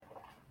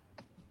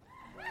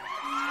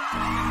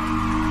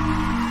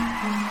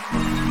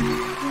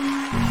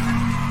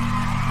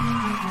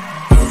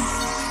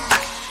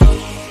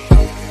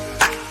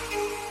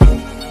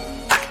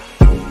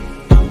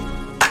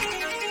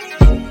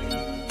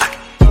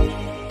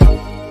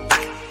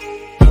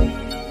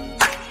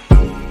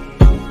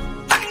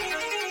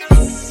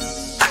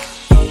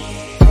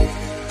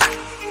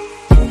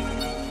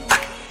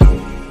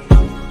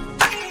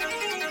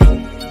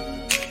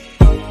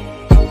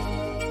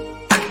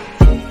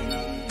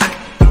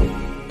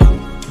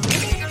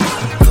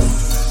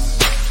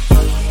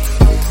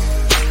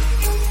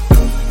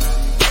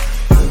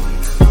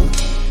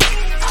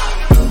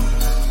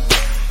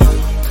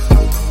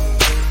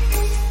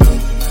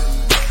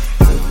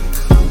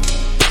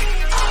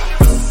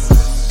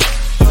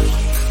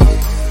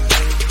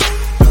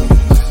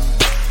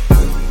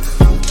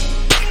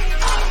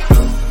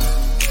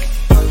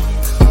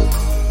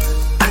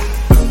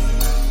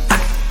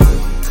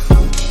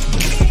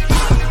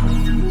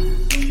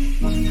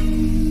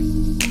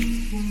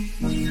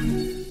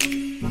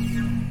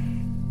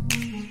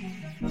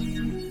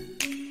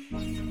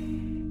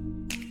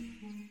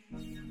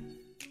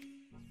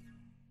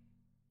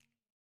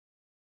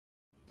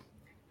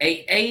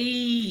Hey,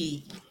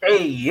 hey.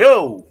 Hey,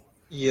 yo.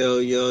 Yo.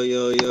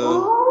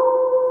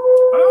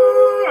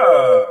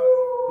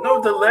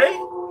 No delay.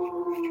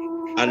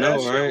 I know,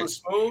 That shit right? was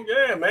smooth.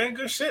 Yeah, man.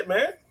 Good shit,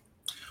 man.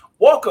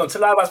 Welcome to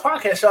Live Box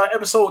Podcast, y'all.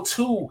 Episode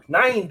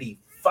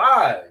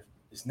 295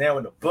 is now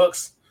in the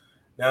books.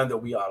 Now that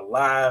we are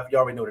live, you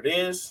already know what it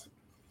is.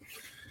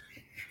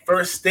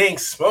 First thing,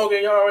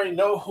 smoking. Y'all already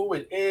know who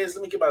it is.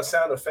 Let me get my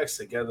sound effects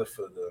together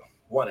for the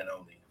one and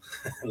only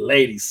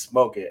Lady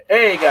Smoking.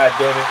 Hey,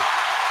 goddammit.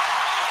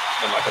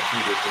 My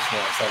computer just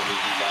now telling me we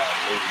live,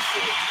 lady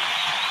shit.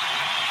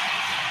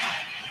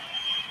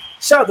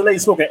 Shout out to Lady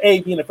Smoking A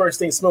being the first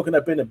thing smoking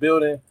up in the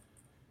building.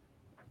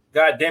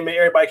 God damn it,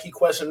 everybody keep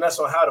questioning us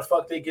on how the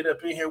fuck they get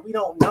up in here. We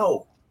don't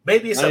know.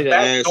 Maybe it's a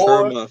back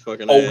door,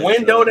 a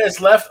window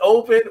that's left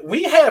open.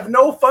 We have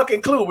no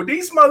fucking clue. But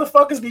these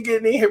motherfuckers be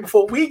getting in here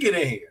before we get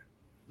in here.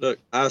 Look,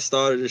 I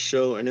started the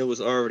show and it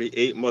was already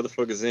 8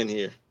 motherfuckers in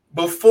here.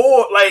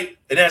 Before, like,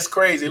 and that's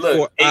crazy.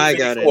 Look,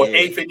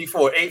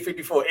 854.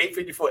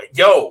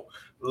 Yo,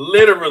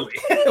 literally.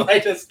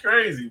 Like, that's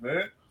crazy,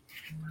 man.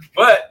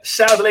 But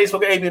shout out to Lady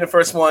Smoking A being the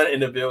first one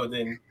in the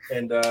building.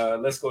 And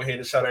let's go ahead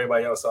and shout out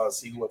everybody else out and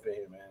see who up in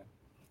here, man.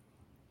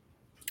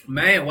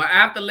 Man, well,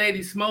 after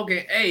Lady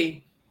Smoking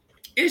A,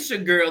 it's your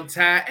girl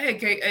Ty,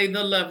 a.k.a.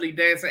 The Lovely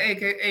Dancer,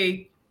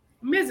 a.k.a.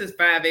 Mrs.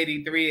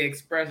 583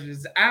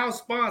 Expressions. Our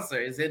sponsor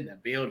is in the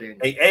building.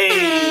 Hey.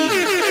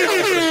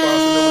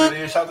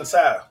 Shout out to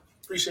Ty.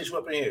 Appreciate you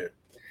up in here.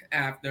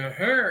 After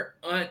her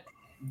Aunt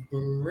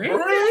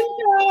Brenda.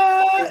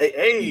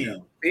 Hey.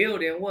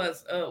 Building,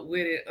 what's up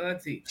with it,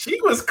 Auntie?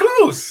 She was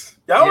close.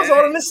 Y'all was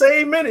all in the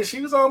same minute. She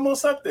was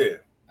almost up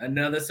there.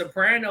 Another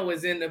soprano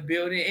is in the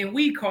building, and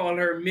we call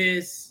her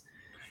Miss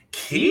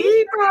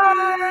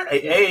Keeper.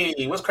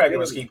 Hey, what's cracking,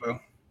 Miss Keeper?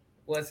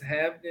 What's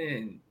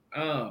happening?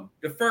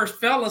 The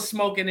first fella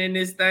smoking in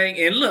this thing,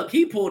 and look,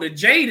 he pulled a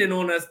Jaden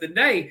on us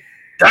today.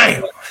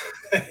 Damn.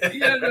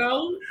 You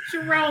know,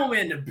 Jerome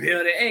in the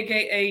building,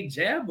 aka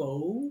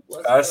Jabbo.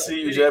 I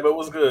see you, Jabbo.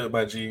 What's good,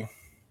 my G?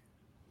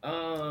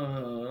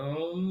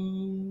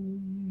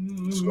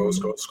 Scroll.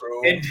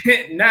 And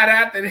then, not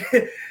after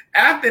that.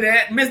 After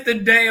that,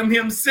 Mr. Damn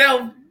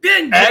himself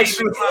didn't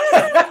actually.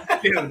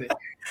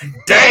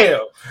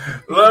 Damn,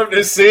 love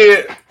to see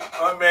it.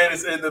 My man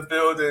is in the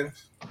building,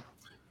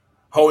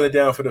 holding it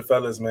down for the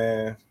fellas,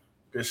 man.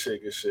 Good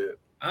shit.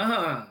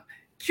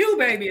 Q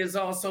Baby is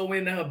also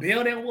in the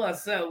building.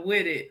 What's up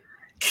with it?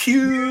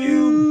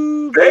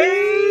 Q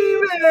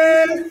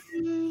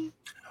Baby.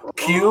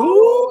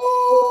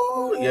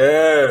 Q.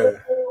 Yeah.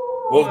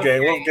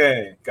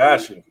 Wolfgang.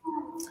 Got you.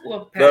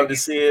 Love to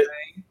see it.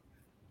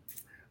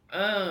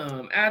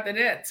 After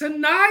that,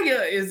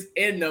 Tanaya is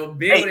in the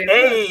building.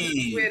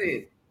 Hey. With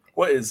it.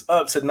 What is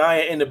up,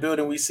 Tanaya in the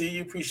building? We see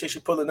you. Appreciate you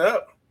pulling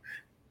up.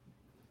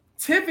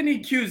 Tiffany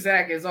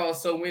Cusack is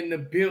also in the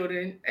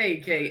building,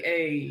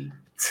 aka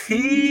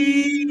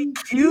TQ.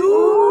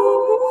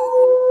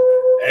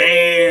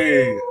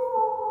 Hey.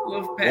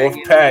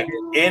 Wolfpack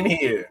in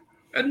here.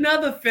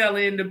 Another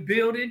fella in the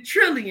building,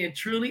 Trillian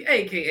Truly,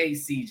 aka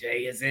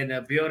CJ, is in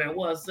the building.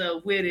 What's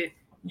up with it?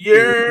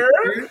 Yeah.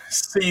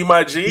 See you,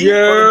 my G.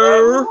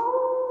 Yeah.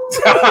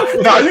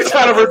 No, you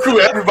trying to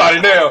recruit everybody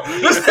now.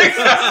 This nigga.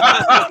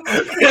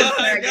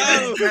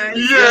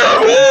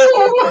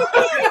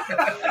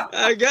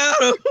 I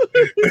got him.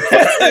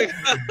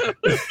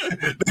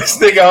 This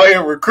nigga out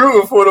here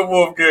recruiting for the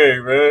Wolf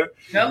game, man.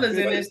 Fellas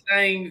in this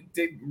thing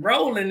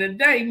rolling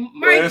today.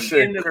 Mike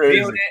in the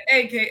building,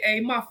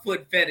 aka my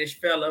foot fetish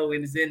fellow,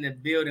 is in the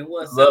building.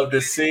 What's Love up? to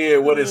see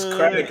it. What is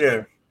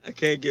cracking? I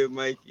can't get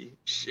Mikey.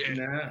 Shit.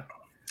 Nah.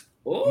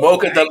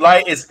 Mocha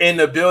Delight is in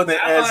the building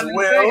as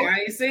well.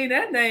 I ain't seen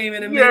that name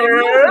in a minute.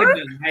 Mocha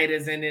Delight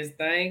is in this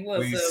thing.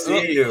 What's we up?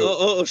 See you.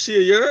 Oh, she a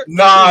yurt?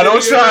 Nah,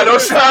 don't try.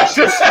 This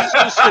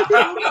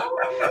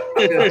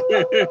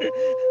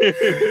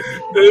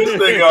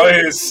thing out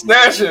here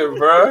snatching,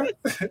 bro.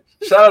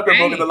 Shout out to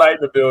Mocha Delight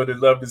in the building.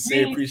 Love to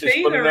see it. Appreciate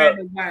you putting up.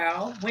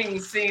 We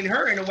ain't seen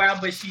her in a while,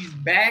 but she's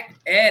back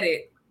at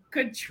it.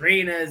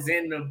 Katrina's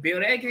in the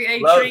building, aka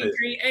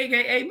Tree,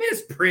 aka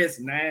Miss Pris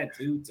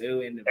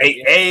 922 in the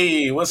building.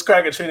 Hey, what's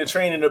cracking? Trina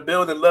Train in the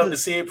building. Love to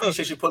see it.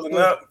 Appreciate you pulling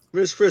up.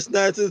 Miss Pris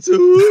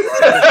 922.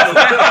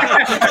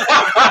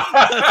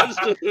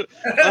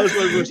 I was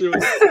fucking with you.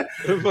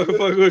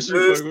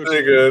 This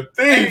nigga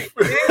thief.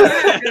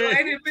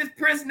 Lady Miss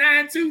Pris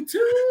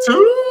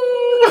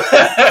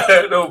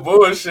 922. No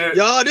bullshit.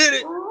 Y'all did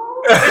it.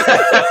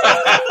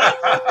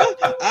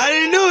 I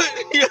didn't do it.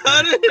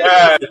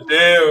 God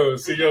damn.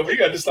 See, yo, we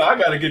got this. I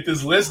gotta get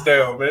this list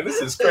down, man.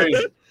 This is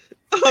crazy.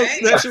 I'm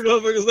snatching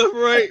motherfuckers left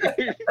and right.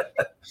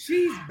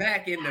 She's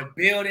back in the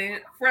building,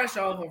 fresh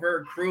off of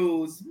her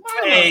cruise.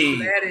 Mama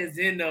Flat is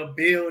in the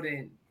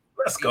building.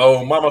 Let's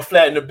go. Mama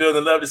Flat in the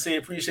building. Love to see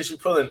it. Appreciate you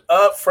pulling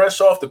up, fresh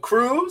off the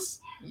cruise.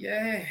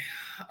 Yeah.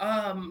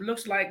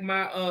 Looks like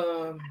my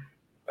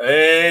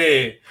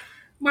Hey.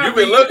 You've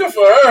been looking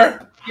for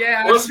her.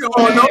 Yeah. What's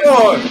going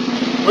on?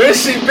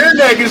 Where's she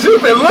been at? Because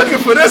you've been looking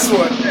for this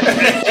one.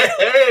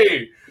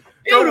 Hey.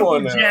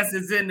 Beautiful Jess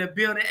is in the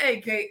building,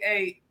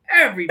 aka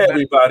everybody.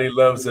 Everybody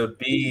loves a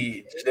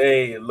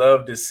BJ.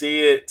 Love to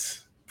see it.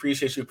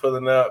 Appreciate you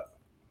pulling up.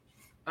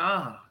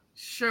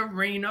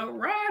 Sharina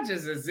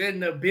Rogers is in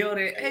the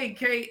building,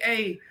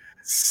 aka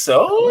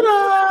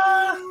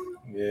Soda.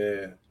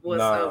 Yeah.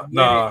 What's up?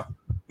 Nah.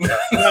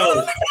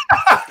 No.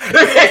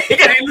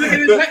 Hey, look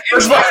at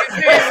his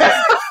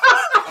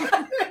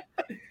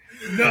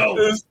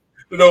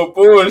No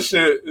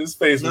bullshit. His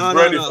face was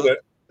ready for that.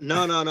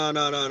 No.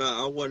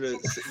 I wanted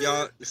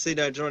y'all see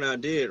that joint I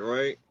did,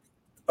 right?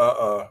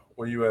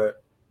 Where you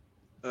at?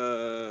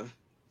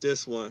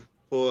 This one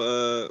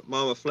for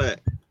Mama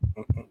Flat.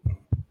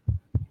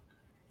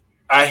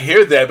 I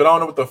hear that, but I don't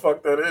know what the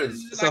fuck that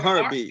is. It's a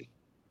heartbeat.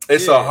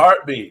 It's a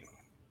heartbeat.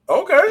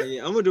 Okay.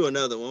 Yeah, I'm gonna do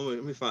another one.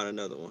 Let me find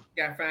another one.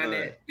 Gotta find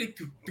that.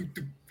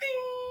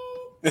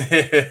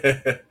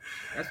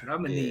 That's what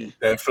I'm gonna need.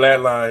 That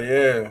flat line,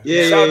 yeah.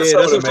 Yeah, that's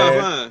what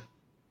I'm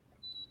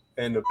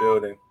in the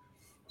building.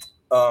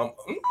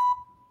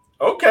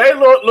 Okay,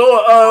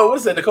 little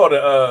what's that they call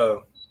it?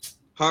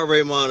 Heart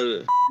rate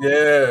monitor.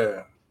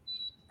 Yeah.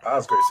 I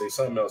was going to say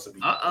something else.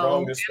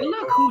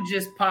 Look who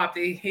just popped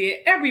in here.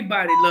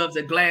 Everybody loves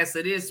a glass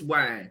of this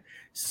wine.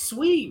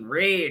 Sweet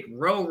Red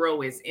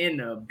Roro is in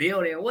the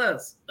building.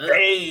 What's up with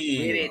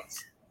it?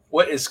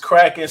 What is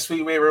cracking?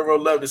 Sweet Red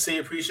Roro, love to see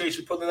it. Appreciate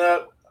you pulling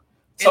up.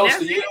 Toast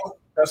to you.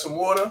 Got some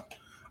water.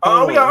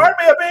 We got Art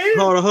up in here.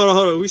 Hold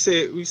on. We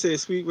said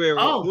Sweet Red Roro.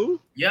 Oh,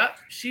 yep.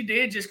 She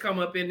did just come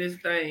up in this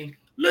thing.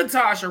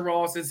 Latasha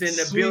Ross is in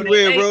the Sweet building.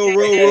 Red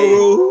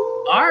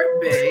Roro.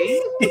 Art Bay.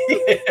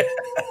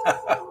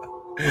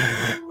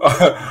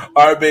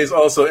 Art Bay is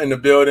also in the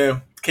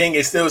building. King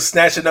is still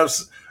snatching up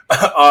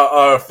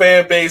our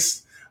fan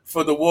base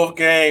for the Wolf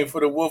Gang,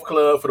 for the Wolf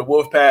Club, for the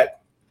Wolf Pack.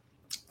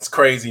 It's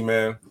crazy,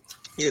 man.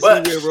 Yeah,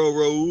 Sweet Red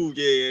Roro.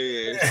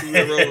 Yeah. Sweet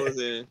Red Roro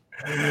there.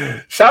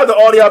 Shout out to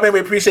all y'all, man.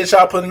 We appreciate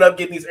y'all putting up,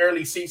 getting these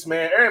early seats,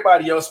 man.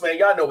 Everybody else, man,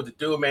 y'all know what to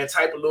do, man.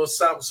 Type a little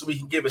something so we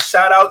can give a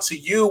shout out to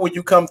you when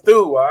you come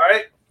through, all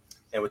right?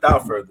 And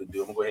without further ado,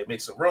 I'm gonna go ahead and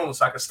make some room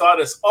so I can start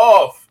us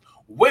off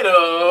with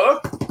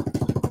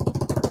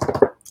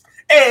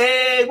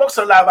hey, welcome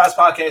to the Live Vibes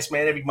Podcast,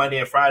 man. Every Monday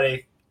and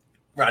Friday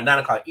around 9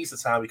 o'clock Eastern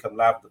time, we come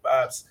live with the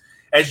vibes.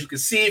 As you can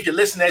see, if you're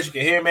listening, as you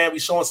can hear, man, we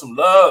showing some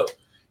love. You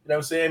know what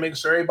I'm saying? Making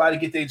sure everybody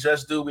get their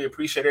just due. We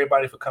appreciate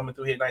everybody for coming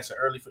through here nice and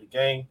early for the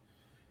game.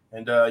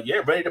 And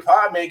ready to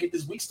pod, man. Get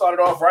this week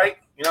started off right.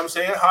 You know what I'm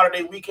saying?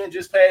 Holiday weekend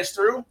just passed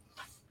through.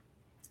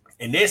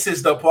 And this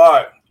is the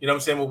part, you know what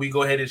I'm saying, where we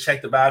go ahead and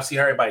check the vibe, see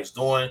how everybody's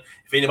doing.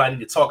 If anybody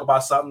need to talk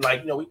about something,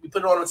 like, we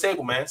put it on the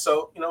table, man.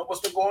 So,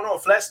 what's been going on?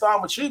 Flat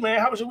starting with you, man.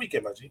 How was your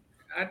weekend, my G?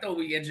 I thought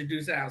we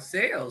introduced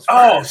ourselves.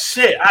 Oh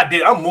shit, I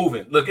did. I'm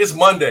moving. Look, it's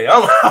Monday.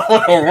 I'm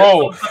on a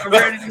roll.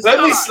 Let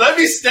me step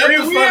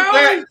the fuck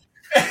back.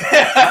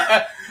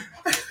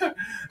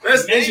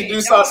 Let's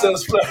introduce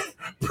ourselves.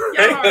 Y'all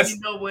already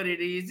know what it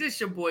is. It's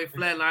your boy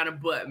Flatliner,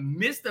 but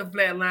Mr.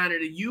 Flatliner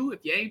to you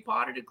if you ain't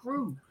part of the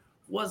crew.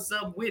 What's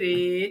up with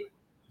it?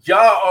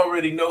 Y'all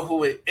already know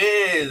who it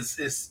is.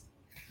 It's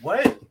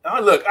what?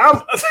 Oh, look,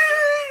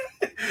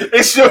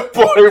 it's your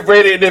boy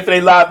Brady, and if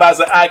they lie about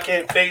it, I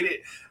can't fade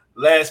it.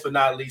 Last but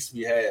not least,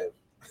 we have.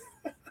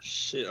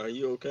 Shit, are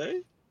you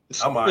okay?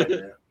 I'm all right,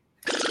 man.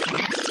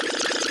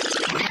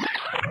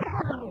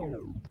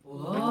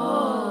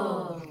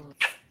 Whoa.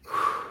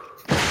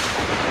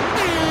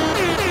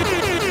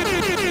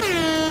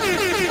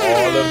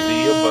 All of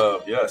the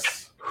above,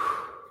 yes.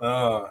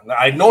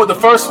 I ignored the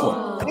first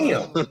one.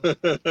 Damn.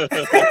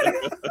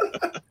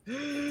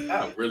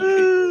 I really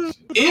hate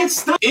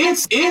this shit.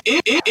 It's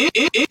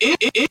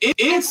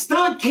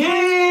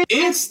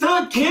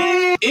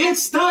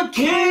the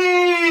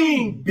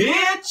king,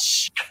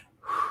 bitch.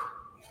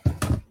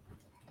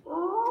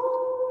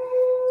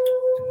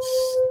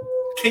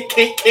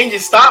 Can you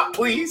stop,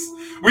 please?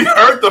 We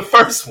heard the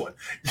first one.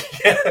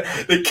 Yeah,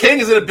 the king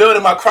is in the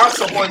building. My Crocs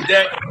are on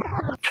deck.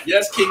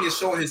 Yes, King is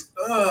showing his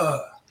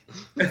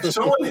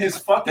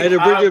fucking. Had to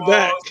bring it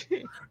back.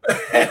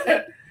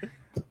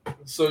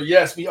 So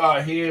yes, we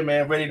are here,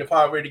 man. Ready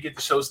to get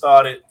the show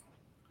started.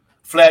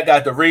 Flat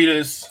got the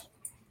readers.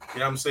 You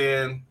know what I'm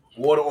saying?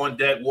 Water on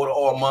deck, water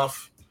all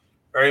month.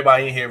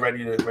 Everybody in here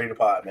ready to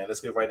pod, man.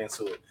 Let's get right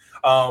into it.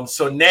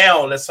 So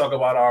now let's talk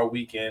about our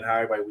weekend. How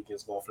everybody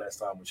weekend's going. Flat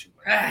time with you,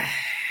 man.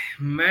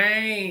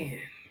 Man,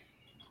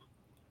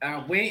 I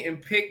went and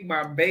picked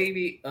my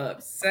baby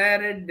up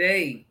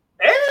Saturday.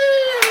 Hey,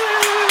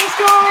 let's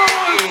go.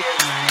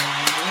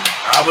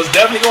 I was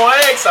definitely going to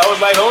ask. I was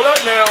like, hold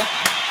up now.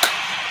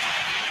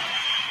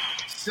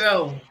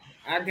 So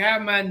I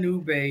got my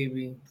new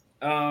baby.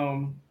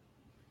 I'm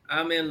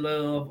in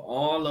love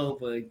all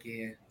over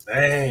again.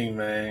 Dang,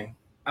 man.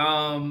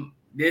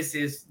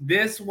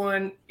 This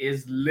one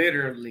is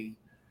literally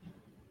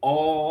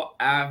all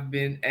I've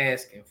been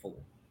asking for.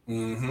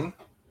 Mm-hmm.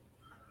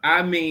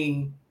 I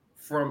mean,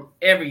 from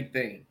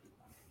everything,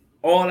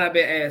 all I've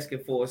been asking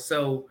for.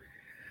 So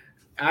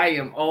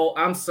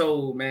I'm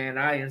sold, man.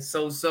 I am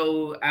so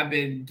sold. I've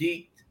been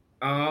geeked.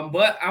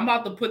 But I'm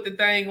about to put the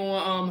thing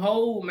on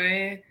hold,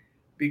 man.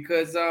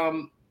 because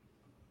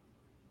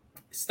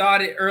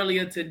started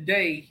earlier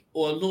today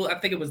or a little. I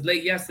think it was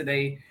late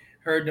yesterday.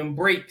 Heard them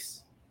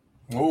brakes.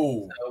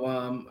 Ooh.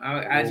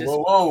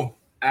 So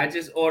I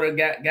just ordered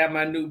got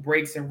my new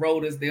brakes and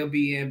rotors. They'll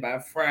be in by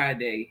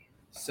Friday.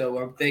 So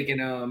I'm thinking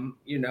I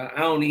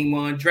don't even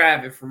want to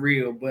drive it for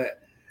real, but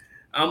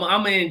I'm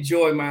gonna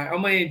enjoy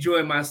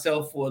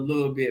myself for a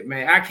little bit,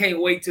 man. I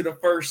can't wait till the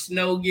first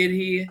snow get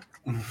here.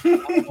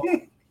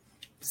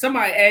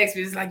 Somebody asked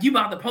me, it's like, you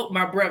about to post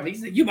my brother. He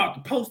said, you about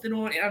to post it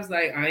on? And I was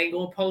like, I ain't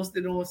gonna post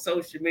it on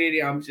social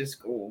media. I'm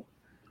just gonna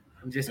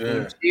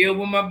chill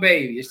with my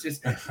baby. It's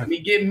just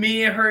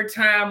me and her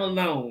time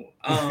alone.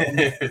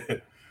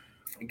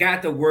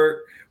 Got to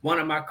work. One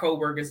of my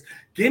coworkers,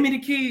 give me the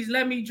keys,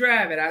 let me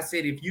drive it. I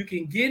said, if you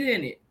can get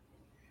in it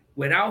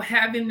without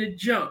having to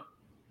jump,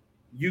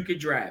 you could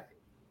drive it.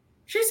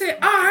 She said,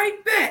 all right,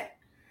 bet.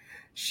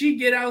 She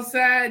get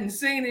outside and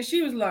sing it.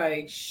 She was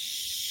like,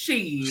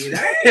 shit.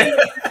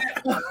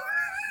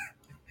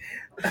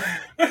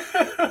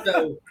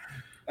 So,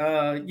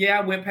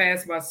 I went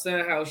past my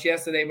son's house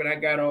yesterday, but I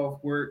got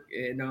off work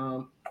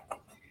and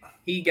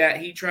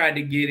he tried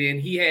to get in.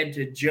 He had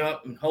to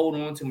jump and hold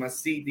on to my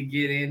seat to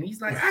get in.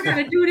 He's like, I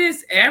gotta do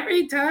this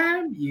every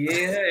time.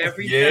 Yeah,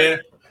 every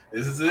time.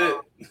 This is it.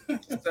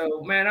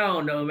 So, man, I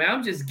don't know, man.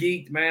 I'm just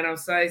geeked, man. I'm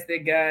psyched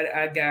that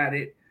I got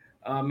it.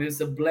 It's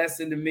a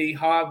blessing to me.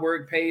 Hard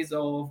work pays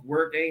off.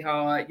 Work ain't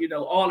hard.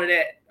 All of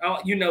that.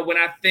 When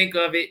I think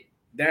of it,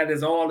 that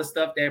is all the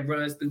stuff that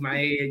runs through my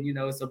head.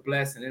 It's a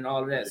blessing and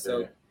all of that.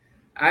 So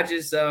I'm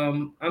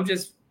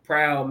just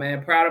proud,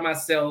 man. Proud of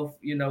myself.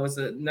 It's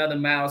another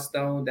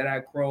milestone that I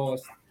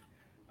crossed.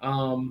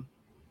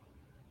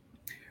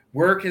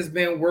 Work has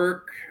been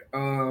work.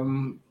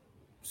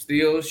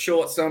 Still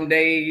short some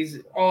days.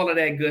 All of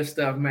that good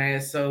stuff,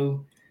 man.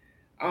 So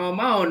I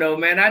don't know,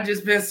 man. I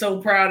just been so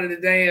proud of the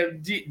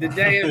damn G.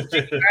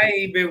 I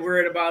ain't been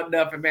worried about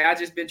nothing, man. I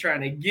just been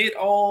trying to get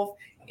off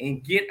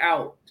and get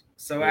out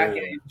so I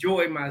can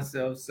enjoy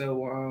myself.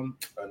 So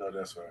I know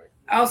that's right.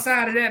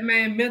 Outside of that,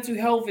 man, mental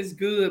health is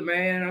good,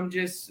 man. I'm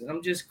just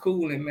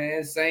cooling,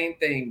 man. Same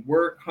thing.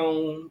 Work,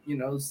 home,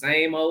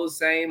 same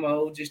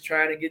old. Just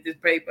trying to get this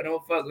paper.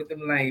 Don't fuck with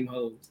them lame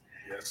hoes.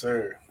 Yes,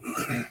 sir.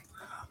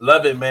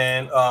 Love it,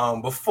 man.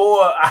 Before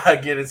I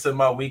get into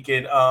my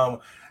weekend,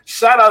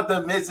 shout out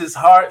to Mrs.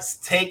 Hart's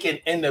taken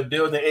in the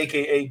building,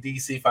 aka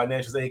DC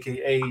Financials,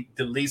 aka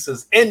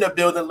Delisas in the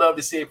building. Love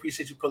to see it.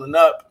 Appreciate you pulling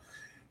up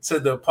to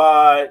the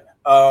pod.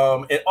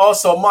 And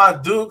also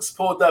Mon Dukes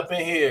pulled up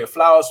in here.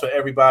 Flowers for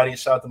everybody.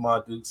 Shout out to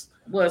Mon Dukes.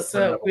 What's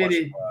up with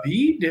it,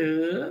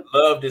 B-Dub?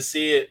 Love to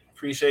see it.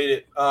 Appreciate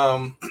it.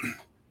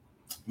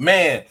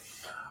 Man.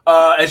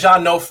 As y'all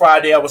know,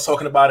 Friday I was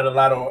talking about it a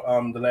lot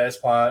on the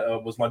last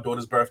pod. Was my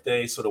daughter's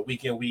birthday, so the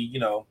weekend we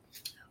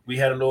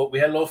had a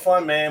little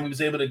fun, man. We was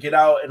able to get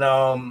out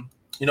and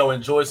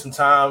enjoy some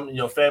time,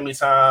 family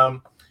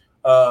time.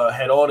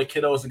 Had all the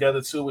kiddos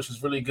together too, which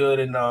was really good,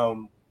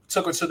 and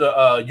took her to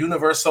the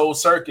Universal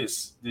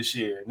Circus this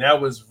year, and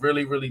that was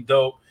really, really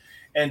dope.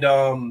 And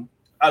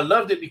I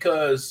loved it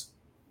because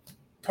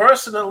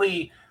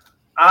personally,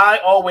 I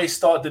always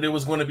thought that it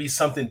was going to be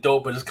something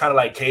dope, but it's kind of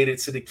like catered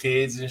to the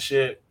kids and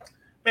shit.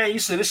 Man, you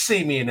should have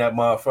seen me in that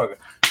motherfucker.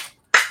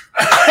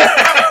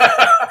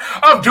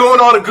 I'm doing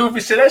all the goofy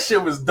shit. That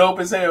shit was dope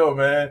as hell,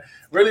 man.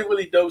 Really,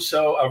 really dope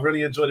show. I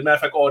really enjoyed it. Matter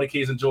of fact, all the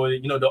kids enjoyed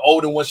it. The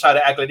older ones tried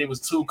to act like it was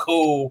too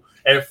cool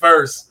at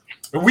first.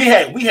 We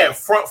had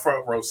front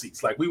row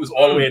seats. Like we was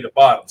all the way at the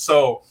bottom.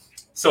 So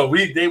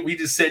we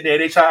just sitting there.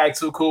 They try to act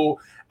too cool.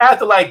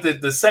 After like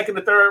the second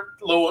or third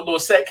little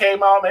set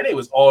came out, man, they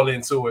was all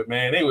into it,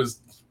 man. They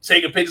was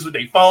taking pictures with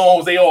their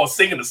phones. They all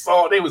singing the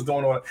song. They was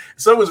doing all it.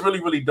 So it was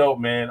really, really dope,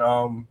 man.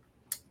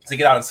 To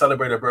get out and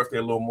celebrate her birthday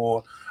a little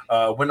more.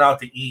 Went out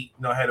to eat,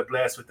 had a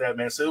blast with that,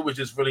 man. So it was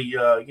just really,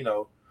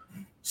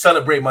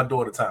 celebrate my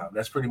daughter time.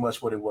 That's pretty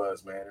much what it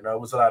was, man. And it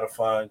was a lot of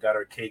fun. Got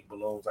her cake,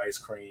 balloons, ice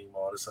cream,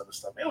 all this other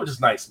stuff. It was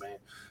just nice, man.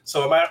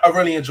 So I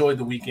really enjoyed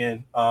the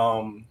weekend.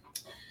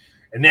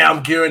 And now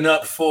I'm gearing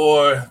up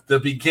for the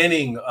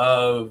beginning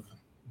of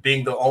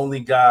being the only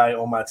guy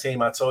on my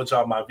team. I told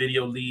y'all my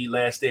video lead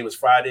last day was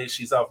Friday.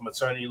 She's out for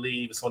maternity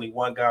leave. It's only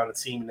one guy on the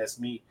team, and that's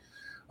me.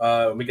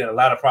 We got a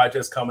lot of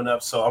projects coming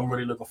up, so I'm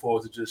really looking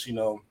forward to just,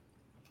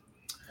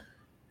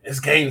 it's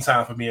game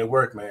time for me at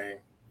work, man.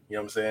 You know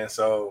what I'm saying?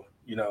 So,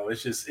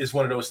 it's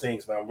one of those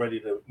things, man. I'm ready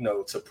to,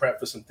 to prep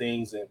for some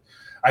things, and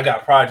I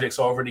got projects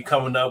already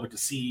coming up with the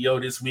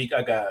CEO this week.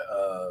 I got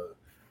a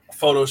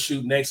photo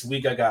shoot next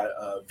week. I got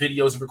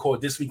videos to record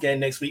this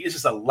weekend, next week. It's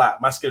just a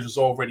lot. My schedule's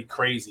already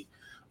crazy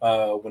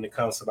when it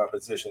comes to my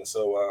position.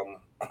 So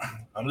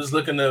I'm just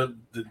looking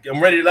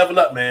I'm ready to level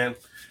up, man,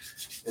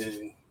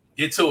 and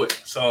get to it.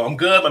 So I'm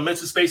good. My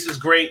mental space is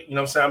great. You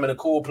know what I'm saying? I'm in a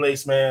cool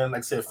place, man. Like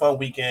I said, fun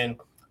weekend.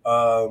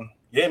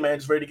 Yeah, man,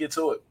 just ready to get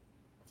to it.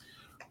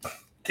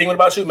 King, what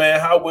about you, man?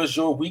 How was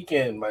your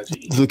weekend, my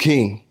G? The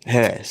King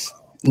has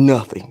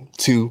nothing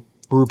to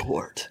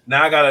report.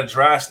 Now I got a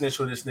dry snitch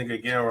with this nigga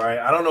again, right?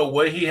 I don't know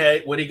what he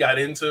got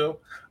into,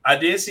 I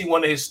did see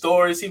one of his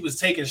stories. He was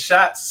taking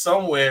shots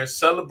somewhere,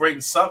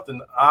 celebrating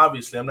something.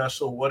 Obviously, I'm not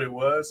sure what it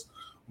was,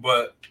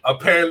 but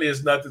apparently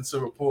it's nothing to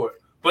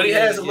report. But he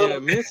has a little.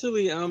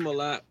 Mentally, I'm a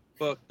lot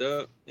fucked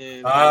up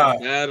and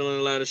I'm battling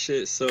a lot of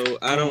shit. So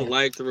I don't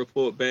like to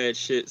report bad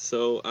shit.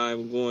 So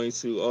I'm going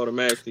to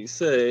automatically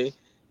say,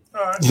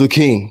 the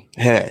king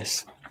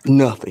has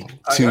nothing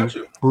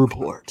to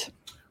report.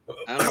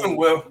 I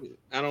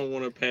don't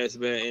want to pass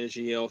bad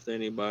energy off to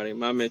anybody.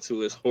 My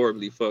mental is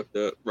horribly fucked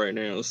up right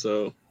now.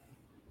 So,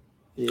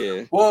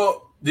 yeah.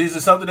 Well, is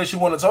it something that you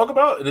want to talk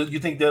about? You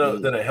think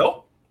that'll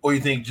help, or you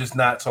think just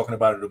not talking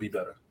about it will be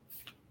better?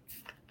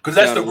 Because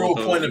that's the real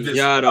point of this.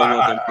 Y'all don't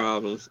want them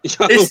problems.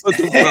 Y'all don't want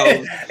them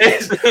problems.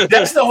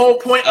 That's the whole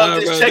point of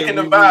this checking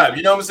the vibe.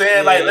 You know what I'm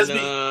saying? Like, let's be.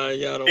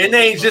 It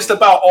ain't just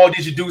about,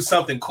 did you do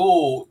something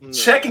cool? No.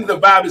 Checking the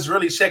vibe is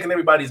really checking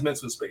everybody's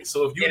mental space.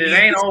 So if you, it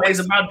ain't always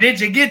about did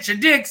you get your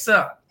dick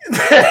sucked.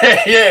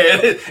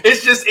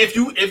 It's just if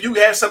you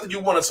have something you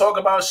want to talk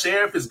about,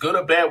 share if it's good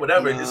or bad,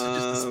 whatever. This is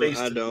just the space.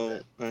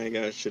 I ain't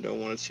got shit. I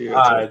want to cheer.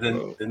 All right,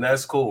 then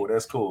that's cool.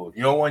 That's cool. If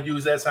you don't want to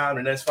use that time,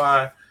 then that's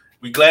fine.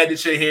 We're glad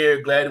that you're here.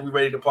 Glad that we're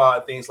ready to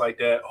pod, things like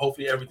that.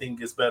 Hopefully everything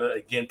gets better.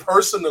 Again,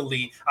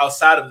 personally,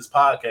 outside of this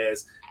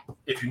podcast,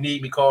 if you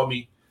need me, call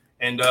me.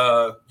 And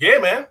yeah,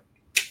 man.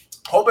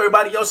 Hope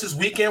everybody else's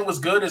weekend was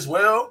good as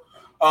well.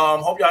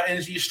 Hope y'all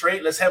energy is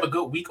straight. Let's have a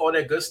good week, all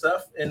that good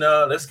stuff. And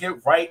let's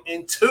get right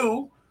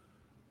into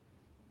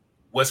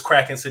what's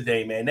cracking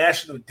today, man.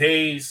 National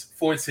days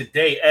for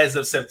today as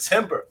of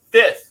September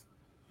 5th.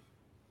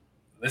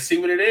 Let's see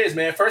what it is,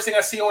 man. First thing I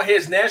see on here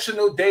is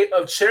National Day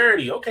of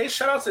Charity. Okay,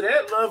 shout out to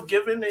that. Love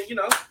giving, and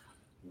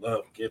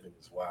love giving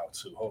is wild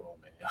too. Hold on,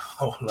 man.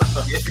 Hold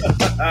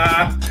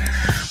on.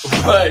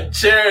 But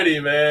charity,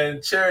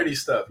 man. Charity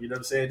stuff. You know what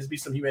I'm saying? Just be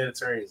some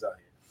humanitarians out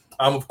here.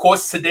 Of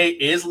course, today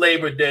is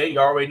Labor Day. You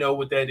already know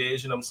what that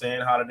is. You know what I'm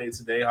saying? Holiday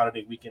today,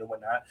 holiday weekend, and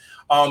whatnot.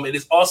 It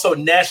is also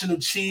National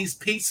Cheese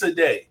Pizza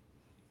Day.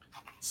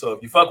 So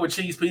if you fuck with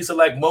cheese pizza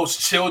like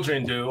most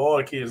children do, all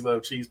the kids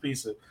love cheese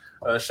pizza.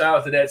 Shout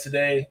out to that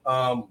today.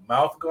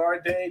 Mouth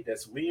guard day.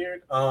 That's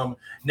weird.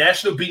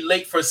 National Be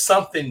Late for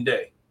Something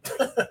Day.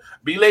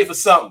 Be late for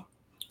something.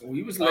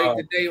 We was late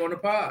today on the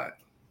pod.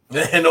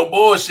 No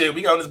bullshit.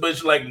 We got on this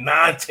bitch like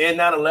 9, 10,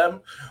 9,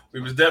 11.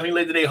 We was definitely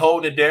late today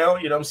holding it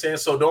down. You know what I'm saying?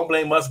 So don't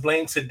blame us.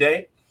 Blame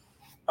today.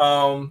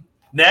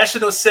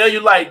 National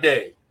Cellulite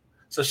Day.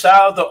 So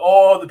shout out to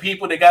all the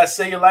people that got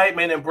cellulite,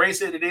 man.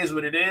 Embrace it. It is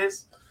what it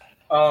is.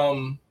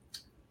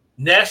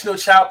 National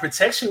Child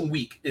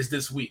Week is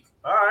this week.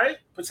 All right,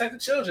 protect the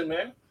children,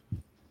 man.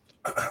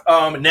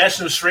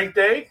 National Shrink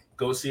Day.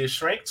 Go see a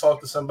shrink,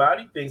 talk to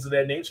somebody, things of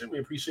that nature. We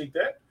appreciate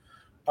that.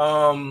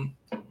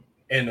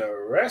 And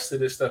the rest of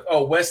this stuff.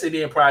 Oh, West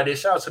Indian Pride Day.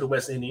 Shout out to the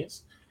West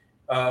Indians.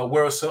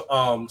 World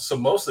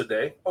Samosa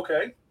Day.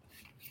 Okay.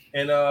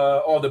 And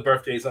all the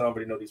birthdays. I don't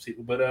really know these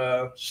people, but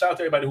shout out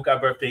to everybody who got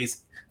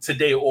birthdays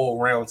today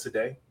or around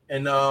today.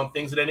 And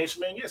things of that nature,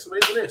 man. Yes,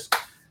 it is.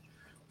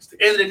 It's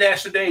the end of the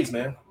national days,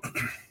 man.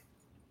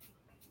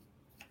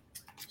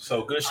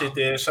 So good shit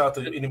there. Shout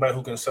out to anybody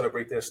who can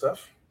celebrate that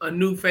stuff. A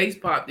new face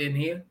popped in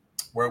here.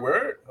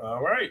 Word.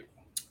 All right.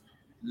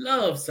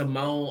 Love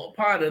Simone,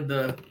 part of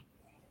the.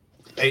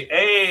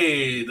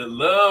 Hey, the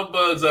love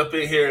bugs up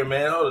in here,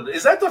 man. Hold on.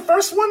 Is that the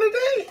first one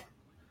today?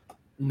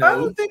 No. I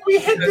don't think we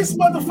hit this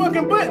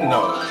motherfucking button.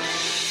 No.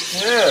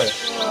 Yeah.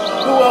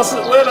 Who else?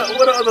 Where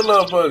the other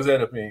love bugs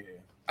at up in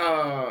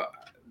here?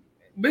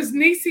 Miss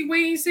Niecy.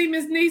 We ain't see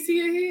Miss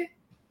Niecy in here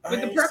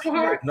with the purple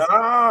heart.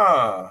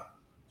 Nah.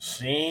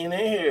 She ain't in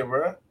here,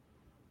 bro.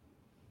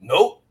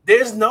 Nope.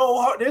 There's no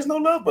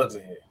love bugs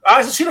in here. All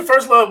right, so she the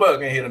first love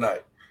bug in here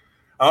tonight.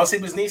 I don't see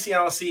Miss Niecy. I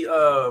don't see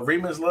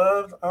Remus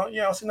Love. I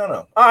don't see none of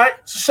them. All right.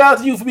 So shout out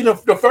to you for being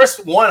the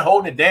first one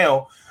holding it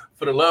down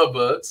for the love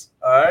bugs.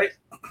 All right.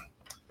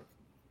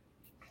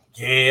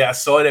 Yeah, I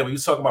saw that. We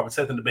was talking about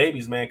protecting the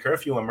babies, man.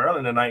 Curfew in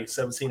Maryland tonight,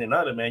 17 and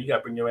under, man. You got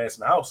to bring your ass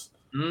in the house.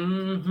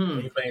 Mm-hmm.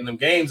 You playing them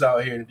games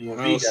out here in the DMV.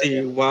 I don't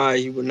see why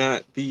you would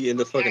not be in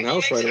the fucking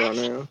house right about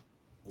now.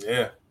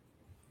 Yeah.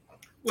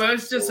 Well,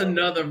 it's just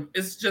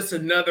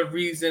another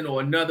reason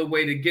or another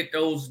way to get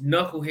those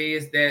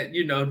knuckleheads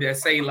that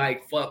say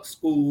like fuck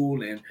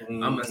school and I'm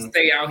gonna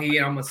stay out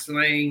here, I'm gonna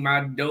slang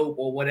my dope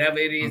or whatever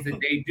it is that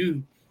they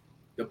do.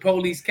 The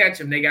police catch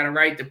them, they got a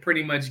right to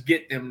pretty much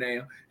get them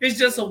now. It's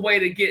just a way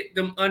to get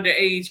them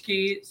underage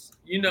kids.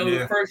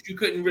 At first you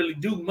couldn't really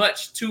do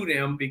much to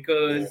them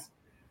because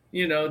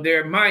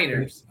they're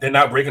minors. They're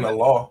not breaking the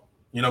law.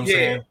 You know what I'm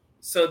saying?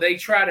 So they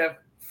try to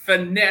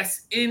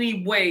finesse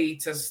any way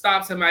to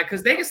stop somebody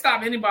because they can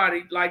stop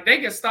anybody. Like they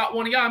can stop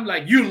one of y'all. I'm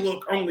like, you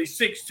look only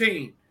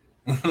 16.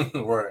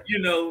 Right.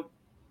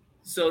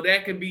 So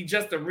that could be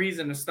just a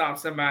reason to stop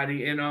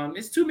somebody. And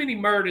it's too many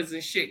murders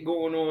and shit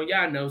going on.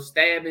 Y'all know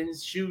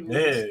stabbings,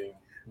 shootings,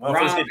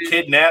 robbing,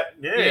 kidnapped.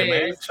 Yeah,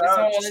 man. It's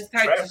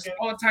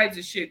all types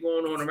of shit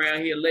going on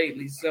around here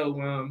lately.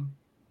 So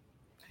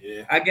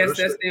I guess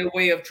that's their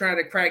way of trying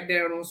to crack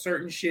down on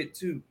certain shit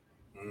too.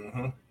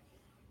 Mm-hmm.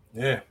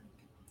 Yeah.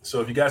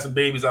 So if you got some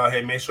babies out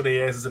here, make sure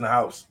their ass is in the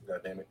house.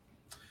 God damn it.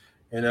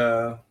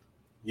 And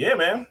yeah,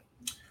 man.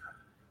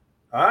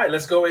 All right,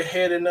 let's go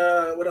ahead and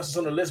what else is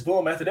on the list?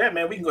 Boom. After that,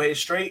 man, we can go ahead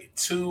straight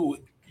to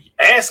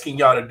asking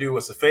y'all to do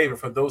us a favor.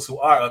 For those who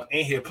are up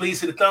in here,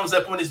 please hit the thumbs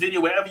up on this video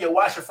wherever you're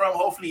watching from.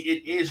 Hopefully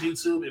it is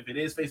YouTube. If it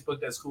is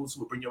Facebook, that's cool. So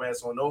we'll bring your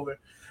ass on over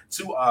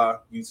to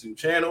our YouTube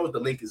channel. The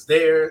link is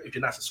there. If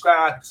you're not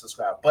subscribed, hit the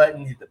subscribe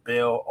button, hit the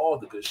bell, all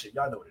the good shit.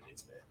 Y'all know what it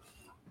is, man.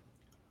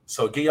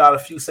 So give y'all a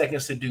few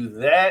seconds to do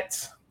that,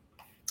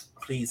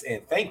 please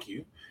and thank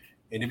you.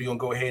 And then we're gonna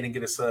go ahead and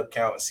get a sub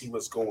count and see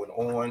what's going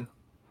on.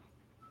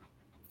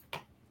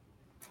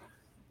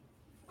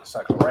 So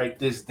I can write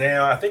this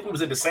down. I think we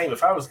was at the same.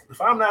 If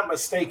I'm not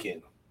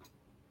mistaken,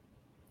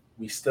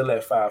 we still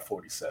at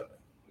 547.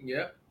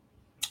 Yep.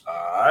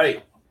 All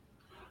right.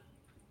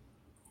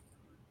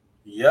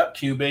 Yep.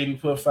 Q baby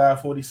put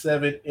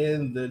 547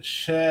 in the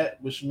chat,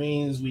 which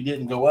means we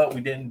didn't go up,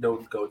 we didn't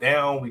go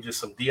down. We just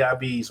some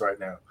DIBs right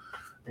now.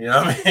 You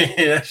know what I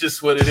mean? That's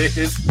just what it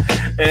is.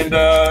 And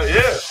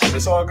yeah,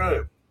 it's all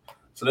good.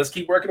 So let's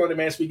keep working on it,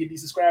 man. So we get these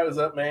subscribers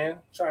up, man.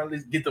 Trying to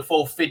get the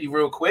full 50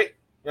 real quick.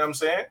 You know what I'm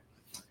saying?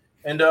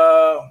 And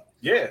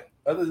yeah,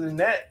 other than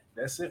that,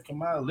 that's it for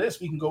my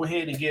list. We can go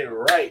ahead and get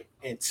right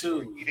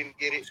into you didn't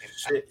get it.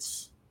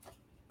 Shits.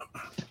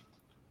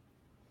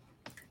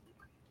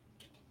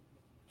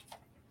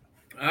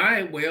 All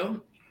right, well,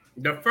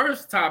 the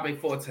first topic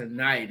for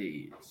tonight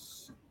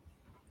is,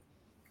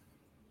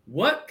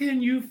 what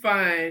can you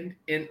find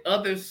in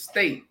other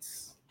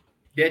states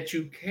that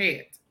you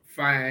can't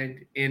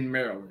find in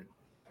Maryland?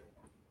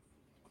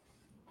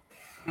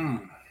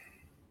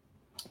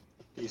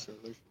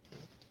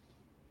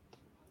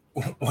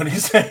 What do you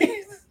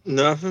say?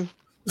 Nothing.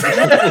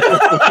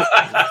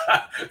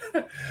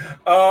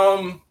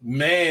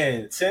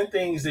 Man, 10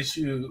 things that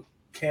you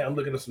can't. I'm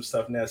looking at some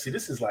stuff now. See,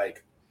 this is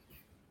like,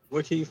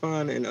 what can you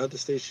find in other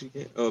states? You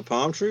can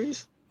palm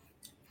trees.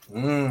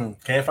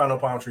 Can't find no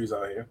palm trees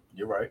out here.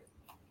 You're right.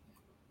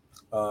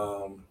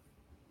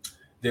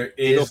 There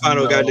is you don't find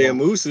no goddamn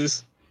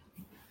mooses.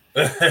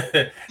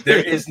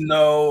 There's a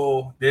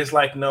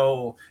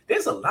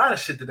lot of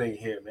shit that ain't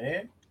here,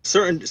 man.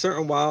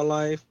 Certain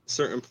wildlife,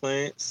 certain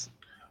plants.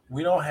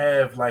 We don't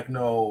have like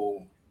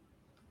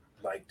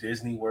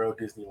Disney World,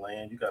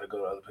 Disneyland. You got to go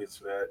to other places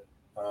for that.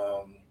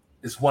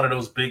 It's one of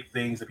those big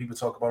things that people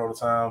talk about all the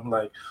time.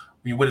 Like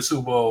when you win a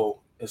Super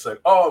Bowl, it's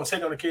like, oh, I'm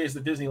taking the kids to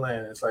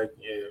Disneyland. It's like,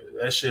 yeah,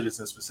 that shit is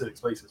in specific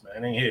places,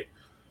 man. It ain't here.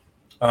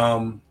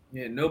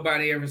 Yeah,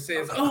 nobody ever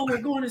says, "Oh,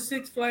 we're going to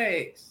Six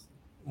Flags."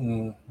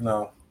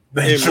 No,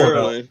 they sure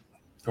don't.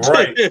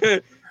 Right.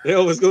 They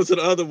always go to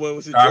the other one.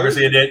 Which is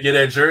obviously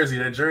that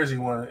Jersey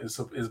one is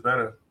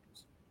better.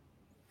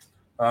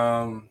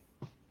 Man,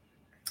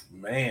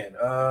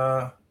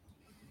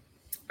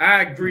 I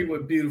agree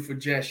with Beautiful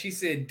Jess. She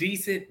said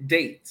decent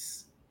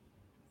dates.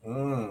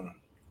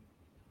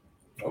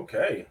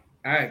 Okay.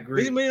 I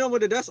agree. You know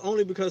what? That's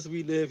only because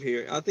we live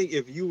here. I think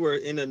if you were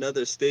in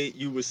another state,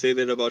 you would say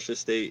that about your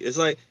state. It's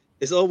like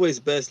it's always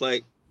best,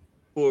 like,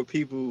 for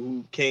people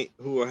who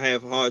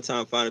have a hard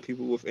time finding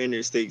people within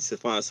their states to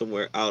find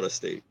somewhere out of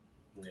state.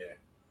 Yeah.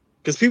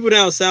 Because people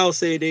down south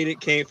say they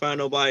can't find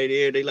nobody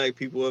there. They like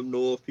people up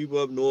north. People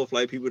up north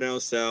like people down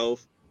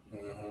south.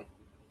 Mm-hmm.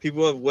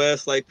 People up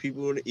west like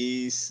people in the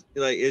east.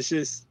 Like, it's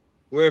just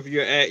wherever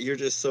you're at, you're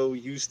just so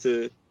used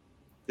to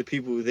the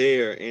people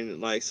there,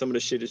 and like some of the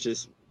shit is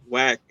just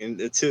whack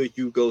until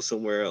you go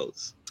somewhere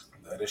else.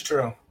 That is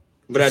true.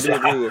 But I do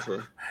agree with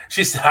her.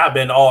 She said, "I've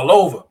been all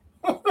over."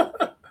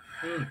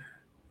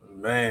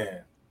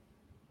 Man.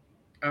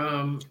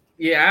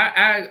 Yeah,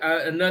 I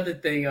another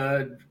thing,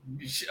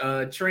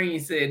 Treen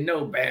said,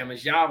 no,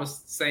 Bammers. Y'all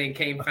was saying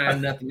can't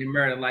find nothing in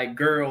Maryland, like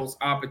girls,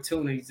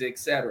 opportunities,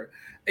 etc.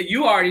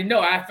 You already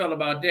know how I felt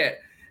about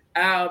that.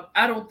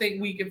 I don't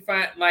think we can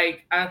find,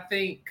 like, I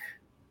think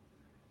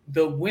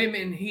the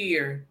women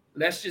here,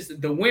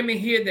 the women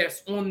here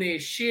that's on their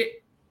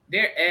shit,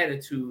 their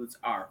attitudes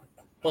are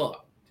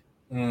fucked.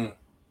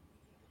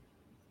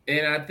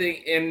 And I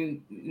think,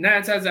 and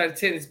 9 times out of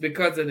 10, it's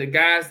because of the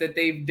guys that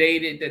they've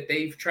dated, that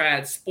they've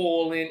tried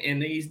spoiling,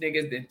 and these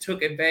niggas that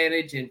took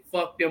advantage and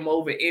fucked them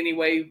over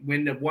anyway,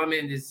 when the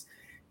woman is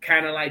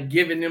kind of like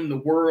giving them the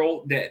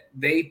world that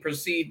they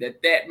perceive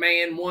that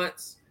man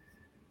wants.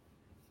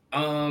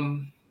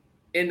 And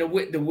the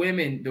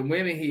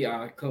women here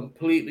are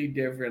completely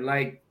different.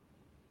 Like,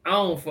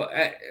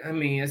 I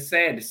mean, it's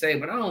sad to say,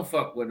 but I don't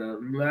fuck with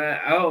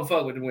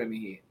the women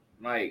here.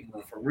 Like,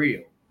 for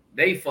real.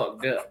 They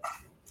fucked up.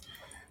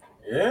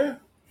 Yeah,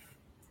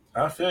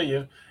 I feel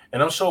you,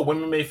 and I'm sure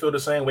women may feel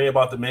the same way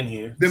about the men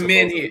here.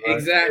 Men here, right?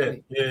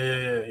 Exactly.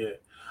 Yeah.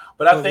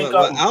 But I think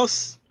I'm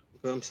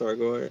sorry.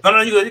 Go ahead.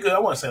 No, you good. I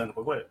want to say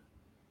something. Go ahead.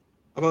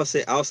 I'm about to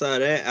say,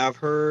 outside of that, I've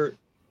heard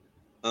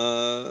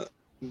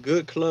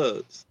good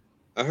clubs.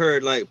 I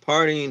heard like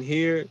partying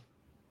here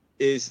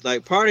is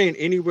like partying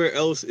anywhere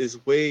else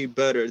is way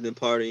better than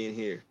partying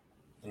here.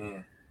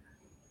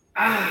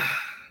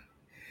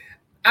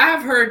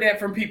 I've heard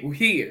that from people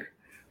here.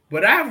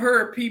 But I've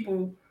heard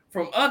people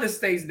from other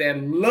states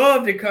that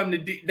love to come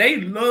to they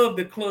love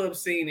the club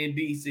scene in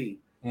DC.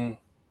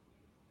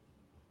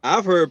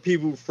 I've heard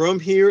people from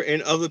here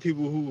and other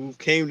people who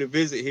came to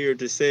visit here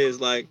to say it's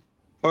like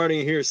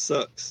partying here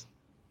sucks.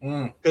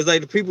 Because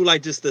like the people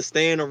like just to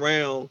stand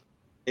around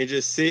and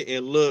just sit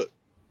and look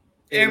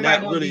and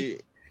not really.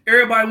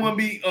 Everybody want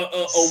to be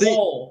a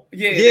wall.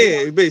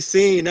 Yeah, be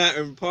seen, not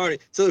in party.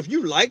 So if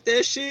you like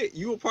that shit,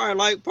 you will probably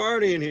like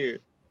partying here.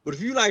 But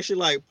if you actually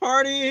like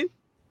partying,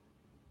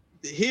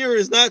 here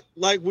is not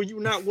like where you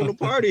not want to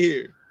party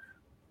here.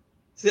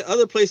 See,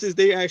 other places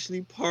they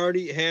actually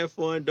party, have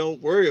fun,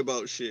 don't worry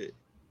about shit.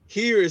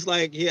 Here it's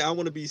like, yeah, I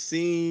want to be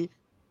seen.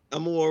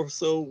 I'm more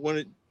so want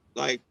to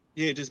like,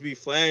 yeah, just be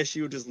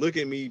flashy or just look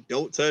at me.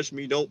 Don't touch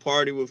me. Don't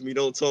party with me.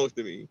 Don't talk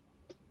to me.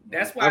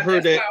 That's why,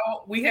 why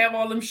we have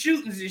all them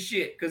shootings and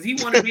shit. Because he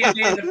want to be in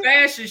the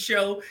fashion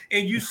show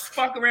and you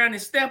fuck around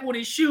and step on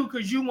his shoe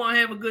because you want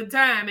to have a good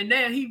time. And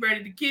now he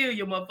ready to kill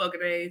your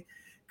motherfucking ass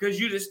because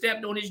you just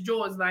stepped on his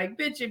Jordans. Like,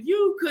 bitch, if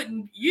you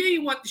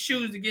didn't want the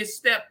shoes to get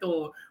stepped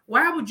on,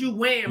 why would you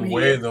wear them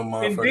here? Them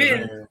and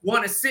then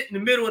want to sit in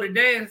the middle of the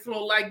dance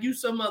floor like you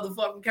some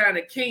motherfucking kind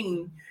of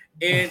king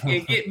and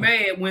get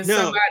mad when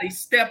somebody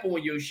step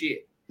on your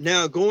shit.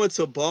 Now, going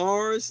to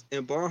bars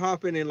and bar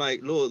hopping in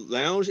like little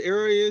lounge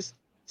areas,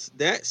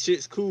 that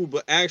shit's cool.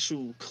 But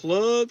actual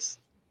clubs,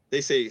 they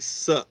say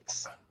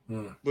sucks.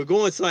 But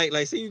going to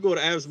like say you go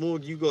to Adams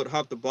Morgan, you go to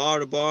hop the bar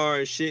to bar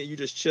and shit, you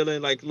just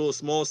chilling like little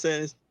small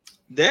settings.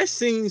 That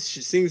seems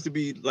to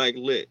be like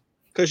lit.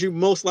 Because you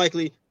most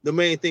likely, the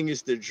main thing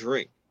is to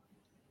drink.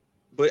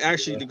 But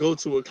actually to go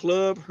to a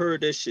club,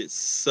 heard that shit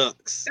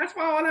sucks. That's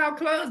why all our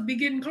clubs be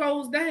getting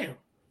closed down.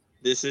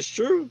 This is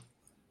true.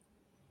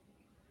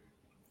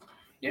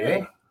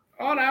 Yeah,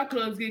 all our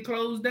clubs get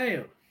closed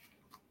down.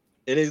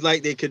 And it's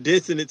like they're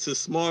condensing it to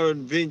smaller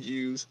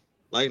venues,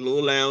 like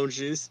little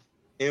lounges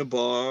and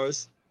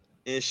bars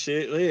and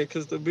shit. Yeah,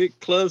 because the big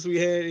clubs we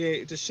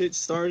had, the shit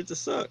started to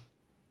suck.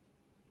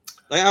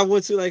 Like I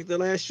went to like the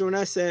last show and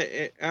I sat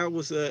at,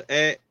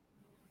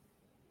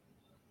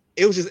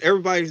 it was just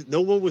everybody,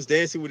 no one was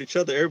dancing with each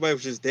other. Everybody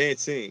was just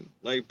dancing,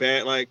 like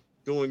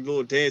doing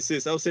little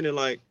dances. I was sitting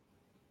there like,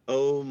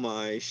 oh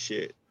my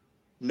shit.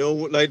 No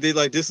one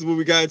this is what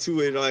we got into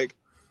it. Like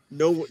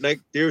no, like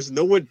there's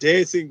no one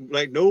dancing.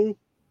 Like no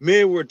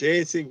men were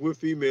dancing with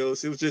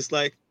females. It was just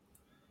like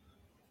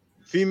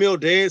female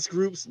dance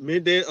groups,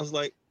 men dance. I was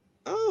like,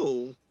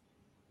 oh,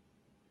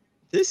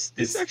 this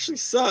actually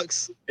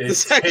sucks.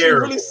 This actually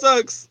really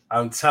sucks.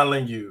 I'm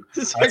telling you.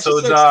 I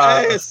told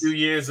y'all a few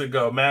years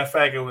ago. Matter of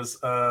fact, it was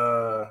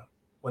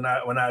when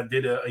I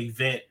did an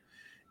event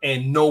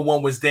and no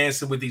one was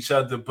dancing with each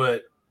other,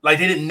 but like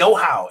they didn't know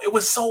how. It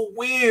was so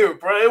weird,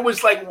 bro. It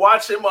was like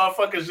watching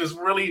motherfuckers just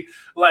really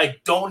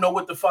like don't know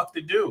what the fuck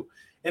to do.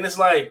 And it's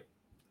like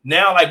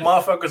now like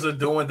motherfuckers are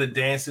doing the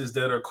dances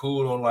that are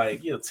cool on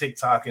like, you know,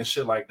 TikTok and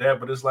shit like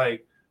that. But it's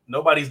like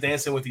nobody's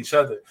dancing with each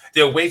other.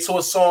 They'll wait till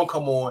a song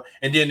come on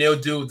and then they'll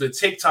do the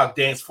TikTok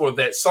dance for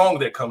that song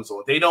that comes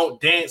on. They don't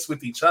dance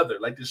with each other.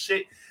 Like this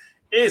shit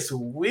is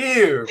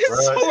weird, bro.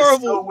 It's horrible.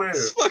 It's so weird.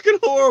 It's fucking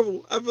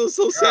horrible. I feel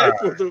so sad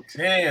for them.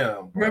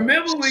 Damn. Bro.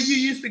 Remember when you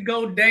used to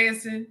go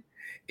dancing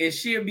and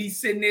she'll be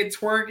sitting there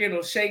twerking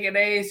or shaking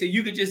ass and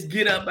you could just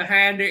get up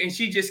behind her and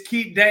she just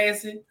keep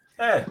dancing?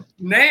 Yeah.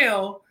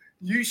 Now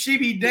she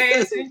be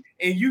dancing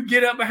and you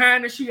get up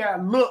behind her, she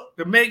gotta look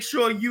to make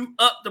sure you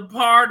up the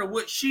part of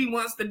what she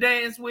wants to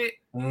dance with.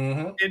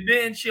 Mm-hmm. And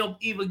then she'll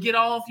either get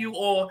off you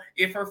or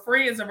if her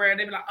friends around,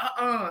 they be like,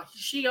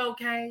 she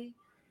okay?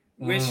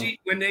 When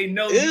they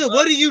know. Ew,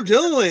 what are you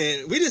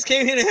doing? We just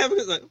came here to have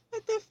it. Like,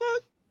 what the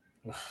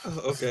fuck?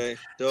 Oh, okay.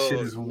 Dog, shit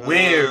is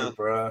weird,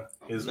 bro.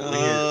 It's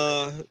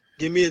weird.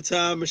 Give me a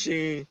time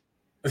machine.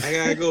 I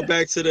gotta go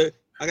back to the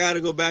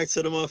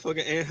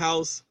motherfucking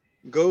in-house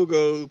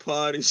go-go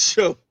party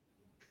show.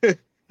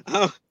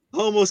 I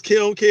almost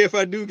don't care if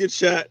I do get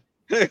shot.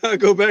 I gotta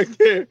go back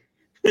there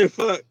and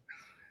fuck.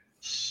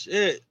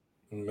 Shit.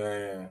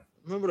 Man.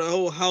 Remember the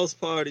whole house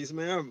parties,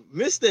 man. I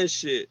miss that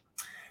shit.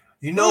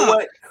 You know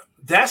what?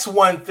 That's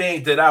one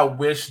thing that I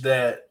wish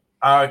that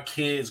our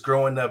kids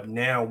growing up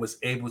now was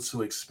able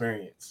to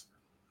experience.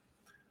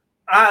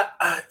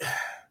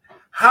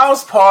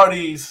 House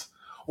parties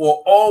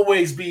will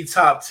always be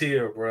top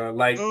tier, bro.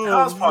 Like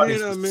house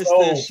parties are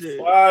so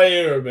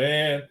fire,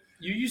 man.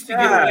 You used to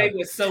get away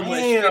with so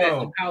much shit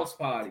at house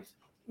parties.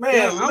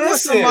 Man, I want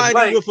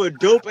somebody with a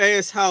dope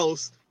ass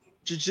house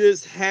to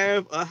just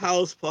have a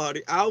house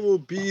party. I will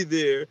be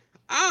there.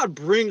 I'll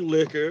bring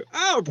liquor.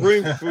 I'll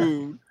bring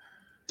food.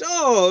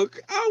 Dog,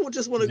 I would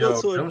just want to go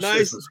to a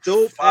nice,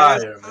 dope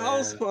ass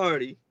house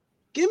party.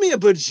 Give me a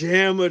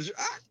pajama. Give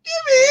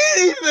me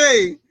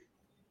anything,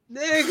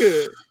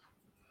 nigga.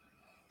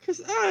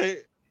 Cause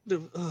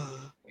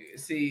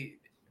see,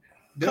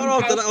 cut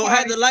off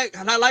had the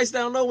lights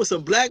down low with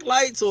some black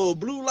lights or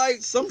blue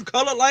lights, some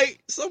color light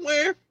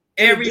somewhere.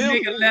 Every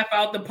nigga left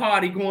out the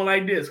party going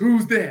like this.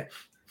 Who's that?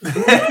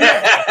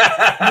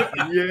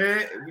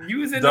 Yeah, you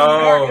was in the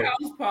dark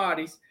house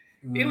parties.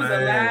 It was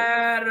a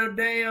lot of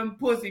damn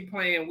pussy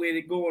playing with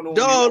it going on.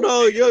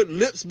 No, your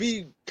lips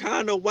be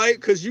kind of white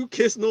because you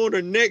kissing on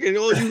her neck and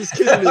all you was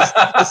kissing is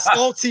the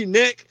salty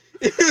neck.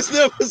 It's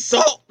never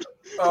salt.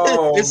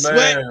 Oh man.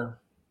 Sweat.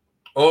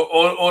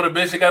 Or the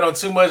bitch that got on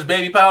too much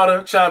baby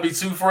powder, trying to be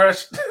too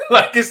fresh.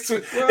 Like it's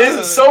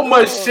so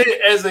much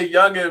shit as a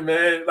youngin',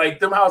 man. Like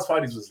them house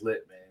parties was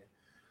lit, man.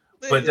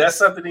 But that's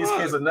something these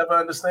kids will never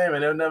understand,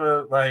 man. They'll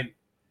never like.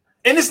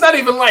 And it's not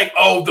even like,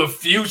 oh, the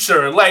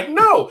future. Like,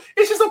 no,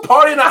 it's just a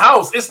party in a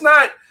house. It's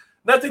not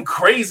nothing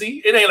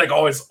crazy. It ain't like,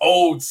 oh, it's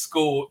old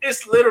school.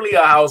 It's literally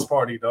a house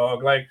party,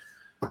 dog. Like,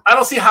 I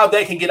don't see how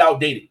that can get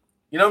outdated.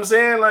 You know what I'm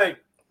saying? Like,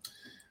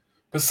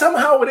 but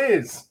somehow it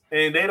is.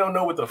 And they don't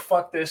know what the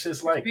fuck that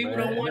shit's like. People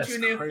man. don't want you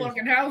in their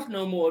fucking house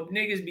no more.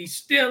 Niggas be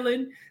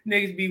stealing.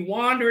 Niggas be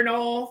wandering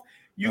off.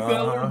 You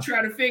go and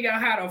try to figure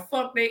out how the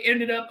fuck they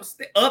ended up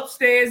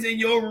upstairs in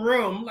your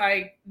room.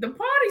 Like, the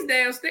party's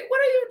downstairs.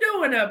 What are you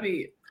doing up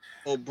here?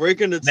 Or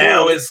breaking the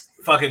now it's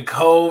fucking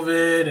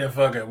COVID and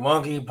fucking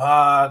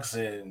monkeypox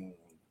and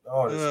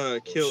all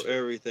this. Kill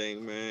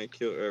everything, man.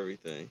 Kill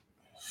everything.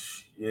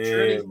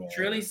 Yeah,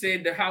 Trilly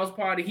said the house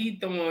party he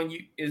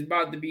throwing is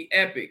about to be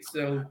epic.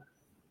 So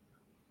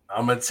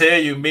I'm gonna tell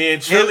you, me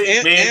and Trilly,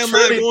 am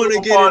I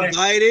going to get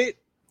invited?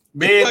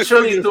 Me and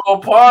Trilly threw a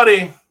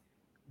party.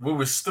 We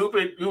were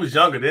stupid. We was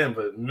younger then,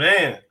 but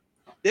man,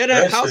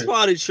 that house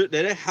party trip,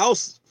 that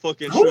house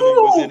fucking Trilly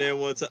was in there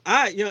one time.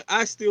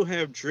 I still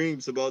have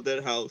dreams about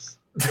that house.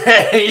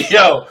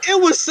 Yo,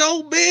 it was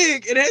so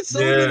big. It had so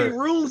many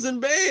rooms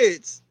and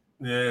beds.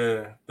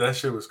 Yeah, that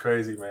shit was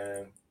crazy,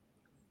 man.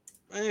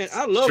 Man,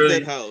 I love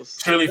that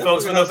house. Trilly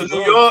folks went up to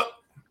New York.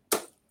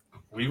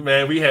 We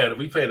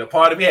played a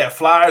party. We had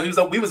flyers.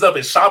 We was up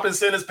in shopping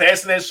centers,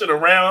 passing that shit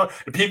around.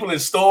 The people in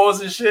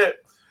stores and shit.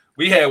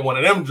 We had one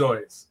of them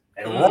joints.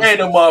 And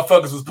random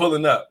motherfuckers was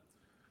pulling up.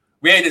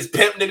 We had this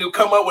pimp nigga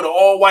come up with an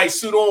all-white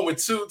suit on with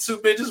two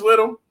bitches with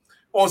him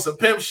on some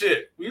pimp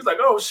shit. We was like,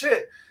 oh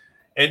shit.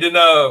 And then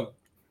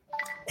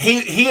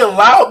he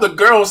allowed the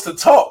girls to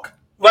talk.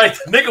 Like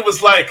the nigga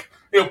was like,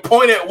 he'll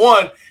point at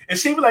one and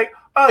she'd be like,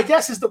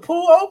 yes, is the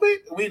pool open?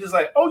 We just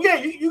like, oh yeah,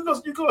 you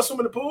go swim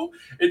in the pool.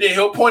 And then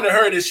he'll point at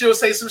her and she'll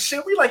say some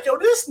shit. We like, yo,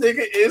 this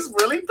nigga is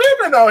really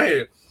pimping out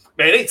here.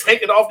 Man, they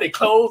taking off their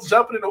clothes,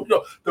 jumping in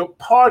the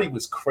party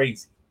was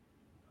crazy.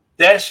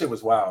 That shit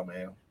was wild,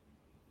 man.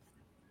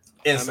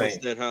 Insane. I miss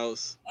that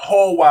house.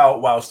 Whole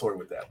wild story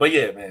with that. But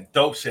yeah, man,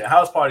 dope shit.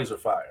 House parties are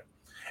fire.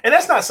 And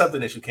that's not something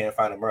that you can't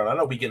find in Maryland.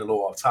 I know we getting a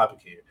little off topic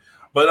here.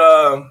 But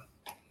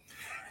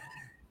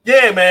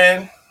yeah,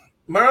 man.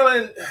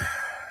 Maryland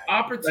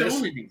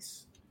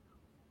opportunities.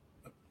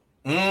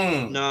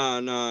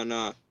 Nah.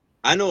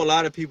 I know a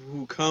lot of people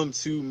who come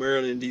to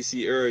Maryland,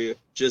 DC area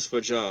just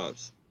for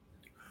jobs.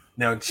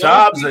 Now,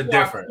 jobs are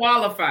different.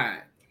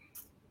 Qualified.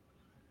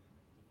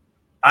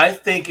 I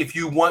think if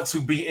you want to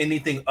be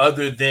anything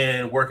other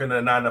than working a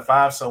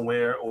 9-to-5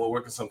 somewhere or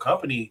working some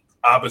company,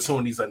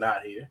 opportunities are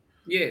not here.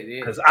 Yeah.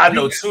 Because I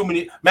know too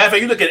many. Matter of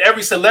fact, you look at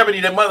every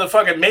celebrity that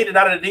motherfucker made it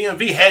out of the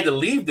DMV had to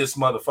leave this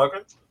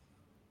motherfucker.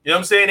 You know what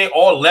I'm saying? They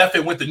all left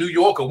and went to New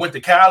York or went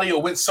to Cali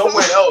or went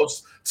somewhere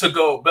else to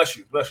go. Bless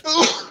you,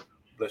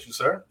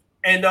 sir.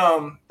 And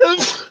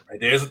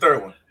there's a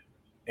third one.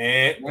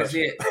 And that's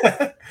it.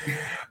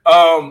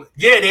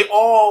 Yeah, they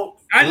all.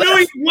 I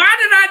knew. Why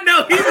did I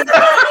know he was?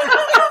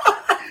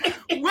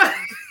 What?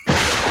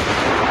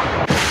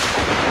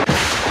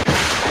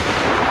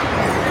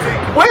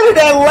 Where did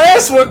that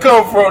last one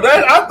come from?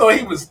 I thought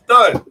he was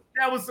done.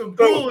 That was some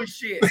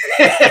bullshit.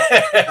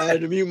 I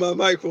had to mute my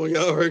microphone,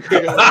 y'all heard.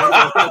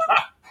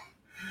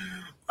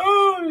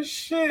 Oh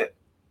shit!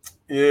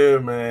 Yeah,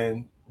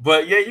 man.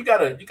 But yeah, you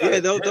gotta. Yeah,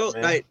 those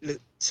like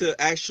to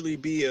actually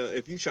be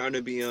if you're trying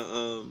to be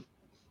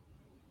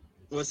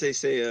once they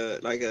say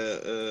like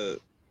a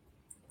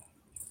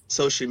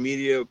social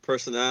media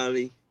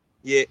personality,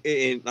 yeah,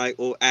 and like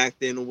or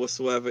acting or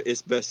whatsoever,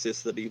 it's best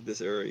just to leave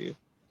this area.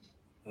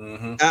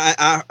 Mm-hmm.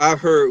 I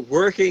heard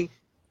working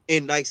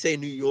in like say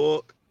New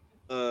York,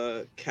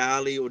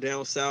 Cali or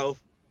down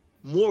south,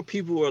 more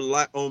people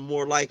are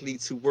more likely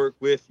to work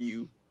with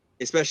you,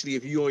 especially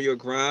if you on your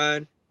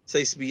grind.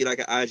 Say to be like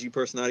an IG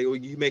personality or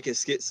you making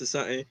skits or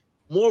something.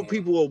 More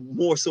people are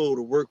more so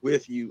to work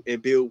with you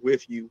and build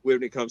with you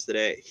when it comes to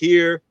that.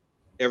 Here,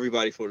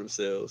 everybody for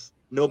themselves.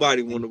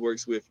 Nobody want to work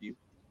with you.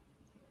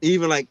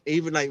 Even like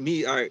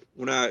me. All right,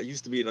 when I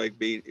used to be like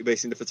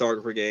basically the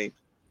photographer game,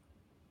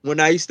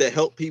 when I used to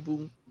help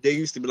people, they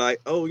used to be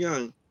like, "Oh,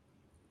 Young,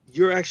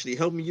 you're actually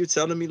helping me. You're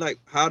telling me like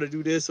how to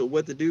do this or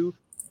what to do."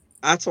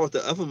 I talk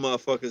to other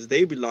motherfuckers.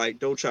 They be like,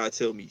 "Don't try to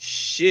tell me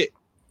shit."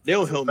 They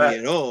don't help me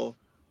at all.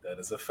 That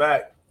is a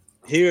fact.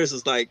 Here's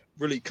is like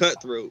really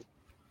cutthroat.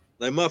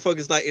 Like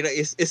motherfuckers, like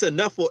it's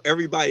enough for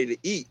everybody to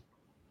eat,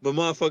 but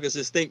motherfuckers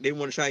just think they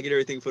want to try and get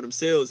everything for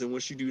themselves. And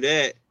once you do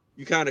that,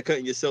 you kind of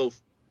cutting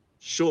yourself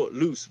short,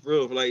 loose,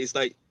 real. Like it's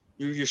like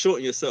you're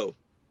shorting yourself.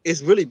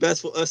 It's really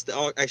best for us to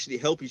all actually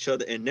help each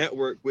other and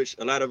network, which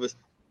a lot of us,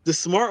 the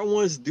smart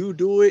ones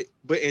do it,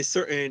 but in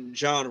certain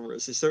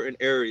genres, in certain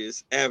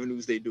areas,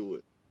 avenues, they do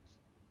it.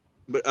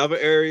 But other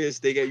areas,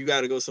 you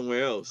got to go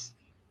somewhere else.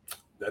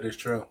 That is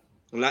true.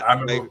 A lot of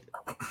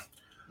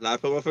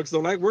motherfuckers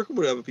don't like working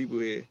with other people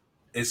here.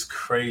 It's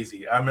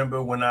crazy. I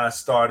remember when I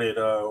started,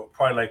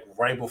 probably like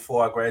right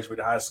before I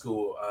graduated high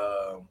school,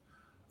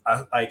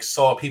 I like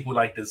saw people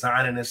like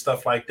designing and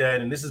stuff like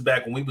that. And this is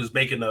back when we was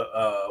making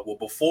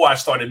before I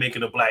started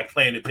making the Black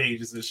Planet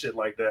pages and shit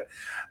like that.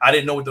 I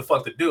didn't know what the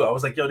fuck to do. I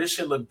was like, yo, this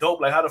shit look dope.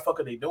 Like, how the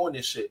fuck are they doing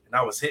this shit? And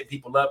I was hitting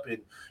people up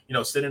and,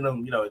 sending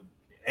them,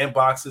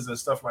 inboxes and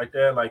stuff like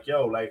that. Like,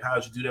 yo, like,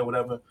 how'd you do that?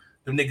 Whatever.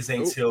 Them niggas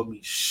ain't tell me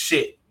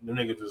shit. Them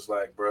niggas just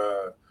like,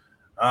 bruh,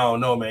 I don't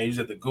know, man. You just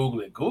have to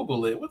Google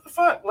it. What the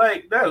fuck?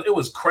 Like, that, it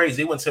was crazy.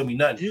 They wouldn't tell me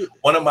nothing.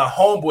 One of my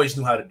homeboys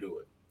knew how to do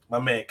it. My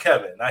man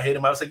Kevin. I hit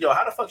him. I was like, yo,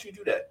 how the fuck you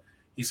do that?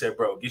 He said,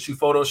 bro, get you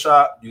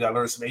Photoshop. You gotta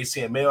learn some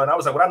HTML. And I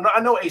was like, well, I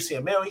know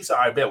HTML. He said,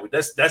 all right, bet.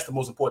 That's the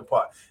most important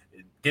part.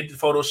 Get the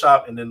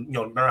Photoshop and then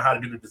learn how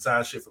to do the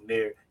design shit from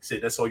there. He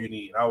said, that's all you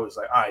need. I was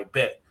like, all right,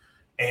 bet.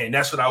 And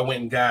that's what I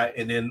went and got.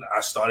 And then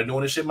I started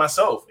doing this shit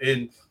myself.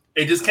 And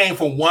it just came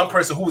from one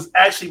person who was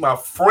actually my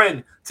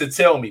friend to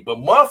tell me. But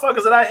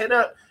motherfuckers that I hit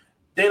up,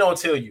 they don't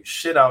tell you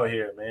shit out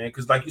here, man.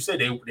 Because like you said,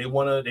 they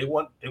want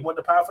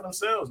the power for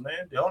themselves,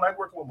 man. They don't like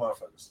working with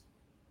motherfuckers.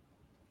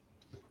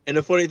 And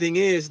the funny thing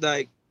is,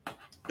 like,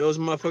 those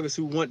motherfuckers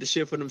who want the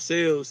shit for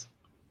themselves,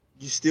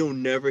 you still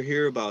never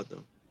hear about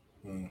them.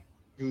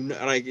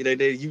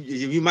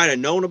 You might have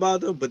known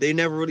about them, but they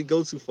never really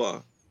go too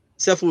far.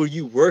 Except for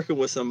you working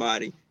with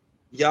somebody,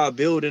 y'all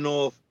building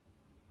off.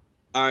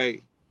 All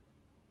right,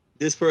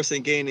 this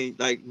person gaining,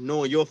 like,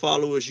 knowing your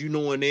followers, you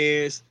knowing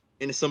theirs,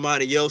 and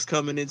somebody else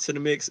coming into the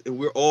mix, and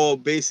we're all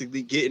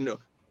basically getting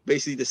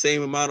the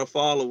same amount of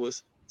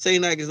followers.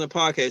 Same like as in a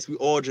podcast, we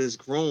all just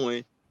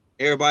growing.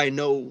 Everybody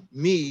know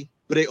me,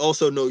 but they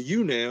also know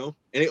you now,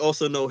 and they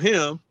also know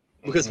him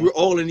because we're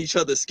all in each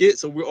other's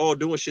skits, so we're all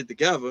doing shit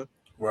together.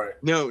 Right.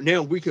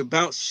 Now we can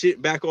bounce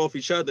shit back off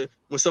each other.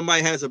 When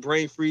somebody has a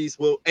brain freeze,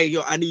 well, hey,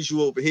 yo, I need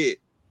you over here.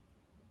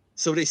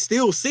 So they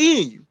still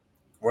seeing you.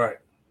 Right.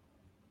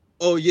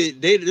 Oh, yeah,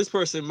 this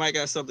person might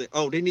got something.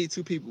 Oh, they need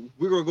two people.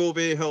 We're going to go over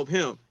there and help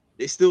him.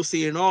 They still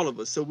seeing all of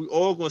us. So we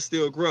all going to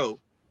still grow.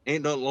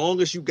 And the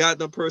longest you got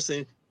the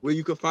person where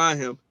you can find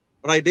him,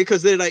 like,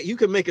 because they're like, you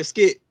can make a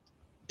skit.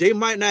 They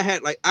might not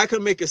have, like, I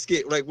could make a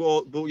skit, like,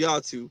 well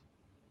y'all two.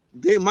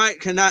 They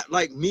cannot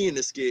like me in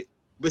the skit,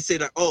 but say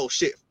like, oh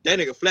shit, that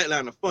nigga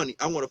Flatliner funny.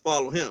 I want to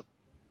follow him.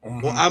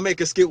 Or I make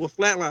a skit with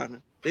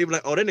Flatliner. They be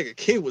like, oh, that nigga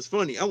King was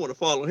funny. I want to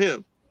follow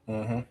him.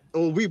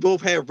 Or we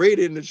both have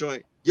Rated in the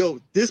joint.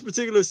 Yo, this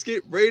particular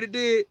skit Rated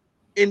did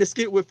in the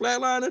skit with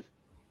Flatliner,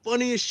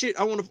 funny as shit.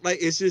 I want to, like,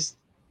 it's just,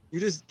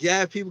 you just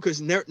gab people because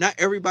not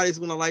everybody's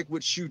gonna like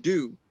what you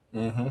do,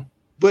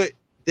 but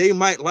they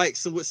might like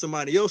what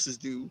somebody else's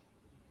do.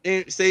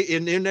 And say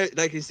in their,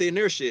 like they say in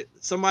their shit,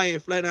 somebody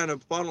in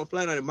Flatliner following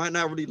Flatliner might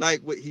not really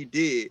like what he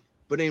did,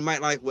 but they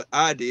might like what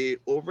I did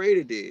or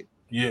Rated did.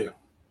 Yeah.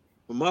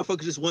 But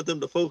motherfuckers just want them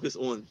to focus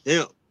on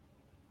them.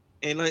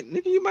 And like,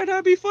 nigga, you might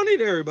not be funny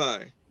to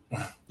everybody.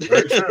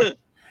 Very true.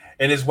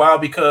 And it's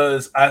wild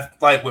because I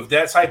like with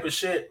that type of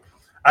shit,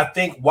 I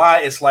think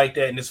why it's like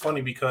that. And it's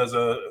funny because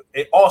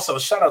it also,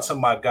 shout out to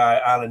my guy,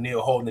 Alan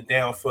Neal, holding it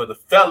down for the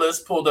fellas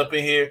pulled up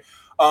in here.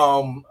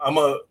 I'm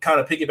gonna kind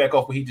of piggyback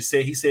off what he just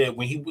said. He said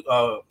when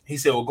he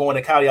said, well, going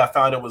to Cali, I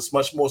found there was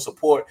much more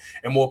support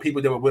and more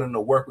people that were willing to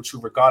work with you,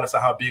 regardless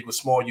of how big or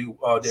small you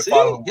their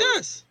following.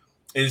 Yes,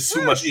 it's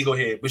too much ego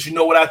here. But you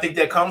know what I think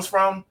that comes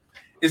from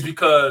is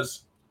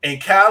because in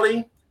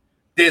Cali,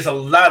 there's a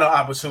lot of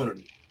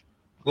opportunity.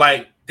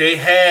 Like they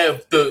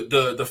have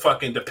the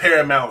fucking the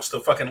Paramounts, the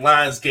fucking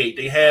Lionsgate.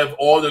 They have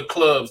all the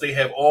clubs. They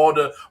have all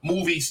the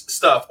movie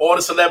stuff. All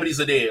the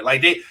celebrities are there.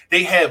 Like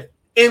they have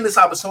endless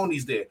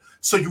opportunities there.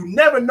 So you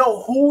never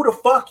know who the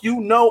fuck you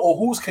know or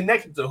who's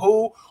connected to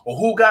who or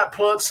who got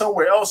plugged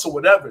somewhere else or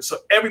whatever. So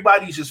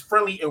everybody's just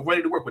friendly and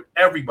ready to work with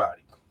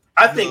everybody.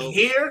 I think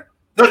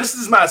this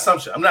is my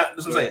assumption. I'm not,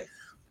 this is what I'm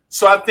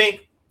saying.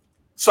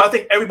 So I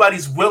think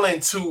everybody's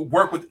willing to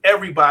work with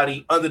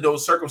everybody under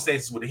those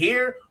circumstances. With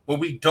here, when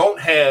we don't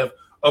have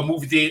a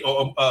movie theater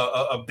or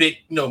a big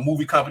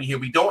movie company here,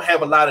 we don't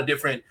have a lot of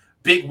different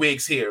big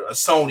wigs here, a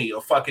Sony,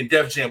 a fucking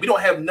Def Jam. We don't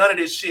have none of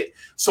this shit.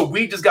 So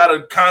we just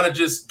gotta kind of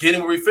just get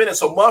in where we fit in.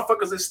 So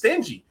motherfuckers are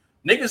stingy.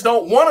 Niggas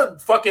don't want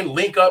to fucking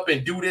link up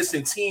and do this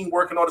and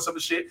teamwork and all this other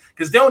shit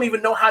because they don't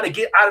even know how to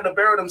get out of the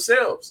barrel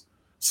themselves.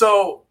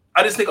 So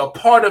I just think a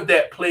part of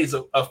that plays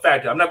a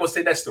factor. I'm not gonna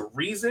say that's the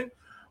reason,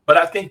 but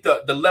I think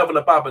the level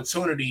of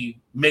opportunity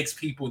makes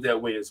people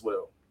that way as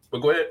well.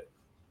 But go ahead.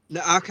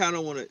 Now I kind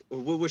of want to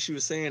what she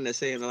was saying. That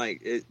saying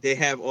like they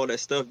have all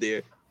that stuff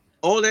there.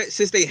 All that,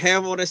 since they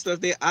have all that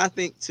stuff there, I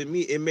think to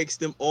me it makes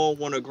them all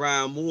want to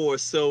grind more.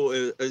 So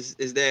is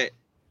that,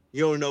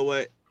 you don't know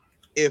what,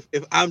 if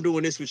I'm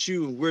doing this with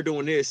you and we're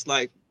doing this,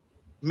 like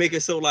make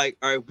it so like,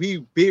 all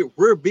right,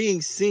 we're being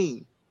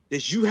seen.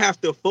 That you have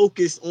to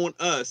focus on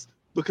us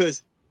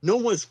because no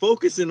one's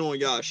focusing on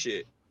y'all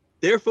shit.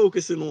 They're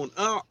focusing on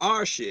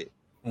our shit.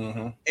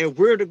 And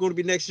we're going to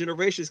be next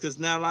generations because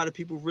now a lot of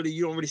people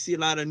you don't really see a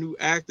lot of new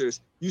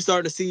actors. You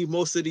start to see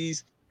most of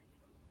these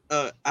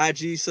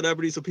IG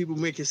celebrities or people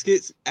making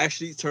skits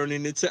actually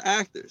turning into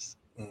actors.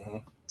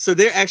 So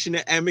they're actually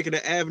making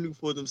an avenue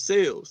for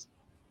themselves.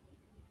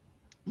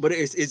 But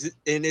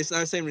it's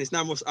not saying it's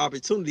not much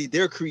opportunity.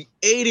 They're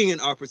creating an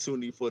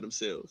opportunity for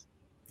themselves.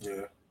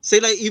 Yeah. Say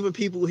like even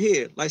people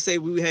here, like say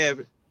we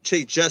have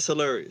Jess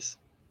Hilarious.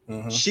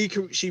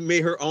 She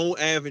made her own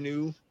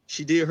avenue.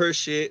 She did her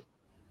shit,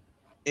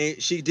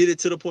 and she did it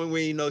to the point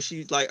where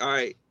she's like, all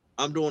right,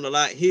 I'm doing a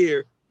lot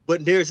here,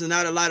 but there's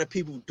not a lot of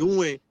people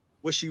doing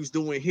what she was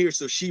doing here,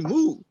 so she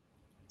moved.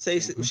 Say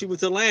she went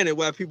to Atlanta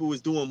while people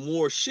was doing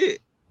more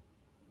shit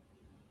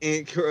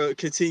and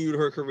continued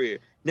her career.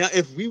 Now,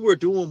 if we were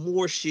doing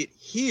more shit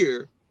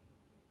here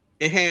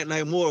and had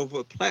like more of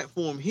a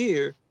platform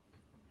here,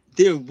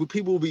 then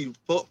people will be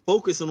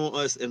focusing on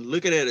us and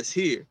looking at us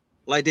here,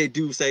 like they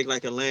do say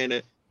like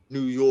Atlanta,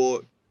 New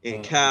York,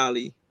 and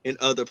Cali, and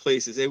other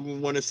places. They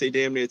would want to say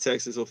damn near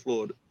Texas or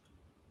Florida.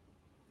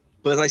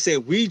 But like I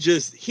said, we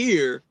just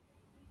here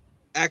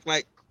act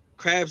like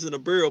crabs in a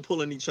barrel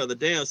pulling each other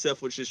down, except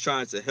for just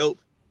trying to help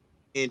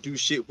and do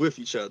shit with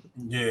each other.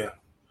 Yeah.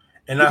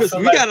 And because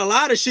we got a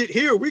lot of shit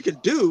here we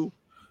could do,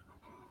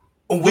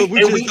 but we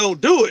just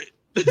don't do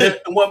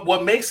it.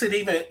 What makes it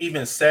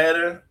even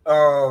sadder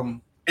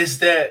is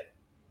that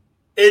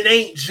it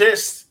ain't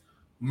just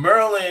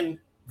Maryland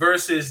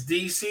versus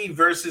DC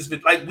versus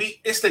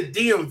it's the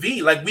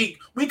DMV. Like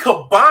we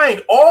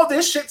combined all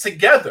this shit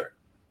together.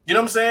 You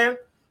know what I'm saying?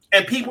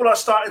 And people are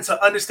starting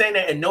to understand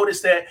that and notice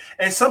that.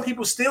 And some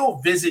people still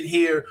visit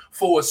here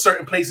for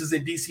certain places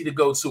in DC to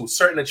go to,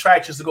 certain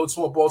attractions to go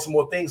to in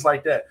Baltimore, things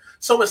like that.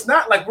 So it's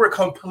not like we're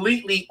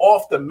completely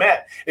off the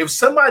map. If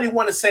somebody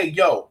want to say,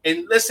 yo,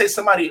 and let's say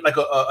somebody like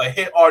a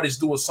hit artist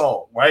do a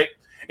song, right?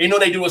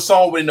 They do a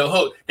song with the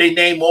hook. They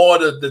name all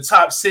the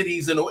top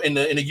cities in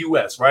the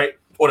US, right?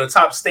 Or the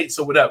top states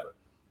or whatever.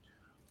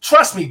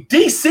 Trust me,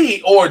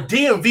 DC or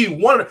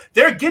DMV,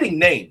 they're getting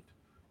named.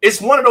 It's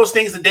one of those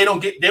things that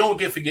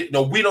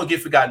we don't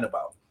get forgotten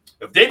about.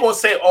 If they're going to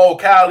say, oh,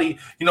 Cali,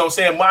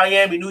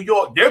 Miami, New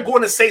York, they're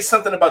going to say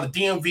something about the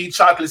DMV,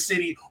 Chocolate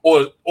City,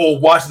 or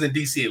Washington,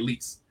 D.C. at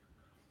least.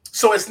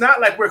 So it's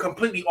not like we're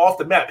completely off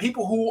the map.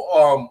 People who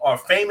are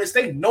famous,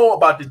 they know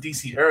about the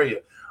D.C. area.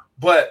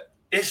 But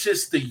it's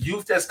just the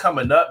youth that's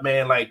coming up,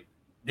 man. Like,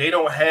 they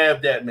don't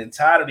have that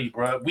mentality,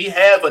 bro. We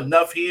have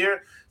enough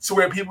here to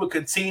where people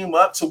can team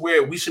up to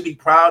where we should be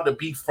proud to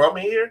be from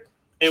here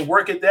and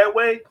work it that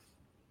way.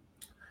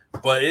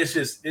 But it's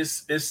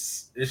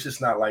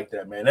just not like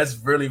that, man. That's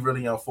really,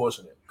 really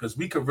unfortunate because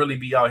we could really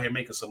be out here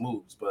making some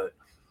moves, but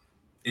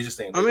it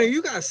just ain't. I mean,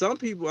 you got some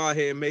people out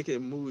here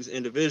making moves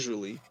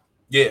individually.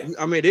 Yeah.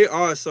 I mean, there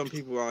are some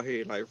people out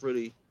here like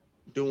really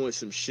doing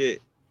some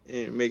shit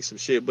and make some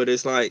shit, but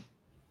it's like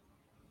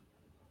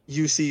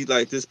you see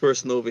like this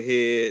person over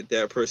here,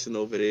 that person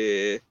over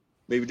there,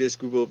 maybe this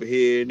group over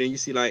here, and then you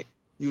see like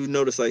you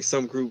notice like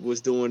some group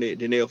was doing it,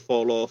 then they'll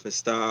fall off and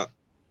stop.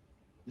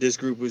 This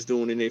group was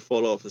doing and they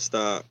fall off and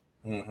stop.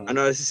 I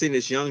know I seen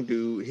this young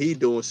dude, he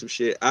doing some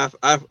shit. I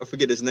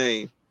forget his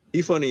name.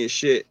 He funny as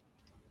shit.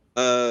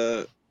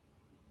 I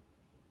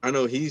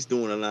know he's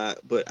doing a lot,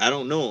 but I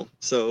don't know him.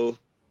 So,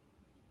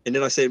 and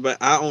then I said, but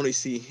I only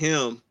see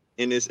him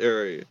in this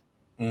area.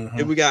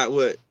 And we got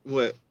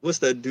what's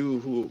that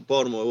dude who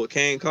Baltimore with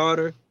Kane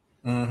Carter?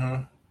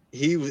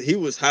 He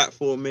was hot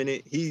for a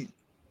minute. He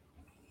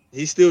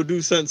still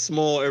do something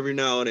small every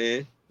now and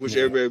then, which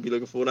everybody be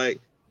looking for. Like,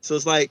 so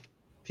it's like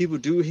people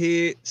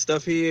do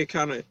stuff here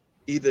kind of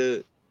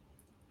either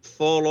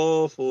fall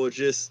off or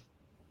just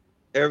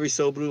every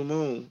so blue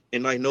moon,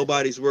 and like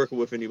nobody's working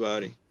with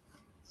anybody.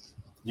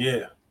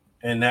 Yeah,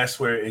 and that's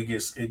where it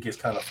gets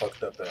kind of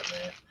fucked up at,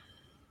 man.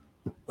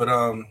 But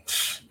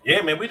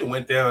yeah, man, we done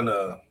went down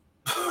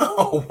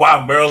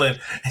why Maryland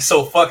is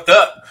so fucked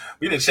up.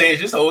 We didn't change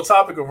this whole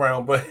topic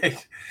around, but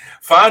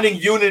finding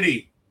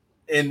unity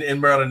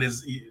in Maryland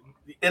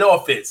it all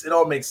fits. It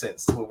all makes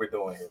sense to what we're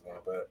doing here, man.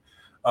 But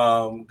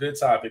good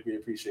topic. We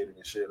appreciate it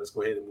and shit. Let's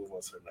go ahead and move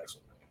on to the next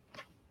one,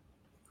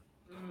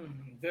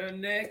 man. The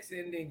next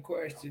ending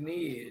question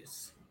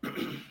is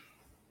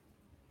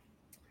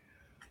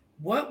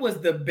what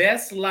was the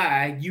best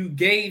lie you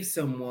gave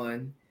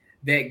someone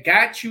that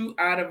got you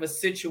out of a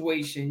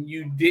situation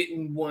you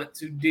didn't want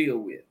to deal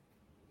with?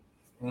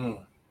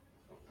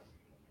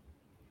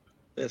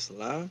 Best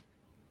lie?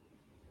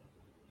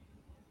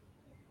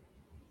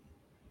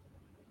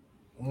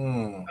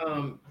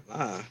 I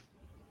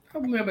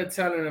remember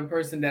telling a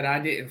person that I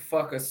didn't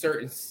fuck a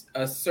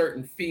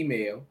certain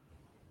female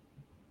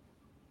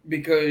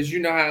because you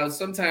know how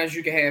sometimes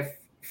you can have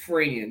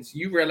friends.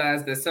 You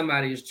realize that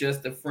somebody is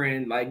just a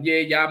friend. Like, yeah,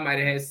 y'all might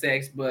have had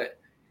sex, but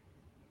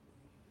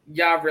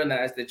y'all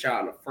realize that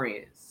y'all are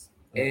friends.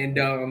 And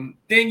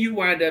then you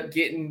wind up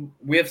getting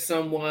with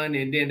someone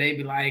and then they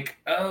be like,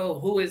 oh,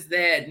 who is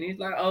that? And he's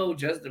like, oh,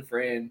 just a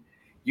friend.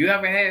 You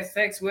ever had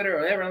sex with her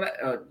or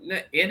ever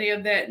any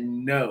of that?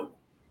 No,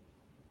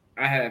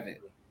 I haven't.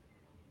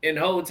 And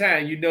the whole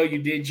time, you know, you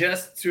did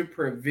just to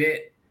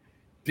prevent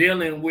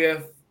dealing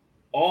with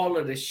all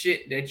of the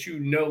shit that you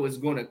know is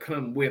going to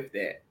come with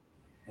that.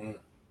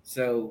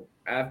 So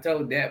I've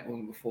told that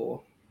one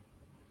before.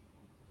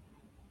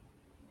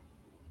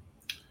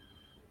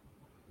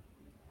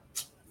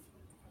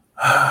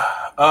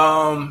 I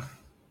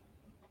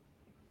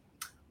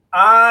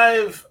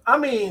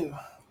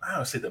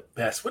don't say the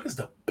best. What is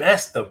the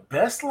best? The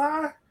best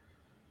lie?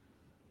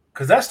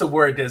 Because that's the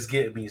word that's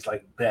getting me. It's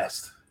like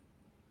best.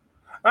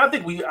 I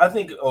think,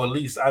 or at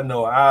least I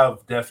know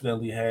I've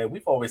definitely had.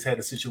 We've always had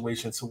a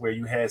situation to where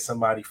you had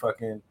somebody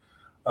fucking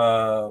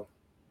call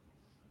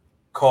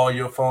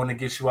your phone and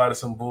get you out of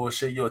some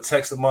bullshit. You'll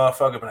text a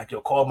motherfucker, but like,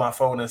 yo, call my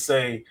phone and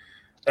say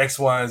X,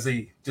 Y, and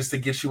Z just to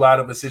get you out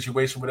of a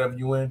situation, whatever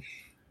you in.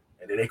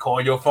 And then they call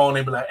your phone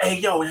and be like, hey,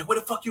 yo, where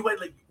the fuck you at?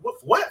 Like,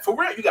 what? For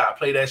real? You gotta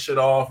play that shit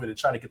off and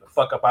try to get the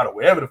fuck up out of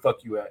wherever the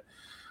fuck you at.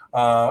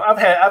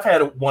 I've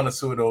had one or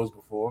two of those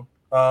before.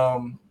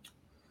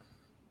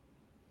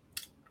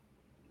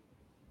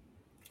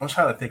 I'm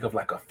trying to think of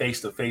like a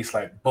face-to-face,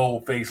 like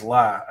bold-faced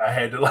lie I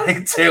had to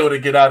like tell to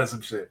get out of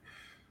some shit.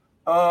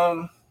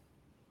 Damn.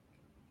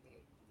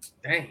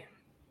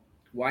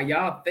 Why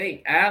y'all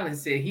think Alan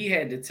said he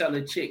had to tell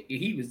a chick that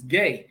he was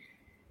gay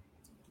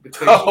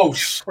because she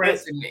was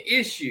pressing the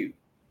issue,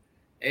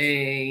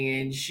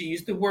 and she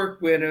used to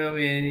work with him,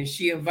 and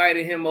she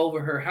invited him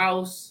over her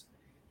house,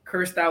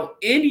 cursed out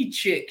any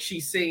chick she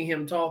seen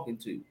him talking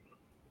to.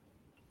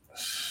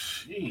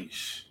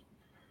 Sheesh.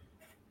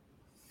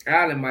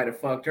 Alan might have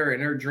fucked her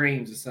in her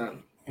dreams or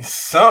something.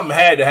 Something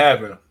had to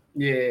happen.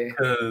 Yeah,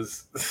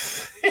 because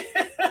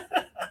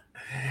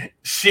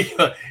she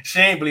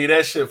ain't believe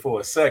that shit for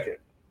a second.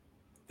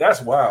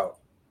 That's wild.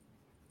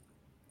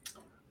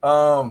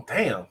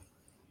 Damn.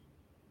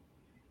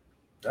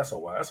 That's a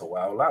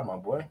wild lie, my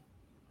boy.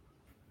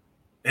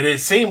 And it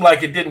seemed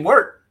like it didn't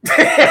work.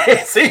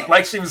 It seemed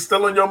like she was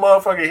still on your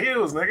motherfucking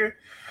heels, nigga.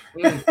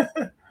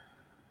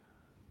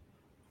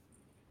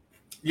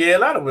 Yeah, a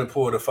lot of women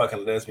pull the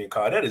fucking lesbian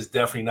card. That is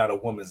definitely not a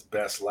woman's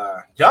best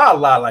lie. Y'all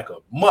lie like a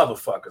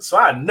motherfucker, so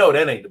I know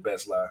that ain't the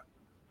best lie.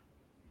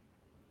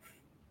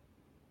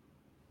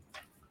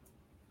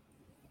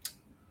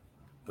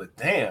 But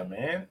damn,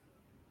 man.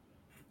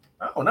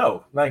 I don't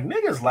know. Like,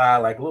 niggas lie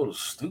like little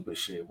stupid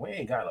shit. We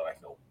ain't got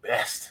like no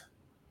best.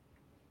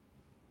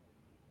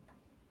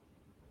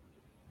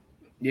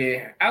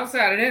 Yeah.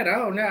 Outside of that, I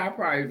don't know.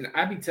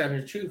 I be telling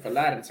the truth a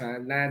lot of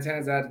times. 9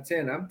 times out of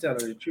 10, I'm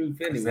telling the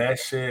truth anyway. That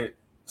shit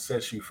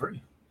sets you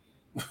free.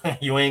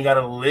 You ain't got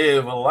to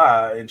live a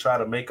lie and try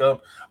to make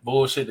up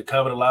bullshit to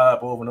cover the lie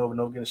up over and over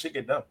and over again. Shit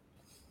get done.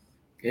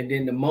 And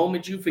then the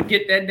moment you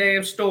forget that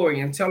damn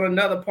story and tell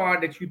another part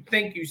that you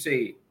think you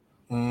said,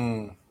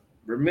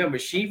 remember,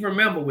 she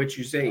remember what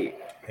you said.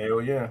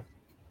 Hell yeah.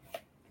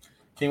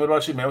 King, what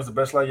about you, man? What's the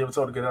best lie you ever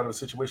told to get out of a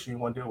situation you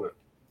want to deal with?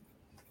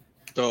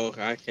 Dog,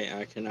 I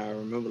cannot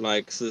remember.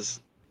 Like, sis,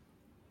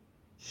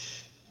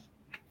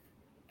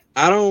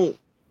 to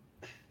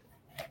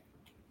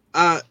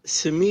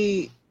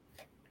me,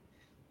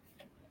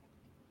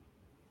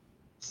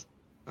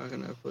 how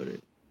can I put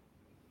it?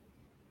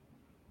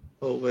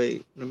 Oh,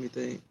 wait, let me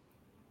think.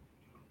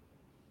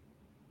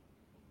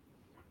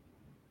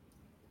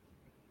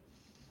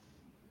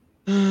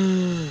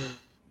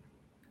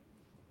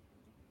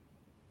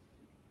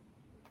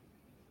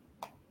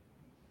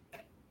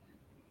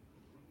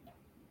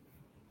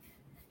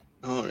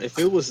 If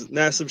it was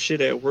not some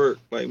shit at work,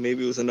 like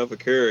maybe it was another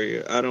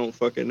carrier, I don't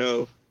fucking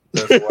know.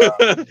 That's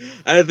wild.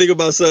 I didn't think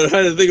about something.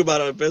 I didn't think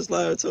about a best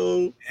lie I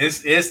told.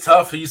 It's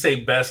tough for you say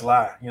best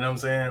lie. You know what I'm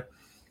saying?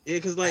 Yeah,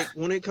 because like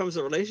when it comes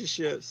to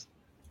relationships,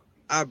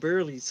 I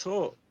barely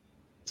talk,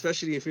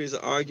 especially if there's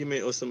an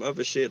argument or some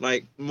other shit.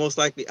 Like most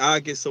likely, I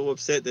get so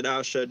upset that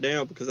I'll shut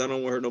down because I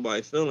don't want to hurt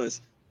nobody's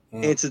feelings.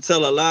 And to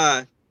tell a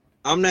lie,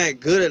 I'm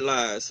not good at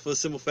lies. For the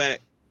simple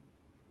fact,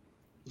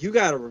 you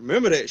gotta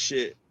remember that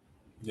shit.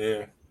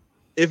 Yeah.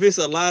 If it's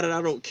a lie that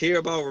I don't care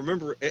about,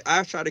 remember,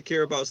 I try to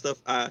care about stuff.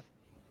 I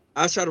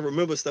try to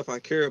remember stuff I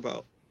care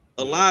about.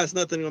 A lie is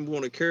nothing I'm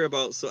going to care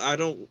about, so I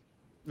don't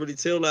really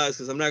tell lies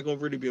because I'm not going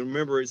to really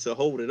remember it to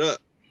hold it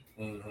up.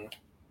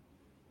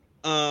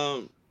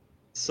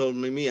 So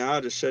me,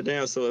 I'll just shut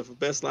down. So if a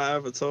best lie I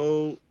ever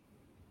told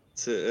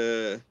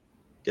to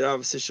get out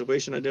of a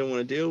situation I didn't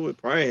want to deal with,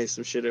 probably had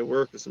some shit at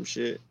work or some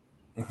shit.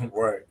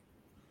 Right.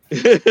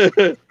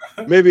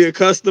 Maybe a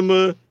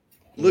customer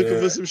looking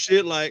for some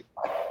shit like,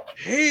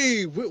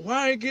 hey,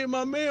 why ain't getting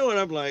my mail? And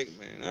I'm like,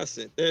 man, I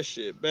sent that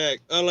shit back.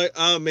 I'm like,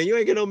 man, you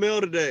ain't get no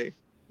mail today.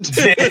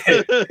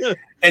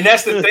 And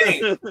that's the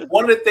thing.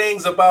 One of the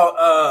things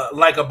about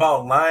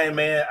lying,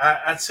 man,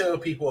 I tell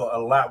people a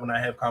lot when I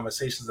have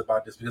conversations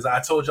about this, because I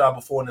told y'all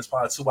before in this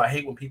part too, I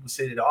hate when people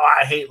say that,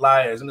 I hate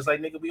liars. And it's like,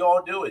 nigga, we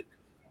all do it.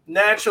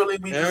 Naturally,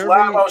 we just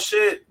lie about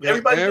shit.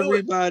 Everybody do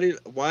it.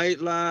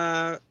 White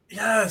lie.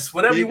 Yes,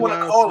 whatever you want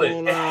to call it.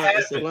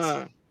 It's a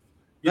lie.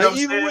 You like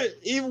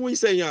even when you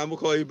say, I'm gonna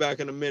call you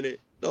back in a minute,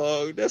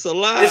 dog, that's a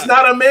lie. It's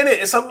not a minute,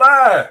 it's a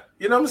lie.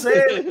 You know what I'm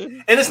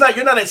saying? And it's not,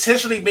 you're not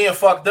intentionally being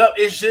fucked up.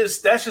 It's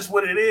just, that's just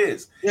what it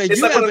is. Yeah, it's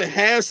you like haven't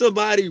had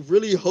somebody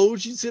really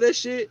hold you to that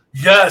shit?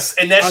 Yes,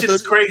 and that shit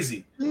is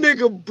crazy.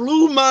 Nigga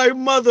blew my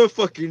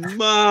motherfucking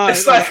mind.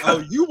 It's like,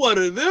 oh, you one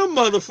of them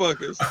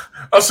motherfuckers.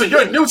 Oh, so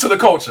you're new to the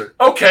culture.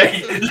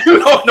 Okay. You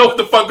don't know what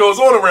the fuck goes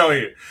on around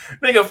here.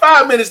 Nigga,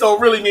 5 minutes don't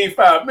really mean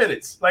 5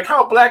 minutes. Like,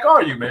 how black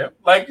are you, man?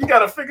 Like, you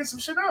gotta figure some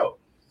shit out.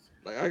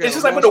 Like, it's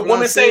just like when a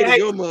woman say, hey,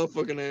 your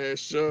motherfucking ass,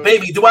 sure.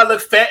 Baby, do I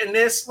look fat in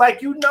this?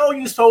 Like, you know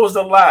you're supposed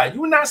to lie.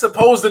 You're not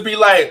supposed to be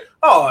like,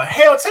 oh,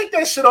 hell, take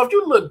that shit off.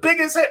 You look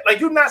big as hell. Like,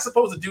 you're not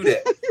supposed to do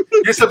that.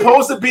 You're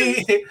supposed to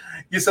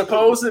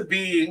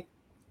be,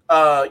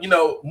 you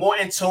know, more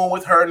in tune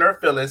with her and her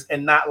feelings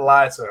and not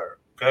lie to her,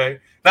 okay?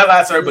 Not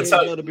lie to her, but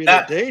tell her. Be in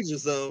the danger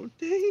zone.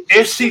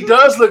 If she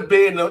does look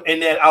big in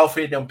that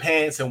outfit, them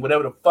pants, and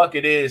whatever the fuck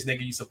it is,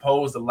 nigga, you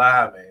supposed to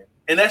lie, man.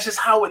 And that's just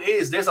how it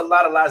is. There's a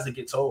lot of lies that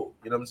get told.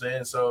 You know what I'm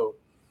saying? So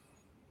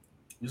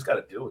you just got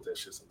to deal with that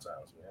shit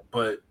sometimes, man.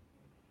 But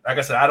like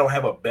I said, I don't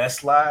have a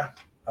best lie.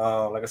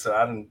 Like I said,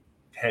 I didn't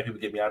have people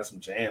get me out of some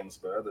jams.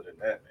 But other than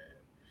that, man,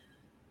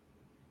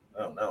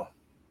 I don't know.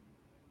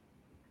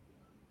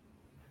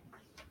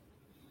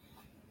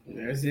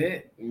 That's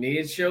it.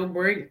 Mid-show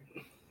break.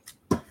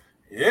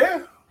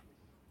 Yeah.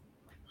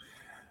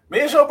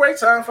 Mid-show break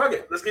time. Fuck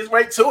it. Let's get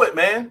right to it,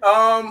 man.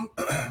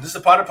 This is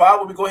a part of the pod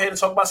where we go ahead and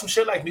talk about some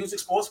shit like music,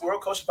 sports,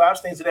 world, culture, vibes,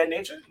 things of that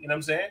nature. You know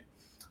what I'm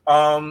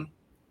saying?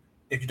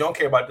 If you don't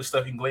care about this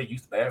stuff, you can go ahead and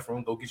use the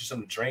bathroom. Go get you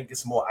something to drink. Get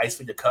some more ice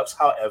for your cups.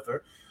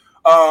 However,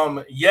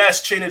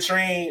 yes, Trina,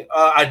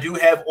 I do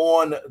have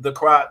on the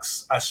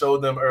Crocs. I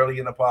showed them early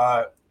in the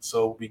pod, so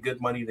it'll be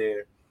good money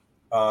there.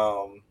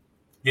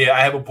 Yeah,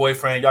 I have a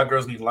boyfriend. Y'all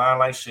girls be lying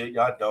like shit.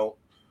 Y'all don't.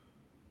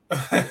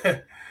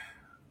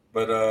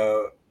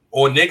 But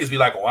or niggas be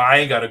like, well, I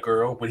ain't got a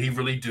girl, but he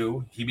really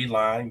do. He be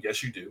lying.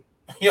 Yes, you do. You know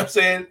what I'm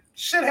saying?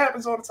 Shit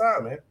happens all the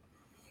time, man.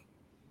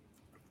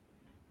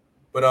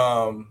 But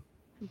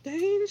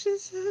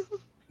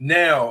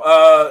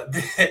now,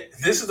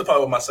 this is the part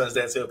where my son's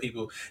dad tell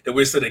people that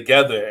we're still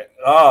together.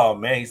 Oh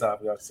man, he's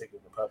not going to take the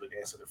public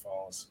answer their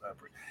phones.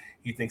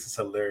 He thinks it's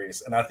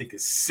hilarious, and I think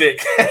it's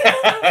sick.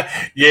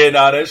 Yeah,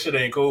 nah, that shit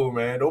ain't cool,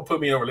 man. Don't put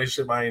me in a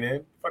relationship I ain't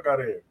in. Fuck out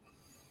of here.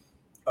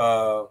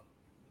 Fuck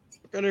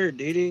out of here,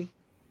 Didi.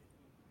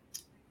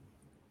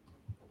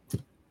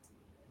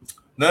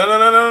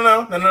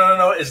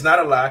 No. It's not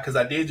a lie because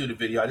I did do the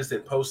video. I just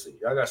didn't post it.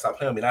 Y'all gotta stop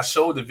playing with me. And I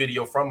showed the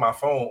video from my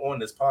phone on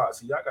this pod.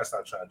 So y'all gotta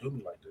stop trying to do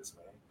me like this,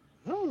 man.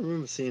 I don't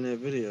remember seeing that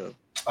video.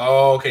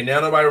 Oh, okay. Now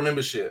nobody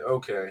remembers shit.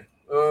 Okay.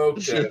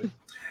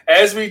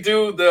 As we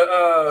do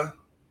the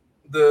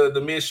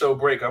mid-show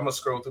break, I'm gonna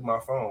scroll through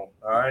my phone.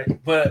 All right.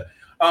 But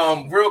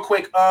real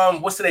quick,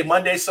 what's today?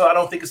 Monday. So I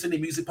don't think it's any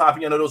music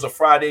popping. I know those are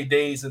Friday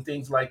days and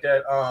things like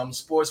that.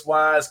 Sports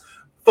wise.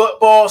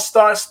 Football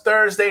starts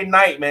Thursday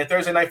night, man.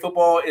 Thursday night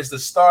football is the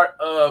start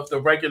of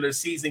the regular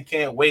season.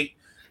 Can't wait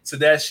till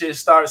that shit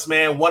starts,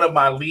 man. One of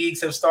my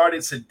leagues have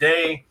started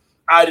today.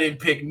 I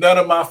didn't pick none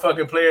of my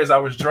fucking players. I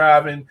was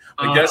driving.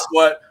 But guess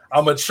what?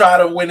 I'm going to try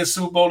to win the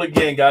Super Bowl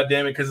again,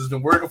 goddammit, because it's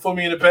been working for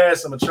me in the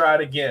past. I'm going to try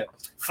it again.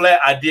 Flat,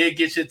 I did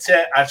get your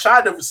text. I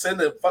tried to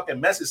send a fucking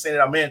message saying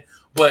that I'm in,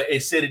 but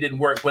it said it didn't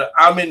work. But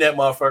I'm in that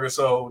motherfucker,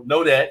 so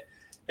know that.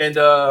 And,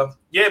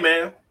 yeah,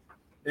 man.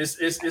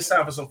 It's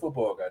time for some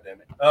football,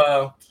 goddammit.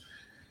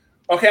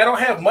 Okay, I don't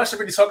have much to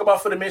really talk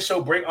about for the mid-show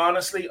break,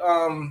 honestly.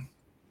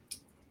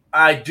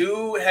 I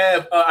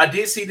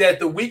did see that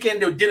the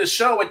weekend they did a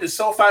show at the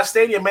SoFi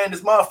Stadium, man.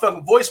 This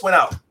motherfucking voice went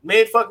out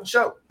mid-fucking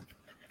show.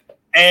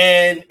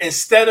 And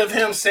instead of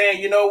him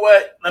saying, you know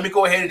what, let me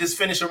go ahead and just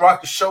finish and rock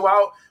the show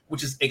out,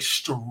 which is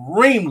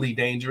extremely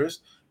dangerous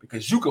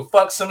because you could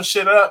fuck some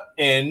shit up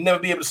and never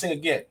be able to sing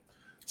again.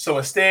 So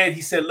instead,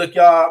 he said, look,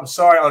 y'all, I'm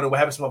sorry. I don't know what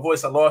happened to my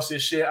voice. I lost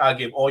this shit. I'll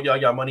give all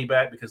y'all money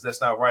back because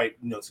that's not right,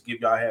 you know, to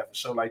give y'all half a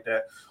show like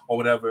that or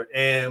whatever.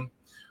 And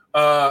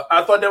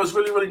I thought that was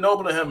really, really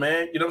noble of him,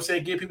 man. You know what I'm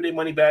saying? Give people their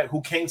money back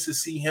who came to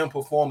see him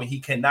perform and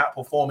he cannot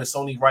perform. It's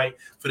only right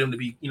for them to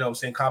be, you know what I'm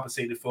saying,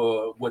 compensated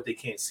for what they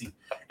can't see.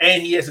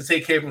 And he has to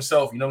take care of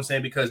himself, you know what I'm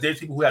saying? Because there's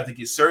people who have to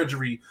get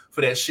surgery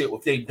for that shit.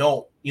 If they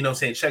don't, you know what I'm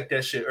saying, check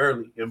that shit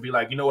early and be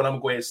like, you know what, I'm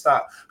going to go ahead and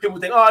stop. People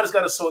think, oh, I just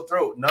got a sore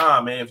throat.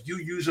 Nah, man. If you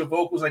use your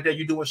vocals like that,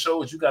 you're doing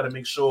shows, you got to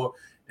make sure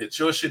that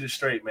your shit is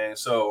straight, man.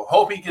 So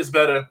hope he gets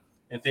better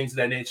and things of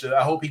that nature.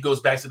 I hope he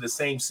goes back to the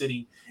same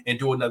city and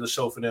do another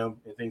show for them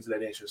and things of that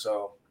nature.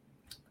 So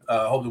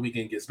hope the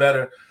weekend gets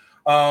better.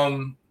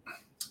 Kanye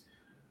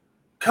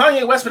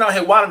West been out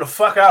here wilding the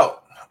fuck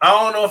out. I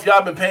don't know if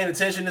y'all been paying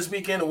attention this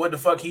weekend or what the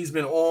fuck he's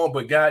been on,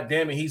 but god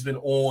damn it, he's been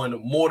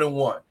on more than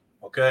one,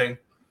 okay?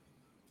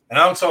 And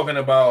I'm talking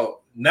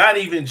about not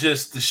even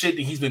just the shit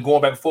that he's been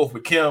going back and forth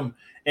with Kim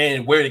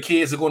and where the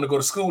kids are going to go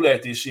to school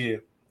at this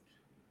year.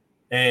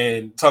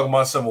 And talking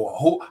about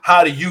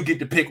how do you get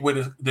to pick where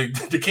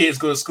the kids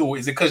go to school?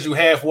 Is it because you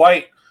half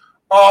white?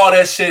 Oh,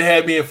 that shit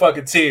had me in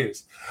fucking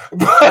tears.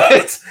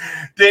 But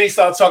then he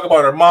started talking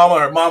about her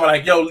mama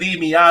like, yo,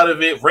 leave me out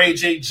of it. Ray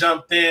J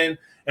jumped in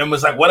and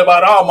was like, what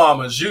about our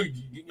mamas? You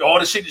all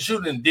the shit that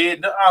you done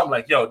did. I'm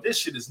like, yo, this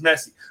shit is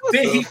messy.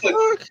 Then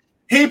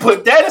he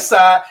put that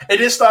aside and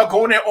then start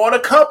going at all the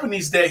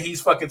companies that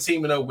he's fucking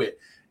teaming up with.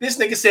 This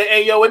nigga said,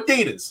 hey, yo,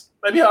 Adidas,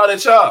 let me holler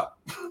at y'all.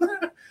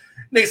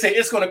 Nigga say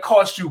it's going to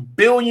cost you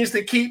billions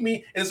to keep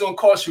me, and it's going to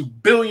cost you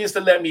billions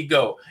to let me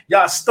go.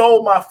 Y'all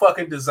stole my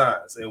fucking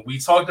designs. And we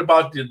talked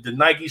about the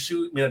Nike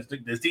shoes, the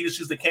Adidas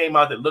shoes that came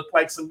out that looked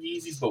like some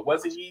Yeezys, but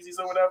wasn't Yeezys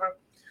or whatever.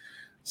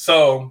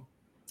 So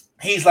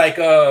he's like,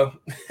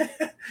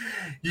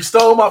 you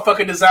stole my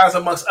fucking designs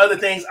amongst other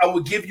things. I will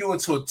give you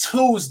until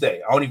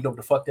Tuesday. I don't even know what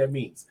the fuck that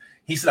means.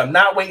 He said, I'm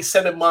not waiting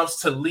 7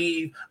 months to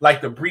leave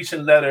like the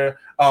breaching letter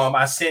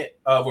I sent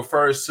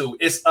refers to.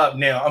 It's up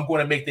now. I'm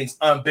going to make things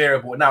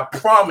unbearable. And I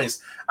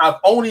promise, I've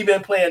only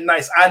been playing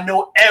nice. I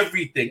know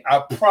everything.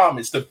 I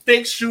promise. The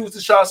fake shoes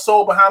that y'all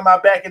sold behind my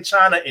back in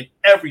China and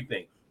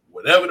everything.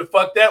 Whatever the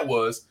fuck that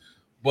was.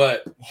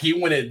 But he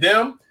went at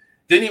them.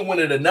 Then he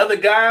went at another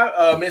guy,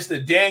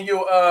 Mr.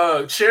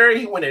 Daniel Cherry.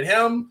 He went at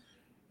him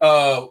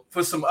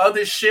for some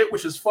other shit,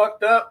 which is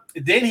fucked up.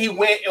 Then he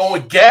went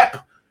on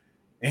Gap.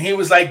 And he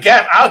was like,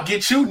 Gap, I'll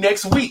get you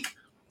next week.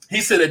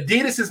 He said,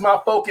 Adidas is my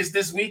focus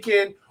this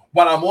weekend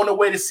while I'm on the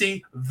way to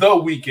see The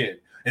Weeknd.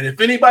 And if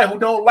anybody who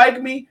don't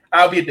like me,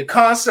 I'll be at the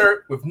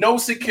concert with no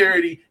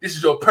security. This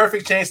is your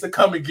perfect chance to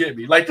come and get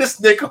me. Like, this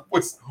nigga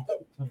was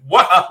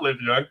wilding,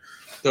 young.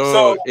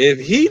 So if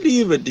he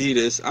leave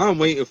Adidas, I'm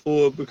waiting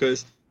for it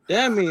because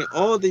that means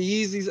all the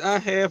Yeezys I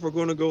have are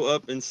going to go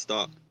up in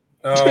stock.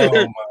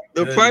 Oh,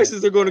 the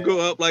prices are going to go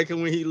up like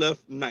when he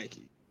left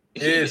Nike.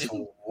 It's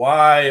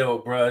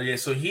wild, bro. Yeah,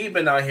 so he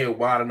been out here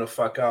wilding the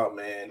fuck out,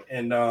 man.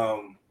 And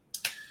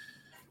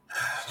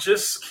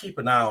just keep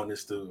an eye on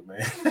this dude,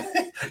 man.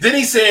 Then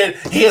he said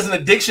he has an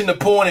addiction to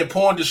porn and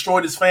porn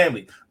destroyed his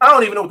family. I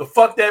don't even know what the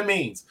fuck that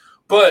means.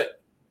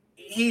 But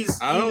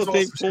I don't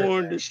think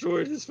porn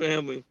destroyed his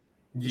family.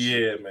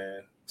 Yeah,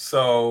 man.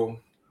 So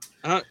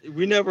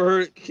we never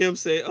heard Kim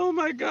say, "Oh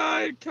my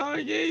God,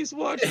 Kanye's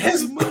watching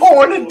his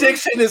porn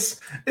addiction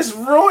is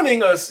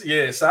ruining us."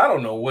 Yes, I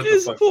don't know what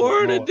his the fuck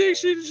porn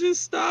addiction is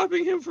just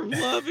stopping him from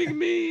loving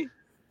me.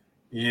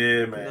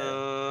 Yeah, man.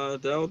 I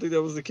don't think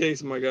that was the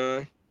case, my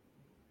guy.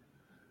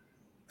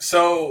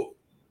 So,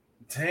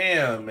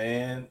 damn,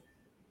 man.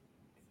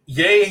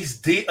 Ye's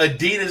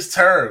Adidas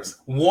terms: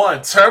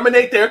 1,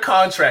 terminate their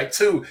contract.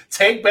 2,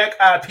 take back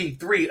IP.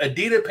 3,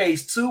 Adidas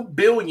pays $2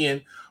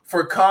 billion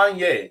for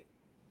Kanye.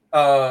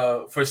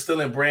 For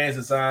stealing brands,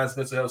 designs,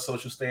 mental health,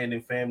 social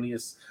standing, family,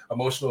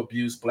 emotional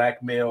abuse,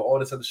 blackmail, all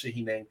this other shit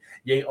he named.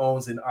 Ye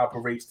owns and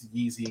operates the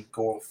Yeezy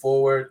going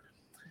forward.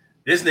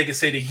 This nigga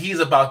said that he's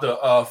about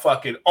to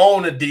fucking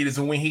own Adidas,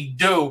 and when he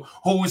do,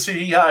 who should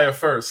he hire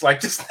first?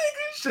 Like, this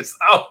nigga's just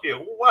out here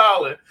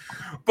wilding.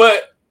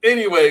 But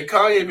anyway,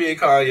 Kanye being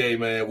Kanye,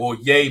 man. Well,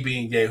 Ye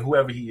being Ye,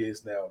 whoever he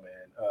is now, man.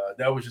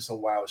 That was just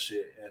some wild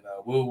shit, and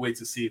we'll wait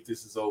to see if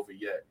this is over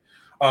yet.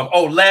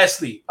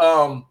 Lastly,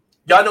 y'all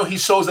know he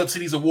shows up to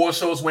these award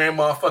shows wearing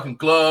motherfucking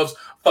gloves,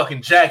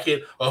 fucking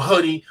jacket, a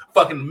hoodie,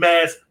 fucking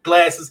mask,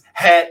 glasses,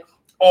 hat,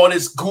 all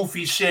this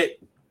goofy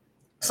shit.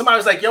 Somebody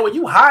was like, yo, are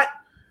you hot?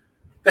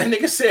 That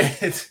nigga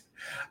said,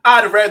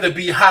 I'd rather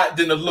be hot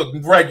than to look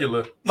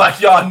regular.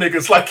 Like y'all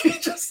niggas. Like he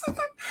just,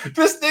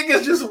 this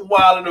nigga's just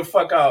wilding the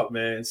fuck out,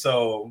 man.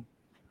 So,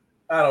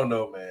 I don't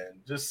know, man.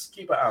 Just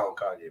keep an eye on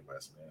Kanye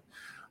West,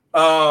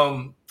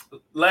 man.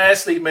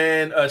 Lastly,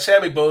 man,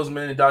 Chadwick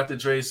Boseman and Dr.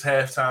 Dre's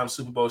halftime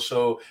Super Bowl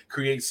show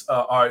creates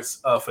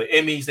arts for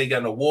Emmys. They got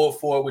an award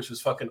for it, which was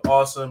fucking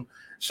awesome.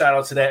 Shout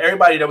out to that.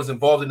 Everybody that was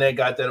involved in that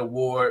got that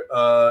award,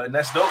 and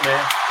that's dope,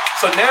 man.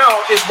 So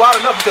now it's wild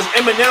enough because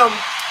Eminem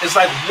is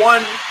like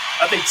one,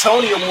 I think,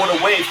 Tony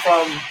Award away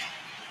from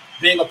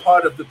being a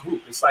part of the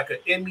group. It's like an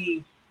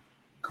Emmy,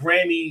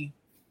 Grammy,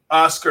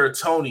 Oscar,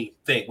 Tony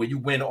thing where you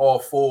win all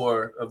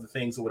 4 of the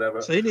things or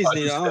whatever. So he needs to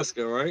need an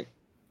Oscar, right?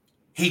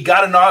 He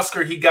got an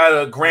Oscar, he got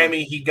a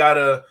Grammy, he got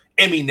a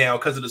Emmy now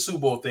because of the Super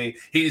Bowl thing.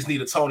 He just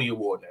need a Tony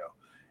Award now.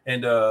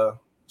 And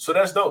so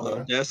that's dope,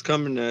 man. That's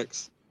coming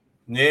next.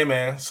 Yeah,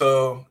 man.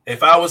 So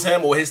if I was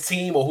him or his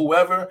team or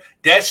whoever,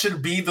 that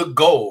should be the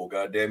goal,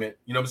 God damn it.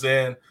 You know what I'm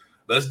saying?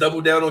 Let's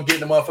double down on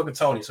getting the motherfucking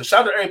Tony. So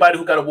shout out to everybody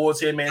who got awards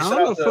here, man.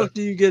 How the fuck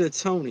do you get a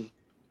Tony?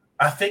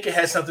 I think it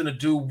has something to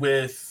do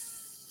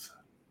with,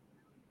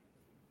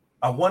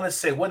 I want to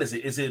say, what is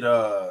it? Is it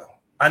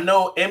I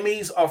know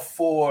Emmys are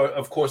for,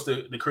 of course,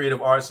 the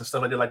creative arts and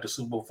stuff like that, like the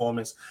Super Bowl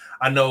performance.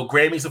 I know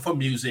Grammys are for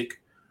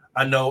music.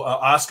 I know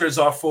Oscars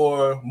are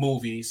for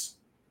movies.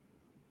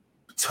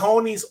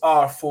 Tonys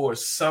are for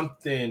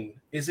something.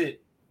 Is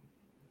it?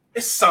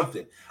 It's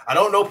something. I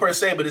don't know per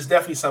se, but it's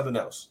definitely something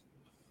else.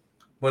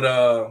 But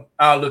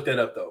I'll look that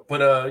up though.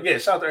 But yeah,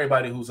 shout out to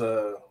everybody who's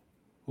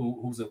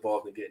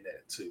involved in getting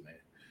that too, man.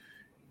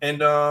 And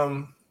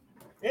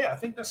yeah, I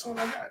think that's all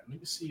I got. Let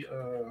me see.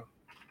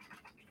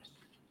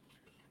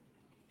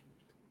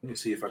 Let me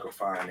see if I can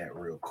find that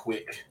real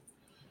quick.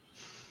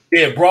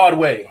 Yeah,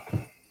 Broadway.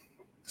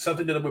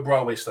 Something to do with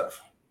Broadway stuff.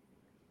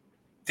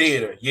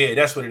 Theater. Yeah,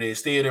 that's what it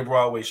is. Theater,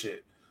 Broadway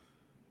shit.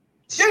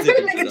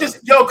 nigga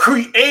just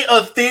create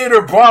a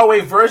theater Broadway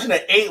version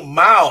of 8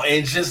 Mile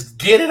and just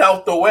get it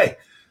out the way.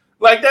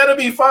 Like that'll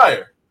be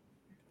fire.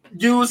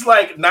 Use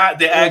like not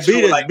the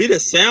actual be the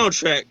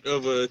soundtrack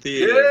of a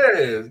theater.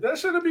 Yeah, that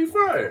should be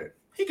fire.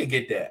 He could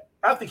get that.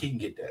 I think he can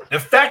get that. The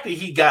fact that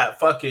he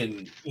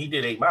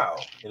did 8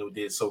 Mile and it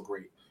did so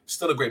great.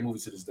 Still a great movie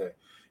to this day.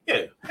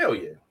 Yeah, hell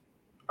yeah.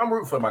 I'm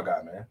rooting for my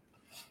guy, man.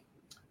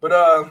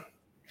 But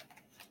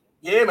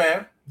yeah,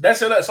 man.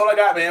 That's it. That's all I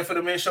got, man, for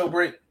the mid-show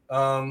break.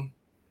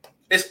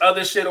 It's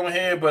other shit on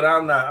here, but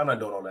I'm not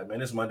doing all that,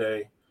 man. It's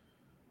Monday.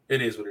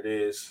 It is what it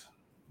is.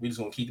 We just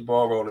gonna keep the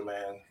ball rolling,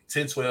 man.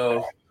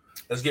 10-12.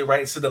 Let's get right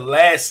into the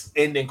last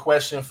ending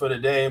question for the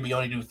day. We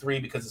only do 3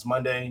 because it's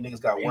Monday.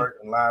 Niggas got work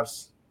and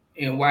lives.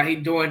 And while he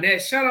doing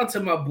that, shout out to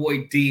my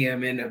boy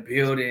DM in the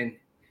building.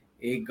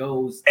 It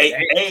goes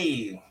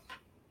hey.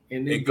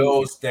 It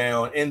goes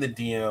down in the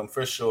DM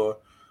for sure.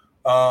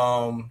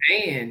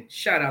 And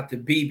shout out to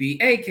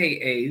BB,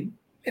 aka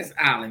Miss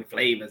Island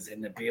Flavors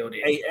in the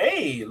building.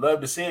 Hey,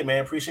 love to see it,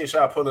 man. Appreciate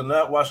y'all pulling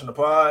up, watching the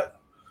pod.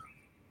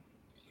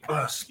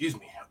 Excuse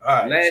me.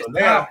 All right. So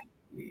now,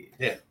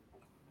 yeah.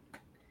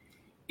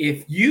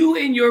 If you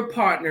and your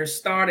partner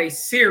start a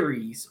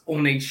series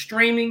on a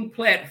streaming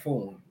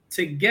platform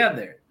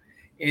together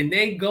and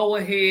they go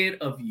ahead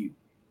of you,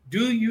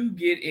 do you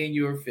get in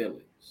your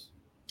feelings?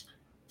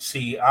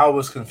 See, I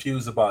was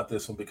confused about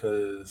this one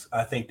because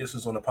I think this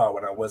was on the pod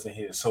when I wasn't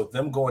here. So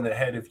them going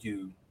ahead of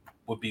you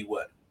would be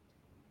what?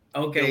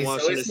 Okay, so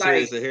it's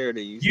like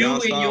you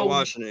and your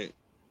watching it.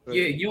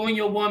 Yeah, you and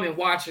your woman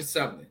watching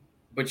something,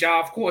 but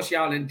y'all, of course,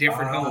 y'all in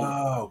different homes.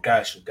 Oh,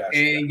 gotcha.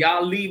 And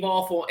y'all leave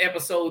off on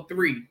episode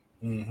 3,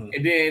 and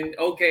then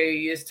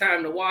it's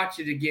time to watch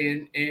it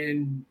again,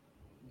 and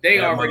they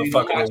already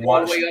watched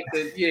all the way up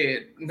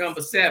to number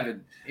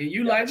 7, and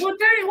you like, well,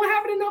 dang, what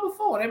happened to number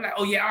 4? They're like,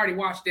 oh yeah, I already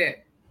watched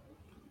that.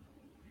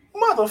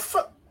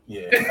 Motherfucker.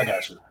 Yeah,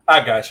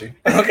 I got you.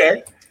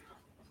 Okay.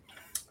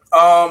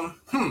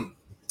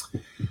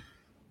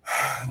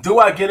 Do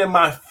I get in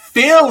my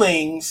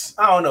feelings?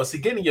 I don't know. See,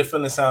 getting your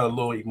feelings sound a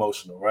little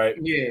emotional, right?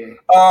 Yeah.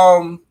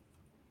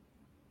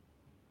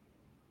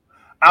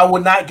 I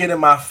would not get in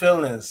my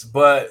feelings,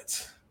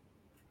 but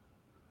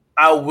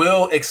I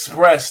will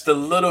express the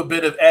little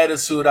bit of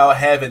attitude I'll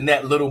have in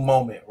that little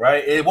moment,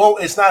 right?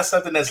 It's not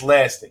something that's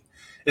lasting.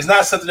 It's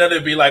not something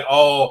that'll be like,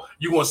 oh,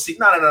 you gonna see.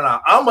 No.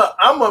 I'm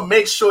gonna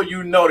make sure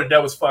you know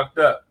that was fucked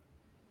up,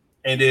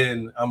 and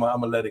then I'm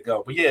gonna let it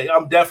go. But yeah,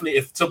 I'm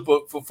definitely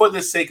for the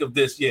sake of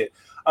this, yeah,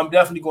 I'm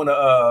definitely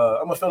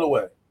gonna feel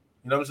away.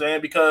 You know what I'm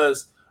saying?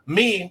 Because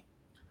me,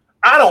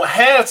 I don't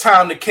have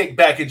time to kick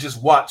back and just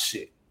watch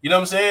shit. You know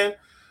what I'm saying?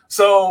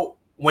 So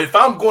if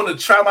I'm going to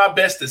try my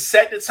best to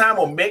set the time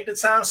or make the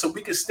time so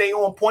we can stay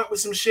on point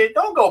with some shit,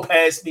 don't go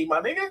past me, my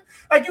nigga.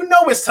 Like, you know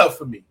it's tough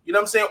for me. You know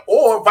what I'm saying?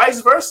 Or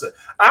vice versa.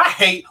 I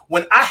hate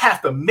when I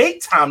have to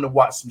make time to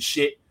watch some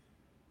shit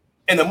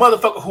and the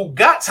motherfucker who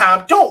got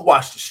time don't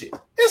watch the shit.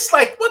 It's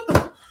like, what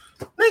the...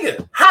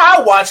 Nigga,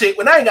 how I watch it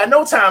when I ain't got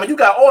no time and you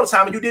got all the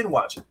time and you didn't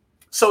watch it.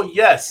 So,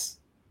 yes,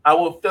 I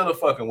will feel the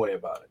fucking way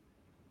about it.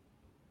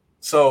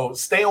 So,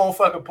 stay on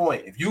fucking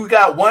point. If you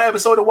got one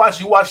episode to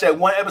watch, you watch that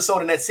one episode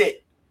and that's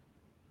it.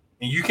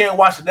 And you can't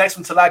watch the next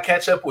one until I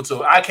catch up with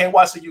you. I can't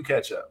watch till you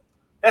catch up.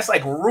 That's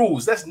like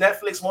rules. That's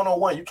Netflix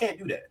 101. You can't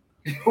do that.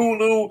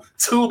 Hulu,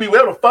 Tubi,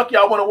 whatever the fuck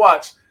y'all want to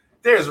watch.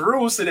 There's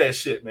rules to that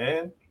shit,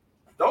 man.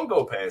 Don't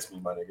go past me,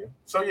 my nigga.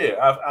 So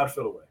yeah, I'd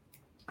feel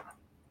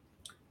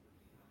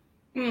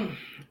away.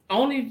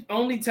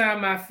 Only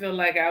time I feel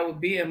like I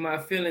would be in my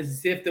feelings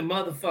is if the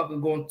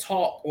motherfucker gonna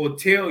talk or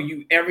tell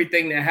you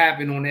everything that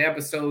happened on the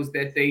episodes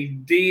that they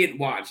did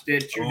watch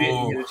that you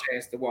didn't get a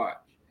chance to watch.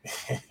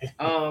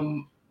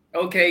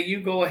 Okay,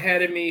 you go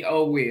ahead of me,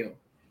 well.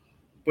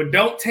 But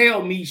don't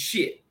tell me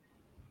shit.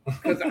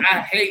 Because I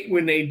hate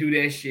when they do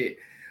that shit.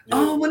 Yeah.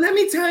 Oh, well, let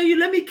me tell you,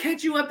 let me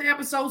catch you up to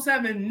episode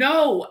 7.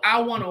 No,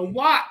 I want to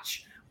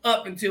watch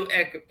up until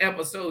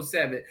episode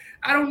 7.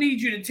 I don't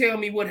need you to tell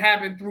me what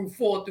happened through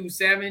 4 through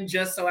 7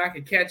 just so I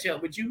can catch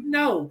up with you.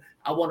 No,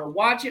 I want to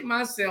watch it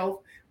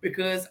myself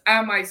because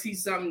I might see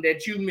something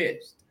that you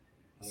missed.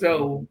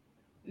 So,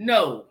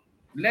 no.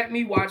 Let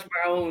me watch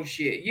my own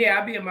shit. Yeah,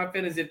 I'll be in my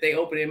feelings if they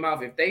open their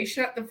mouth. If they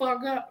shut the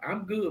fuck up,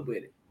 I'm good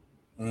with it.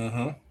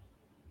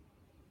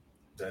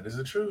 That is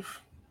the truth.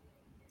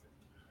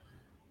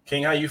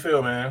 King, how you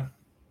feel, man?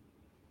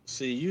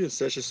 See, you just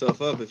set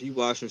yourself up if you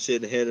watch some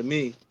shit ahead of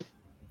me.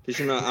 Because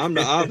you know, I'm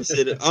the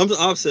opposite. I'm the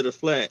opposite of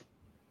flat.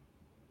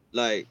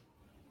 Like,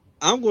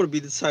 I'm going to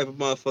be the type of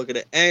motherfucker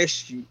to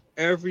ask you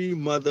every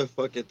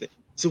motherfucking thing.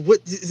 So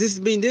what does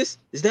this mean? This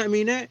does that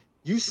mean that?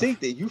 You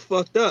synced it. You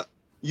fucked up.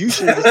 You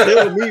should just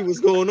tell me what's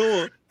going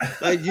on.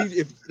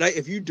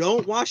 If you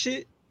don't watch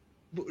it,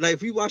 like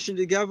if we watching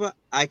together,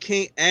 I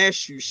can't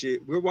ask you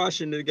shit. We're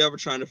watching it together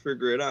trying to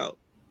figure it out.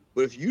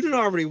 But if you done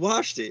already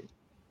watched it,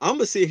 I'm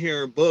gonna sit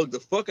here and bug the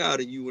fuck out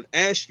of you and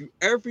ask you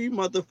every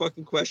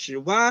motherfucking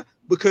question. Why?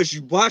 Because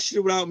you watched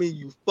it without me.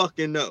 You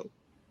fucking know.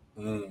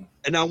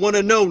 And I want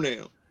to know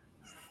now.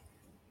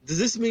 Does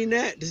this mean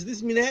that? Does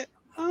this mean that?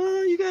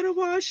 You gotta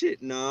watch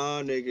it.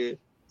 Nah, nigga.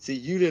 See,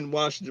 you didn't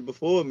watch it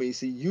before me.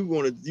 See, you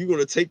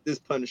gonna take this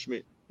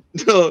punishment.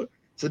 So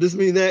this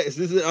means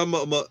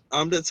that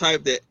I'm the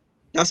type that.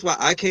 That's why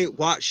I can't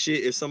watch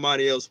shit if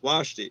somebody else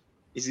watched it.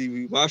 You see,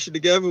 we watch it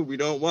together. We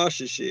don't watch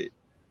the shit.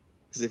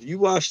 Because if you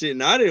watched it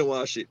and I didn't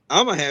watch it,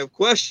 I'm gonna have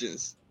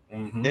questions,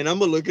 and I'm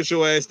gonna look at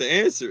your ass to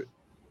answer it.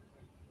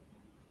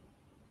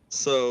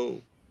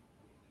 So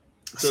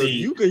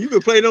you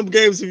can play them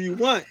games if you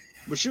want,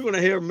 but you're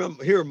gonna hear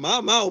my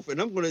mouth, and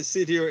I'm gonna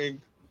sit here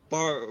and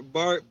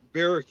bombard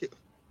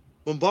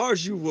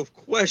you with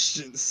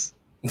questions,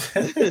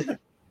 and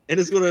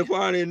it's gonna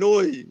probably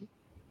annoy you.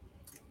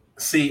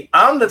 See,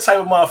 I'm the type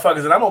of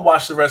motherfuckers that I'm gonna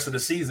watch the rest of the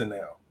season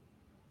now.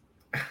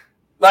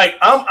 Like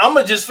I'm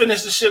gonna just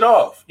finish the shit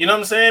off. You know what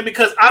I'm saying?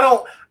 Because I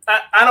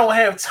don't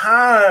have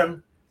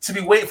time to be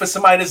waiting for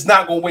somebody that's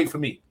not gonna wait for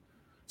me.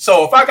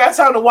 So if I got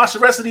time to watch the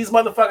rest of these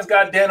motherfuckers,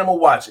 goddamn, I'm gonna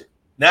watch it.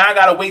 Now I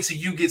gotta wait till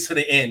you get to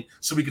the end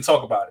so we can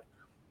talk about it.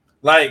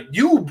 Like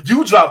you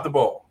dropped the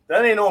ball.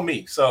 That ain't on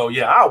me. So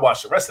yeah, I'll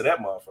watch the rest of that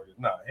motherfucker.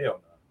 Nah, hell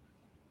no.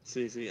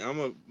 See, I'm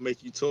gonna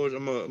make you torture.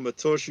 I'm gonna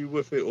torture you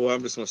with it, or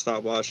I'm just gonna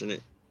stop watching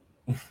it.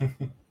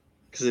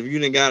 Because if you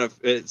didn't got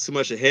too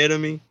much ahead of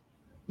me,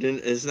 then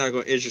it's not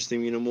gonna interest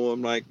me no more.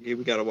 I'm like, hey,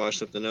 we gotta watch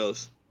something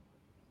else.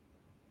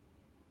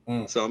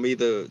 So I'm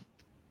either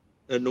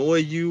annoy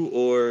you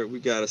or we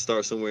gotta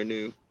start somewhere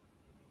new.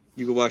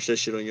 You can watch that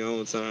shit on your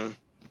own time.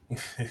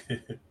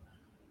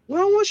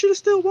 Well, I want you to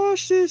still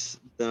watch this.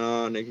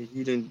 Nah, nigga,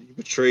 you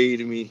betrayed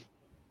me.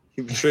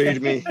 You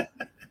betrayed me.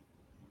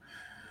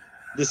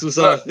 This was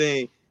our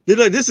thing.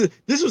 Like, this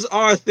was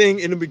our thing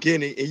in the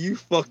beginning, and you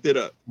fucked it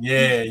up.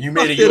 Yeah, you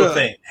made it your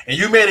thing, and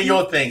you made it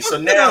your thing. So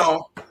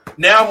now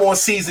I'm on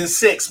season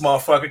 6,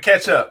 motherfucker.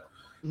 Catch up.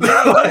 Now,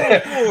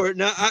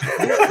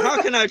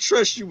 how can I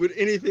trust you with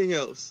anything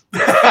else?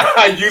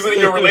 Using in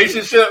your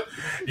relationship?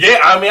 Yeah,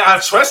 I mean,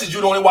 I've trusted you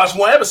to only watch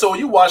one episode.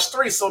 You watched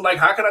 3, so like,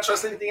 how can I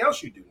trust anything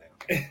else you do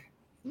now?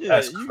 Yeah,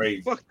 that's crazy.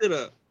 You fucked it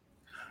up.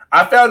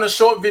 I found a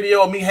short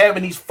video of me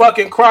having these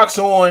fucking Crocs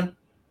on.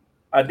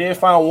 I did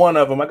find one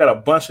of them. I got a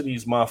bunch of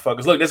these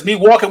motherfuckers. Look, that's me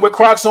walking with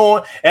Crocs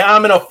on, and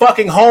I'm in a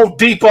fucking Home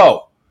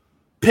Depot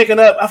picking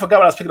up. I forgot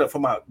what I was picking up for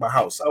my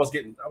house. I was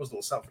doing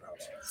something for the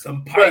house.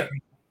 Some pipe.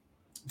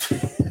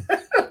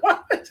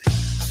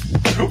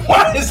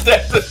 Why is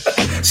that?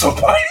 Some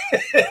pipe.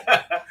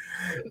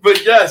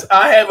 But yes,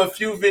 I have a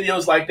few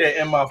videos like that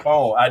in my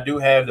phone. I do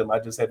have them. I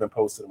just haven't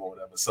posted them or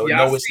whatever. So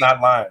no, it's not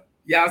lying.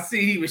 Y'all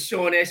see, he was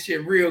showing that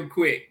shit real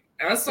quick.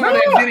 I saw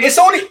that video.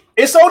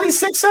 It's only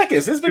 6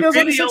 seconds. This video's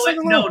only 6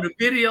 seconds. No, the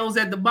video's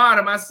at the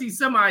bottom. I see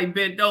somebody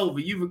bent over.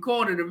 You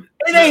recorded them.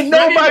 It ain't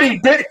nobody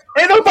bent.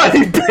 Ain't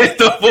nobody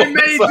bent over. It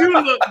made you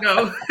look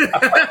though.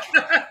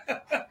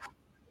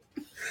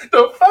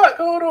 The fuck?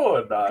 Hold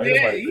on. Nah,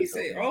 yeah, he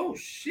said, "Oh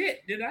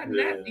shit, did I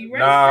not erase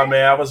Nah, that?"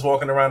 man, I was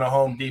walking around the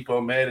Home Depot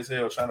mad as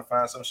hell trying to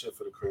find some shit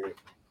for the crib.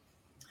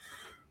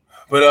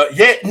 But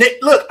yeah, Nick,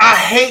 look, I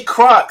hate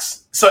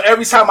Crocs. So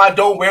every time I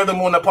don't wear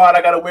them on the pod,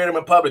 I gotta wear them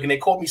in public, and they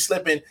caught me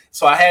slipping,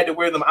 so I had to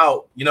wear them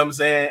out. You know what I'm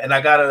saying? And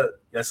I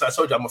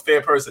told you I'm a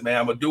fair person, man.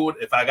 I'm gonna do it.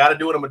 If I gotta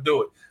do it, I'm gonna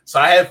do it. So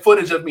I had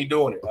footage of me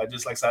doing it. I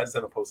just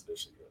haven't posted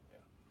this shit yet.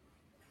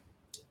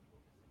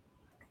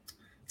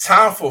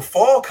 Time for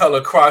fall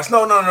color Crocs.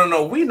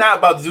 No. We not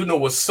about to do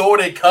no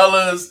assorted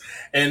colors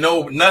and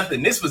no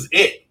nothing. This was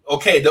it.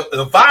 Okay,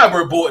 the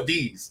Viber bought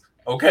these.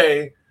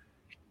 Okay.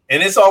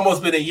 And it's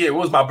almost been a year. It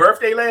was my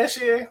birthday last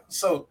year.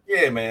 So,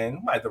 yeah, man, I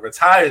might have to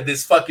retire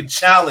this fucking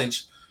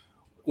challenge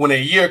when a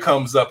year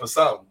comes up or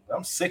something.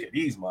 I'm sick of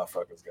these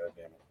motherfuckers,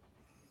 goddamn it.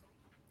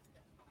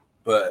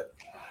 But,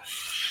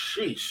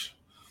 sheesh.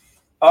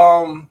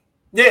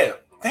 Yeah.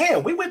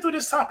 Damn, we went through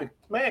this topic,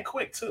 man,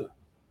 quick, too.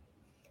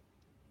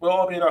 We'll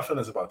all be in our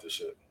feelings about this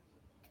shit.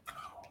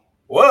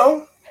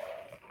 Well,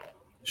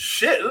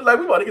 shit, looks like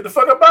we about to get the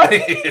fuck up out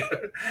of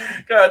here.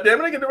 God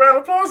damn it, get the round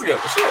of applause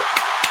together. Shit.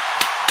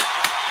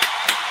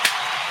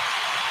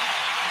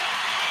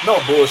 No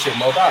bullshit,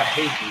 Mo. I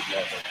hate these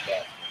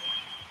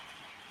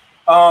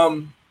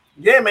motherfuckers.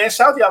 Yeah, man.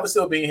 Shout out to y'all for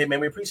still being here, man.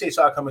 We appreciate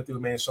y'all coming through,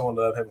 man, showing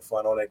love, having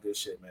fun, all that good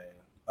shit, man.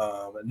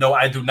 No,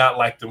 I do not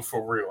like them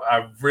for real.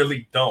 I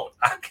really don't.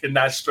 I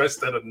cannot stress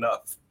that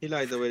enough. He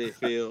likes the way they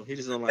feel. He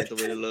just don't like the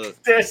way they look.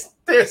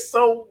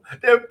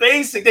 They're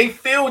basic. They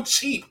feel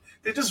cheap.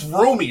 They're just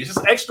roomy. It's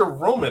just extra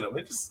room in them.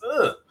 It just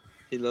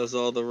He loves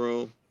all the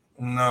room.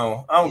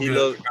 No, I'm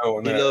good.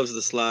 He loves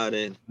the slide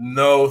in.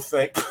 No,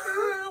 thank.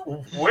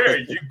 Where are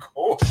you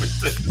going with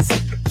this?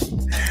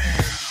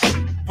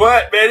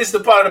 But man, this is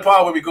the part of the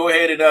pod where we go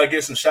ahead and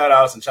get some shout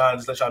outs and try and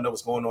just let y'all know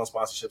what's going on,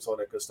 sponsorships, all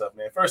that good stuff,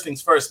 man. First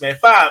things first, man.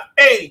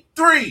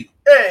 583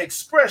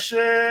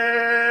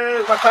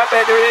 Expressions. My clap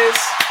back there is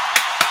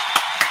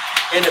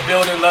in the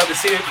building. Love to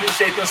see it.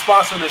 Appreciate them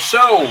sponsoring the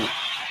show.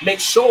 Make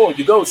sure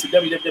you go to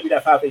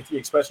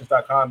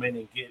www.583expressions.com, man,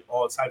 and get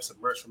all types of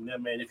merch from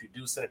them, man. If you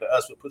do send it to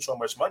us, we'll put you on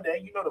Merch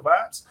Monday. You know the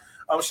vibes.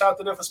 Shout out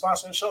to them for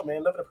sponsoring the show,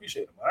 man. Love and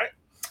appreciate them, all right?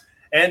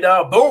 And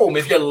boom,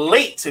 if you're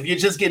late, if you're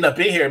just getting up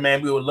in here,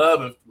 man, we would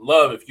love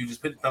if you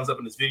just put the thumbs up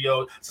in this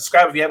video.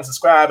 Subscribe if you haven't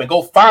subscribed, and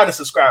go find a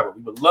subscriber.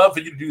 We would love for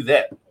you to do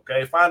that.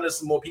 Okay, find us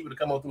some more people to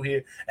come on through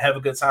here and have a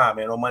good time,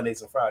 man, on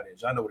Mondays and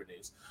Fridays. Y'all know what it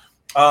is.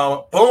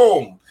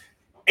 Boom.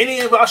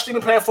 Any of our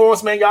streaming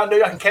platforms, man, y'all know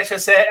y'all can catch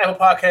us at Apple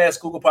Podcasts,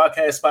 Google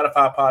Podcasts,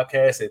 Spotify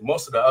Podcasts, and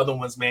most of the other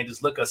ones, man.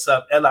 Just look us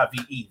up,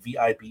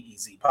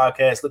 LIVEVIBEZ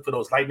Podcast. Look for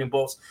those lightning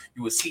bolts.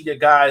 You will see your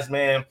guys,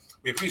 man.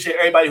 We appreciate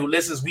everybody who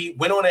listens. We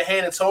went on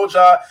ahead and told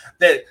y'all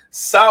that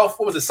South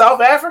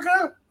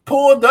Africa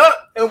pulled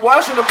up and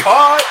watching the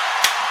pod.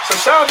 So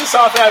shout out to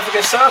South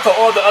Africa. Shout out to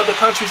all the other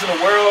countries in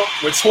the world.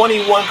 We're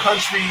 21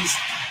 countries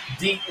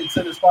deep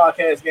into this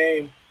podcast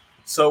game.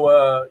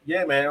 So,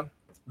 yeah, man.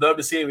 Love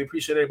to see it. We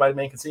appreciate everybody,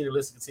 man. Continue to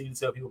listen. Continue to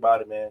tell people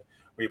about it, man.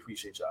 We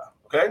appreciate y'all.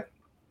 Okay?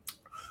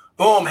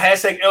 Boom.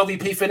 Hashtag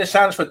LVP Fitness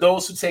Challenge for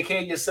those who take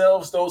care of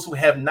yourselves, those who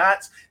have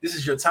not. This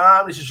is your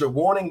time. This is your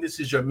warning. This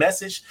is your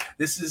message.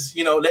 This is,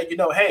 let you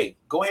know, hey,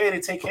 go ahead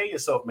and take care of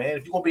yourself, man.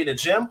 If you're going to be in the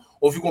gym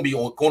or if you're going to be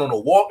going on a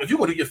walk, if you're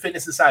going to do your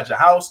fitness inside your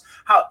house,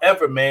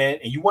 however, man,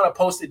 and you want to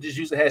post it, just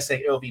use the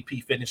hashtag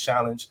LVP Fitness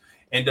Challenge.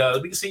 And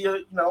we can see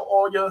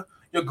all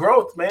your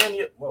growth,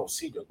 man.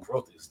 See, your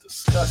growth is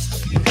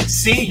disgusting.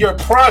 See your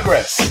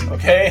progress,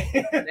 okay?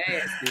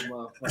 Nasty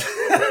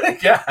motherfucker.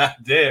 God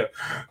damn.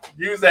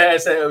 Use the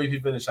hashtag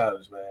LVP Fitness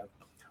Challenge, man.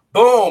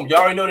 Boom. You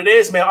already know what it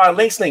is, man. Our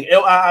links link,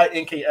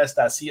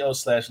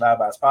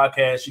 liinks.co/LiveVibes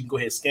Podcast. You can go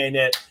ahead and scan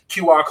that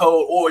QR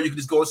code, or you can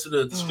just go into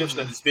the description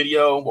of this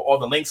video where all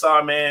the links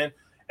are, man.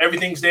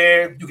 Everything's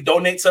there. You can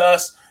donate to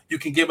us. You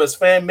can give us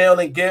fan mail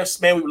and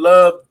gifts, man. We would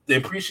love to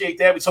appreciate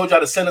that. We told y'all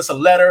to send us a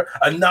letter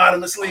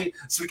anonymously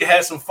so we can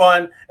have some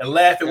fun and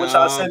laugh at what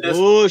y'all send us.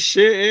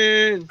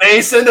 Bullshitting. They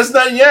ain't send us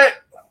nothing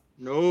yet.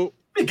 Nope.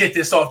 Let me get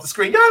this off the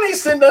screen. Y'all ain't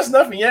send us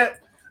nothing yet.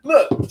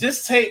 Look,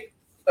 just take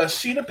a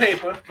sheet of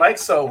paper like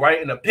so,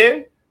 right, and a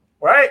pen,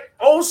 right,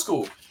 old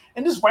school,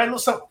 and just write a little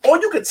something.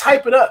 Or you could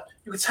type it up.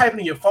 You could type it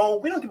in your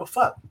phone. We don't give a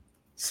fuck.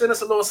 Send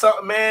us a little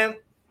something, man.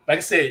 Like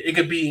I said, it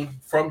could be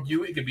from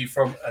you. It could be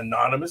from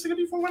anonymous. It could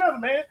be from whatever,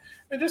 man.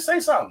 And just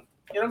say something.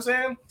 You know what I'm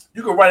saying?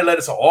 You can write a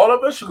letter to all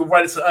of us. You can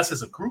write it to us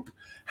as a group.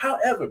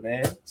 However,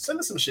 man, send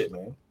us some shit,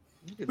 man.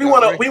 We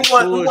want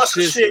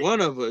some shit.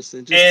 One of us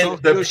and just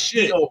talk your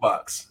shit. PO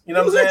box. You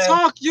know what I'm saying?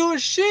 Talk your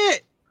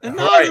shit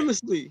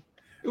anonymously.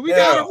 Right. We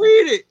gotta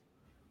read it.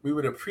 We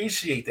would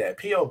appreciate that.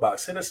 PO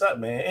box. Hit us up,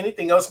 man.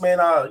 Anything else, man?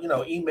 Our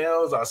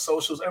emails, our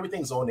socials,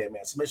 everything's on there,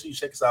 man. So make sure you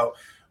check us out.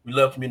 We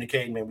love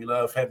communicating, man. We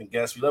love having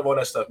guests. We love all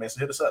that stuff, man.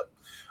 So hit us up.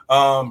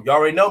 You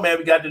already know, man,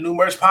 we got the new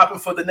merch popping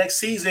for the next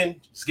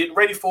season. Just getting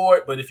ready for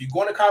it. But if you're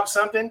going to cop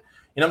something, you know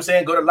what I'm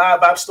saying, go to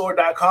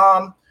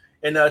livevibestore.com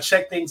and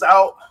check things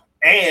out.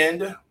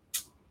 And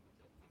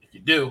if you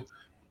do,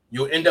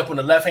 you'll end up on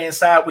the left-hand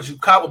side. What you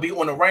cop will be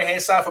on the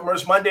right-hand side for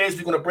Merch Mondays.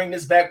 We're going to bring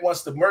this back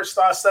once the merch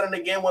starts selling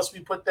again, once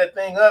we put that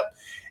thing up.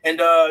 And,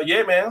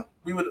 yeah, man,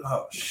 we would –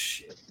 oh,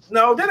 shit.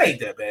 No, that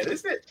ain't that bad,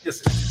 is it? Yes,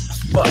 it is.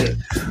 Fuck it.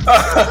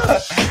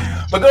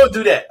 But go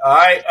do that, all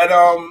right? And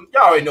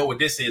y'all already know what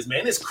this is,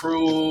 man. It's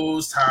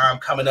cruise time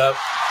coming up.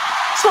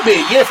 It's going to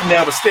be a year from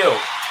now, but still,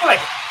 like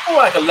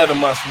 11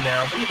 months from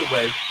now. But either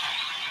way,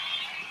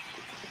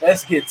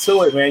 let's get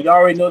to it, man. Y'all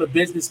already know the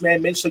business,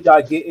 man. Make sure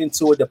y'all get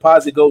into it.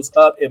 Deposit goes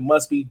up. It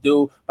must be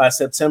due by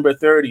September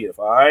 30th,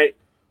 all right?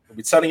 We'll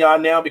be telling y'all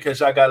now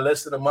because y'all got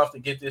less than a month to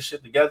get this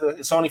shit together.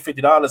 It's only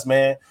 $50,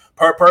 man,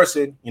 per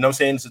person. You know what I'm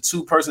saying? It's a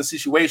two-person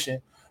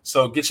situation.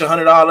 So get your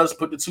 $100,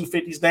 put the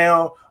 $250s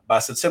down by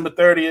September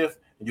 30th,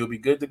 and you'll be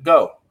good to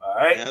go, all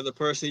right? Yeah, the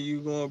person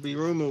you going to be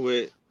rooming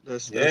with.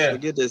 Let's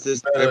forget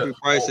this. Every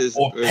price is...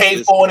 Or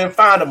pay for it and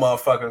find a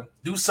motherfucker.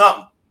 Do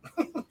something.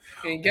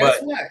 And guess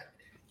what?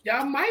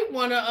 Y'all might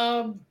want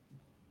to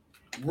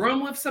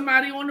room with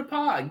somebody on the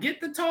pod.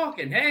 Get the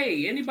talking.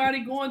 Hey,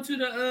 anybody going to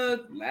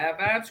the Live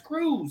Vibes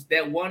cruise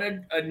that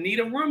need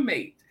a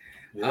roommate?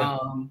 Yeah.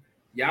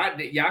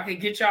 Y'all can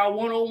get y'all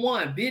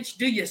one-on-one. Bitch,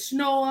 do you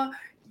snore?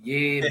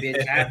 Yeah,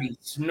 bitch, I be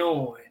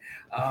snoring.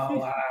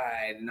 All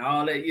right, and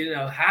all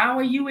that. How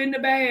are you in the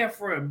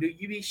bathroom? Do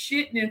you be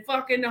shitting and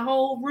fucking the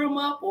whole room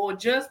up, or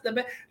just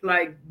the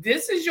like?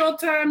 This is your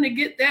time to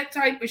get that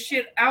type of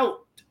shit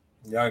out.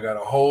 Y'all got a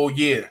whole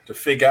year to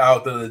figure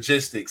out the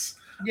logistics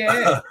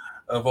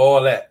of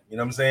all that. You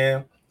know what I'm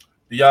saying?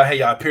 Do y'all have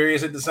y'all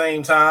periods at the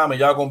same time? And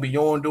y'all going to be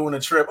on doing a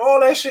trip?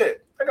 All that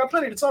shit. I got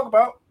plenty to talk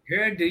about.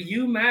 Girl, do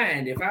you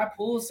mind if I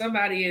pull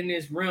somebody in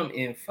this room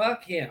and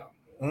fuck him?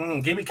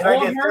 Can I get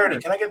 30?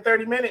 Can I get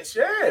 30 minutes?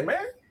 Yeah,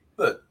 man.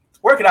 Look,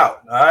 work it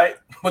out, all right?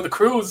 But the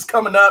cruise is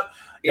coming up.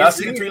 Y'all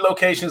see the 3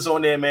 locations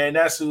on there, man.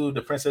 That's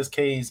the Princess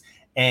K's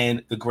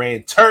and the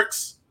Grand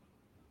Turks.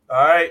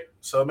 All right?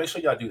 So make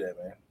sure y'all do that,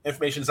 man.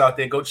 Information is out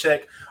there. Go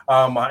check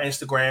my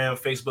Instagram,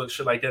 Facebook,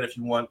 shit like that if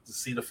you want to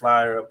see the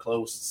flyer up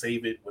close,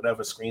 save it,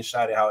 whatever,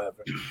 screenshot it,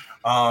 however.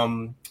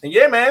 And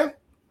yeah, man.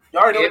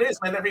 Y'all already know what it is,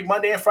 man. Every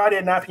Monday and Friday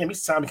at 9 p.m.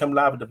 Eastern time, we come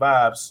live with the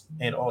vibes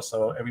and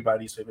also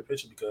everybody's favorite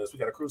picture because we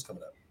got a cruise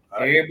coming up.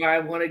 Right?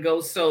 Everybody want to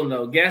go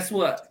solo. Guess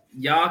what?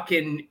 Y'all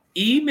can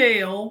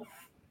email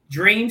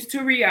dreams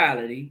to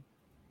reality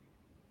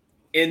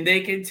and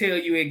they can tell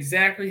you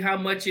exactly how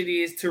much it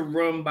is to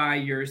run by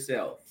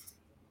yourself.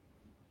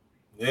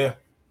 Yeah.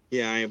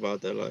 Yeah, I ain't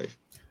about that life.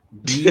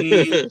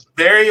 Be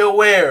very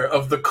aware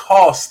of the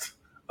cost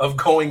of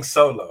going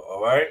solo,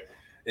 all right?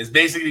 It's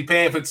basically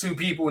paying for 2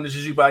 people and it's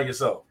just you by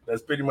yourself.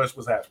 That's pretty much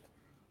what's happening.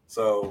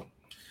 So,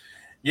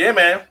 yeah,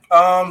 man.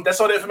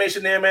 That's all the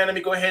information there, man. Let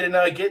me go ahead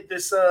and get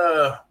this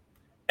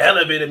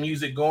elevator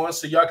music going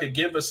so y'all could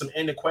give us some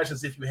ending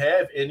questions if you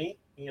have any.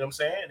 You know what I'm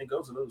saying? And it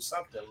goes a little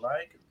something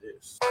like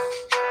this.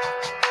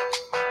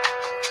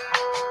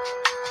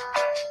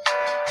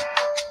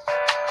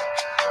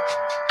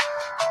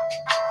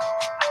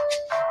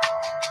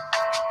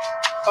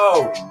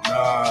 Oh,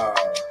 no.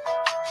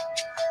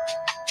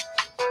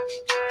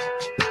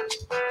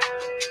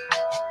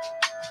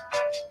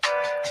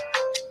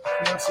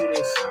 Can I see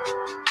this?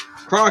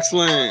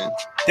 Crocsland.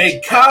 They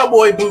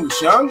cowboy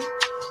boots, young.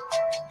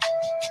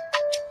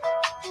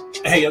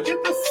 Hey, yo,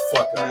 get the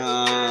fuck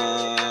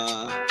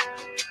out.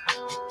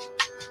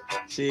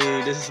 See,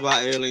 this is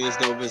why aliens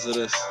don't visit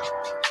us.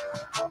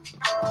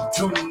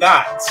 Do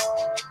not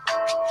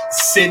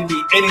send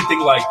me anything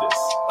like this,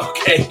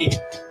 okay?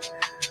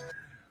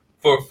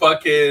 For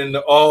fucking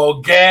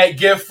gag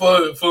gift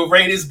for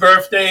Raiders'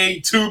 birthday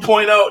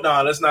 2.0.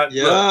 No, let's not.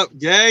 Yep,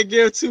 gag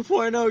gift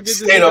 2.0. Get this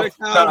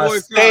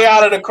stay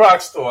out of the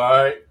Croc store, all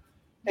right?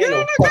 Ain't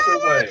no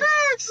fucking way.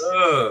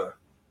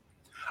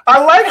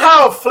 I like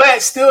how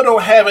Flat still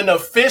don't have an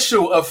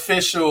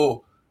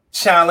official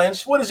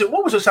challenge. What is it?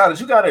 What was your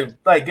challenge? You gotta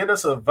like get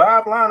us a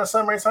vibe line or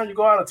something every time you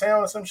go out of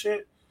town or some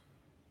shit.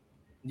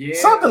 Yeah,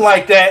 something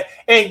like that.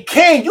 And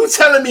King, you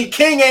telling me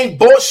King ain't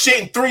bought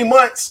shit in 3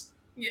 months?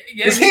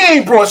 Because he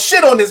ain't brought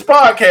shit on this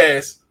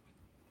podcast.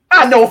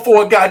 I know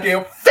for a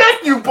goddamn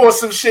fact you bought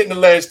some shit in the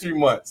last 3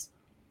 months.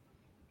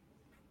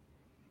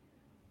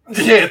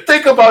 Yeah,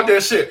 think about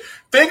that shit.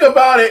 Think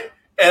about it,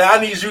 and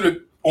I need you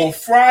to, on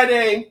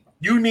Friday,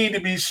 you need to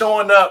be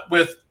showing up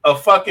with a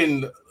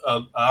fucking,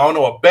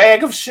 a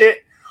bag of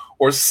shit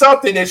or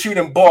something that you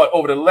done bought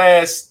over the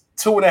last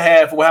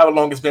 2.5 or however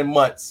long it's been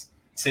months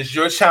since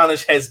your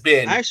challenge has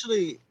been.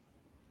 Actually,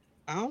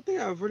 I don't think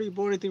I've really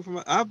bought anything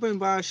from. I've been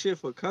buying shit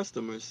for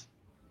customers.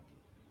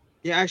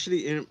 Yeah,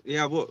 actually,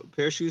 I bought a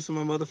pair of shoes for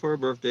my mother for her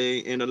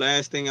birthday, and the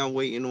last thing I'm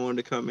waiting on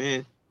to come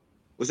in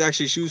was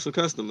actually shoes for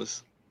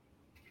customers.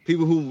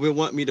 People who will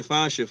want me to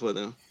find shit for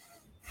them.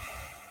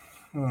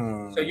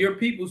 So you're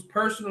people's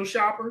personal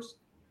shoppers?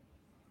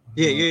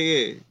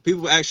 Yeah.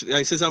 People actually,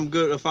 like, since I'm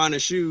good at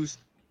finding shoes,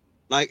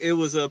 like it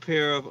was a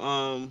pair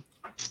of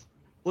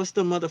what's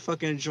the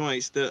motherfucking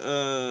joints?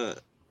 The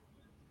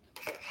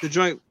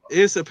joint.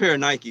 It's a pair of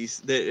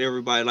Nikes that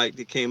everybody liked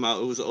that came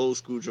out. It was an old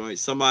school joint.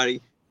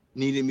 Somebody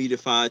needed me to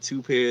find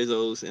 2 pairs of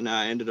those, and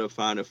I ended up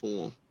finding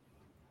for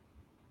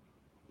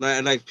them.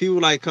 Like people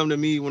like come to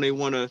me when they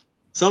want to.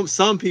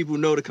 Some people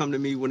know to come to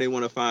me when they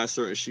want to find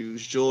certain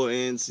shoes,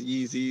 Jordans,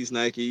 Yeezys,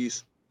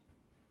 Nikes,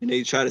 and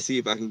they try to see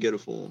if I can get it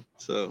for them.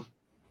 So,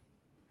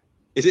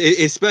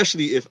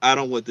 especially if I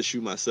don't want the shoe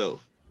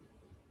myself,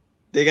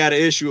 they got an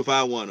issue if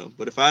I want them.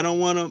 But if I don't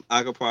want them,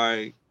 I could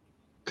probably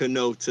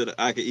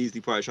I could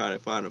easily probably try to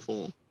find it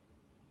for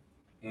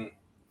them.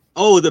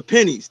 Oh, the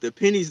pennies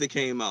that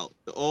came out,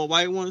 the all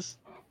white ones.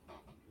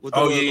 With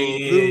the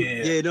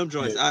blue. Them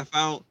joints. Yeah. I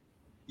found.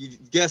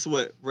 Guess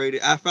what, Brady?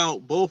 I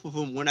found both of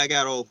them when I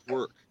got off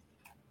work.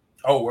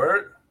 Oh,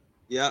 word?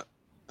 Yep.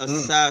 A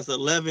size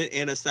 11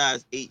 and a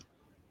size 8.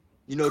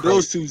 You know,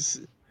 those two,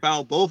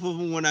 found both of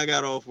them when I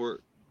got off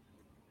work.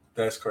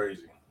 That's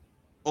crazy.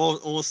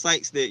 On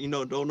sites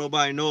that, don't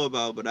nobody know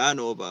about, but I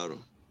know about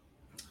them.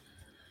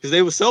 Because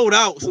they were sold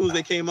out as soon as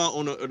they came out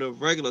on the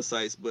regular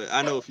sites, but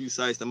I know a few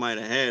sites that might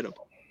have had them.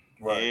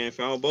 Right. And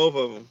found both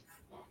of them.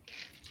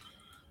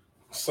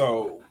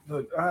 So,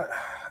 look,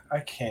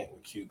 I can't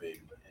with Q Baby.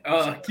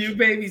 Q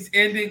Baby's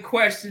ending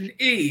question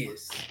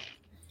is: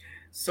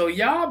 so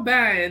y'all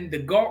buying the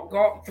Gawk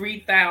Gawk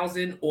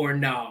 3000 or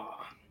nah?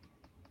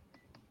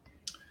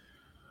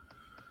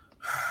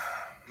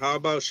 How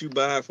about you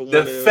buy it for one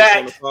of us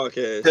on the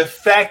podcast? The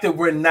fact that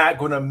we're not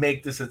going to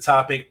make this a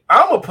topic,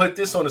 I'm gonna put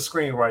this on the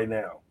screen right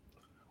now.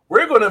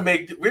 We're gonna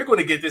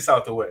get this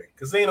out the way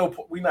because we're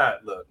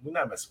not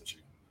messing with you.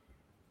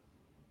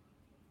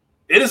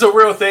 It is a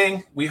real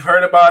thing. We've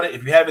heard about it.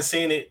 If you haven't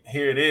seen it,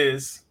 here it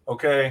is.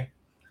 Okay.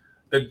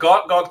 The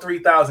Gawk Gawk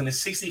 3000 is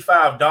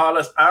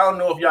 $65. I don't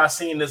know if y'all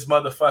seen this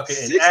motherfucker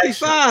in action.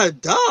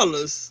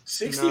 $65?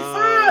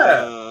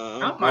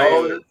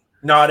 $65.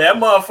 No, that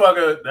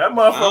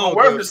motherfucker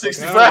worth the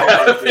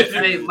 65.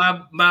 Hey,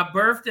 my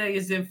birthday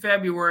is in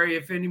February.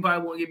 If anybody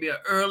want to give me an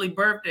early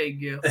birthday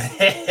gift.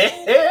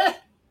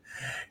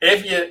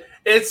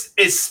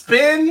 It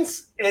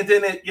spins and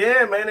then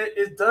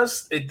it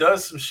does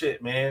some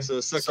shit, man. So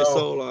suck your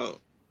soul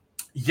out.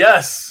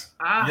 Yes.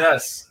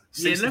 Yes.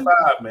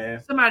 65,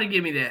 man. Somebody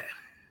give me that.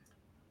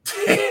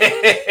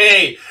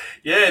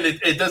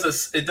 It does a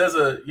spin.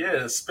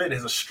 It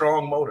has a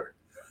strong motor.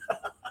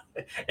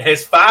 It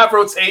has 5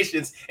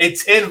 rotations and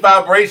 10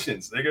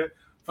 vibrations, nigga,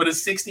 for the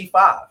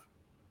 65.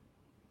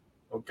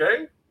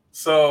 Okay?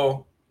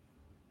 So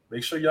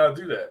Make sure y'all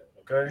do that.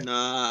 Okay.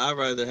 Nah, I'd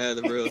rather have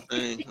the real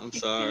thing. I'm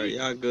sorry,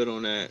 y'all good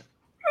on that.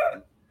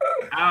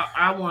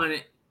 I want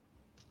it.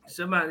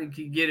 Somebody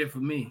could get it for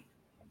me.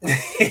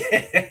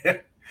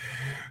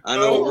 I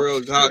know a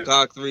real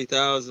Gok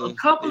 3000. A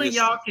couple of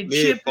y'all can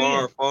chip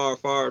far, in.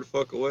 Far the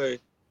fuck away.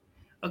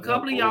 A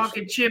couple of y'all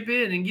can chip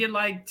in and get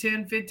like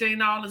 $10,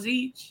 $15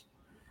 each.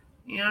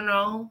 You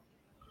know.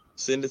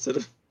 Send it to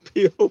the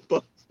P.O.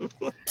 box.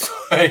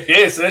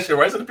 Yeah, so that shit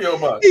right to the P.O.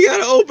 box. You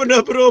gotta open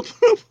up a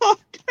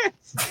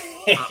podcast.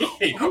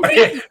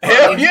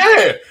 Hell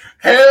yeah.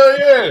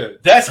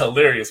 That's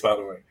hilarious, by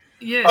the way.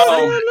 Yeah,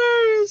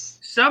 hilarious.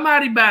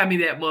 Somebody buy me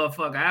that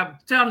motherfucker. I'm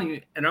telling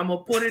you, and I'm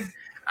gonna put it.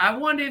 I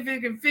wonder if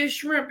it can fit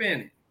shrimp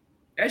in it.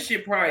 That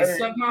shit probably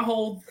suck my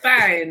whole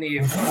thigh in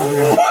there.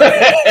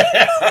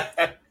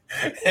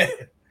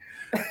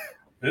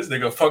 This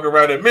nigga fuck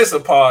around and miss a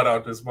pod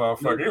out this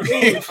motherfucker.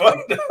 Get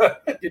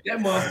that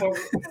motherfucker.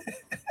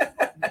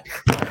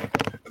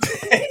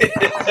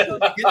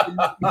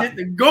 get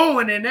the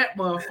going in that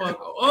motherfucker.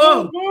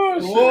 Oh.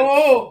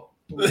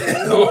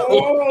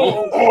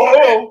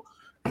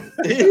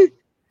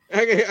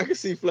 I can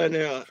see flat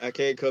now. I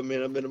can't come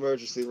in. I'm in the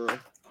emergency room.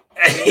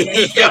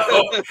 Hey, yo,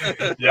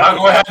 y'all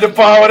gonna have to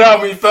power it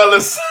out, me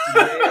fellas.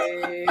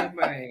 Yeah,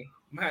 man.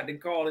 Might have to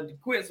call it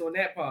quits on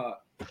that part.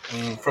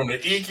 From the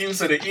EQ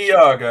to the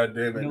ER,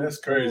 goddamn it, that's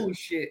crazy.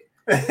 Bullshit.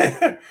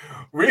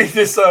 Read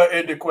this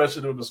ending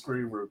question on the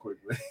screen real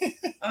quickly.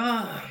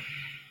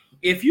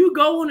 If you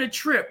go on a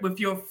trip with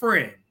your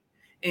friend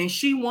and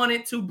she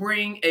wanted to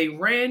bring a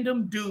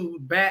random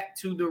dude back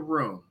to the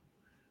room,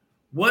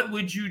 what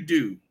would you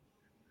do?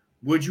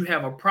 Would you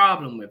have a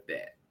problem with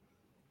that?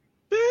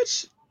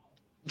 Bitch.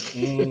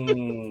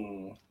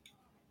 And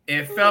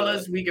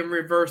fellas, we can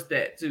reverse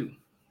that too.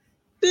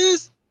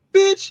 This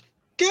bitch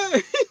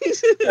guy.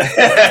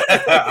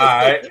 All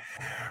right.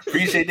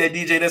 Appreciate that,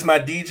 DJ. That's my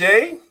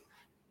DJ.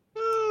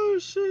 Oh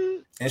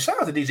shit. And shout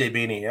out to DJ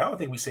Beanie. I don't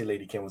think we say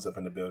Lady Kim was up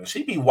in the building.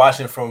 She be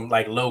watching from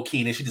like low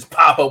key and she just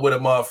pop up with a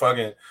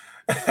motherfucking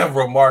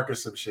remark or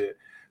some shit.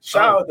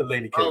 Shout out to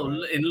Lady Kim.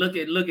 Oh, and look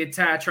at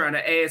Ty trying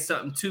to add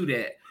something to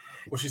that.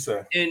 What she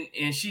said?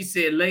 And she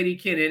said, Lady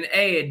Kim and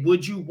add,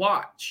 would you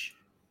watch?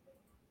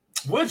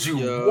 Would you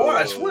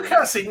watch? What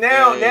kind of seat?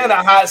 Now the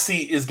hot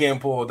seat is getting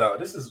pulled out.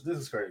 This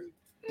is crazy.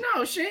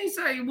 No, she ain't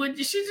saying would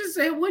you. She just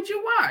said, would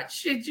you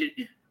watch?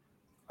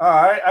 All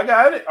right, I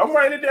got it. I'm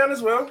writing it down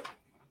as well.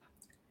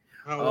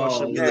 I want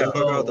you to get the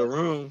fuck out the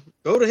room.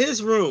 Go to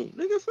his room,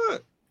 nigga.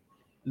 Fuck.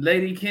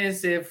 Lady Ken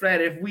said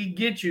flat. If we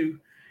get it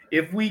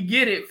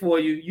for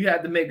you, you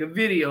have to make a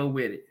video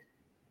with it.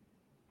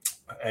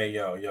 Hey,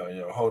 yo,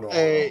 hold on.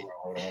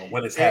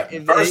 What is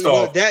happening? First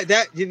off,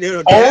 that you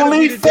know,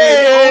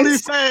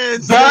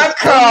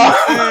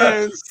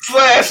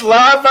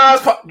 OnlyFans.com/live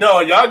vibes.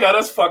 No, y'all got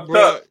us fucked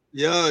up.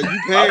 Yeah, you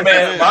paying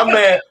my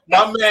man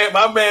about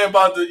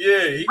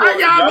to How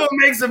y'all gonna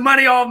make some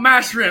money off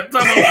my shrimp?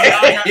 Y'all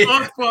got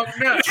us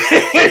fucked up.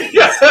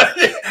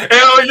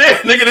 Hell yeah,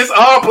 nigga, this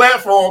all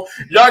platform.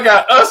 Y'all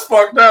got us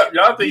fucked up.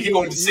 Y'all think he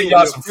gonna see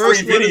y'all some free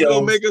videos?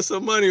 Gonna make us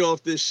some money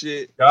off this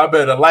shit. Y'all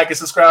better like and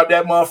subscribe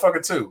that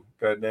motherfucker too.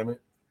 God damn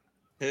it.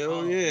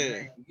 Hell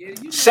yeah.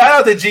 Shout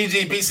out to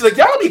GGBC. Look,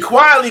 y'all be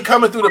quietly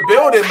coming through the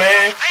building,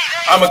 man.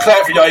 I'ma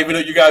clap for y'all even though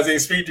you guys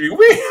ain't speak to me.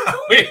 We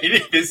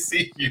didn't even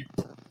see you.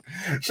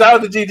 Shout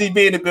out to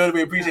GGB in the building.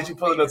 We appreciate you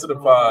pulling up to the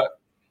pod.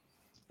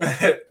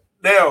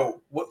 Now,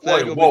 whoa. We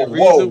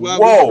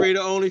create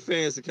an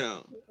OnlyFans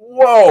account.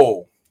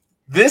 Whoa.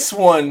 This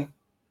one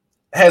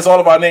has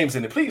all of our names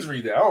in it. Please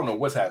read that. I don't know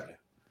what's happening.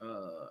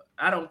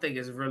 I don't think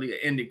it's really an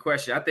ended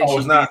question. I think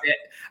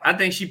I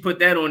think she put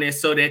that on there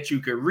so that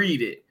you could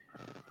read it.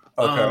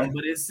 Okay.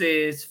 But it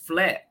says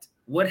flat.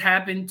 What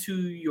happened to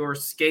your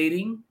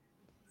skating?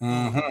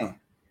 Mm-hmm.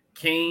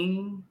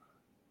 King.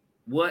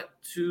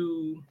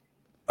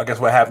 I guess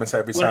what happens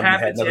every time you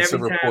had another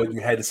silver report,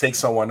 you had to take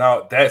someone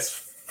out. That's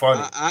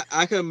funny.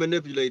 I can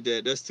manipulate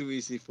that. That's too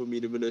easy for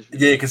me to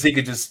manipulate. Yeah, because he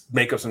could just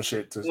make up some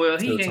shit.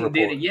 He ain't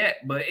did it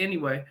yet, but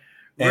anyway.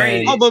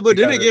 But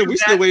then again, we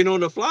still waiting on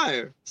the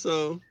flyer.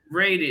 So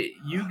rated.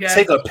 You guys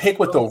take a pic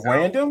with the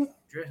random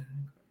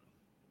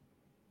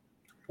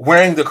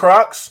wearing the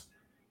Crocs.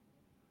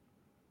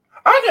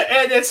 I can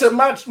add that to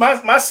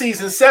my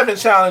season 7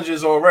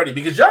 challenges already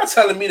because y'all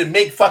telling me to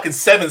make fucking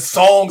 7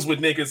 songs with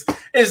niggas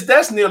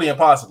that's nearly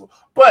impossible.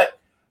 But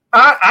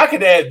I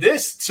could add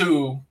this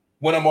to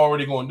what I'm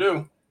already going to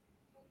do.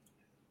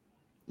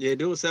 Yeah,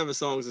 doing 7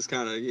 songs is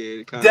kind of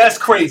that's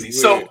crazy. Weird.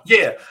 So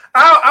yeah,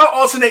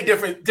 I'll alternate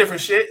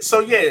different shit.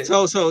 So yeah.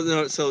 So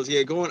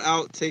yeah, going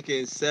out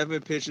taking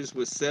 7 pictures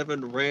with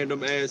 7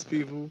 random ass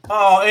people.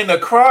 Oh, in the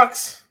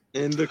Crocs.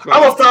 I'm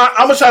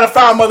gonna try to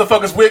find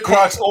motherfuckers with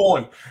Crocs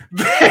on.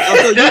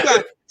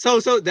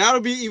 So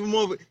that'll be even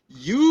more.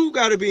 You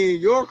got to be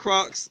in your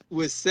Crocs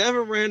with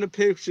 7 random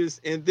pictures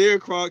in their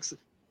Crocs,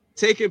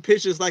 taking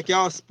pictures like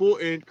y'all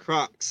sporting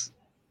Crocs.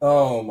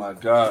 Oh my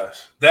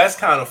gosh, that's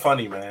kind of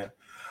funny, man.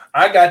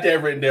 I got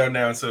that written down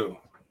now too.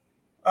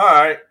 All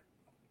right.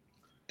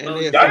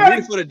 And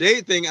then for the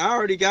date thing, I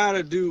already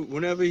gotta do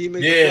whenever he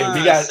makes. Yeah,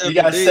 you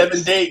got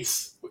 7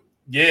 dates.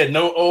 Yeah,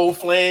 no old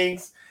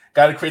flings.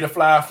 Got to create a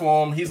flyer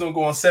for him. He's gonna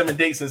go on 7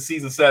 dates in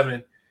season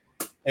 7,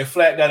 and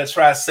Flat got to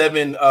try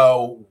 7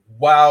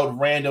 wild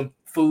random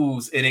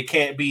foods, and it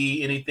can't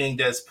be anything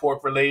that's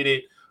pork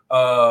related.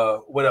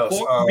 What else?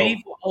 Pork, beef,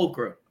 or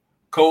okra.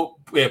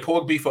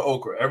 Pork, beef, or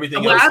okra.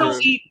 Everything else. I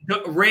don't eat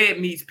red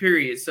meats.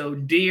 Period. So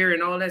deer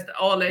and all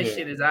that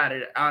shit is out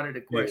of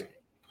the question. Yeah.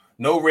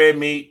 No red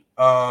meat,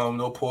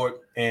 no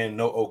pork, and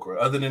no okra.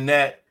 Other than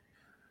that,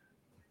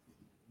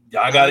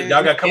 y'all got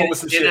to come up with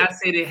some shit. And I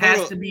said it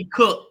has to be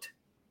cooked.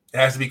 It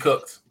has to be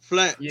cooked.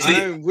 Flat. Yeah.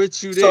 I'm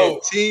with you there.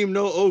 Team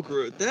no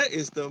okra. That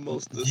is the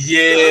most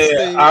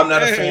disgusting. I'm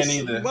not a fan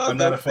either. I'm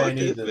not a fan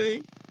either.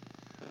 Thing.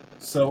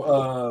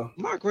 So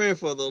my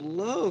grandfather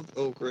loved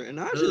okra, and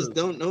I just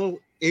don't know.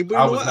 But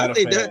I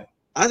think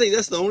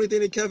that's the only thing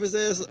that kept his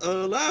ass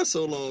alive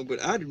so long.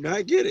 But I do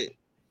not get it.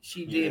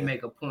 She did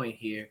make a point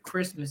here.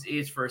 Christmas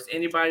is first.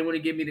 Anybody want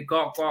to give me the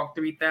Gawk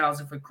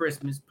 3000 for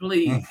Christmas,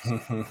 please?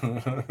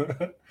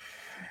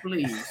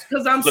 Please,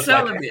 because I'm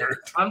celibate.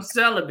 I'm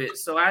celibate,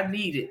 so I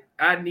need it.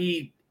 I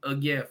need a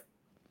gift.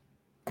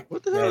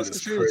 What the hell is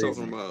Katrina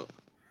talking about?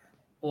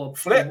 Or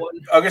Flip. I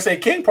was gonna say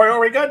King probably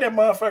already got that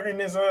motherfucker in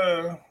his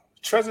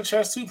treasure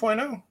chest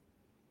 2.0.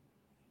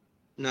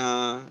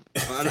 Nah,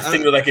 I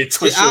think like it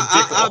twists your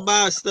dick I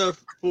buy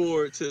stuff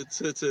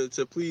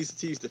to please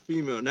tease the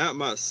female, not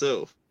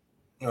myself.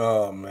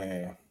 Oh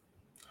man.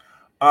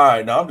 All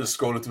right, now I'm just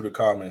scrolling through the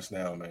comments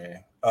now,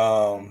 man.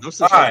 I'm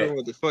still trying to know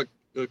what the fuck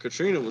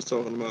Katrina was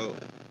talking about.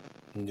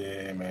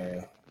 Yeah,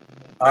 man.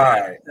 All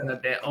right. Set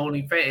up that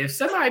OnlyFans. If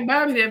somebody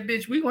buy me that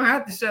bitch, we gonna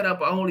have to set up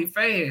an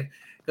OnlyFans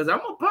because I'm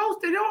gonna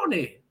post it on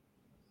it.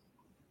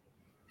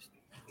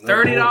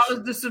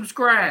 $30 to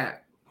subscribe.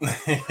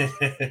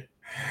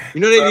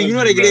 You know they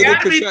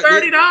gotta be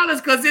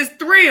 $30 because it's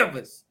 3 of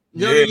us.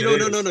 No.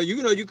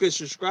 You could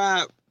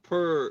subscribe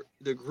per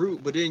the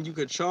group, but then you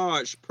could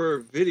charge per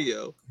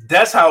video.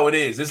 That's how it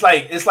is. It's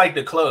like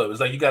the club. It's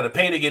like you got to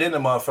pay to get in the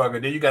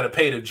motherfucker, then you got to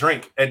pay to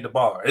drink at the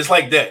bar. It's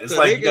like that. It's so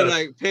like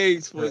they can pay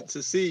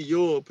to see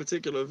your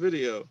particular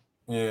video.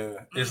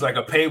 Yeah, it's like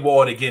a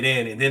paywall to get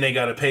in, and then they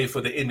got to pay for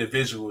the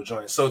individual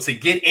joint. So to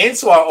get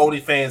into our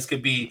OnlyFans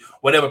could be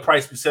whatever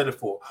price we set it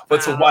for,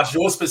 but to watch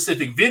your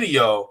specific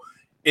video,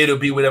 it'll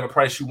be whatever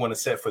price you want to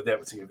set for that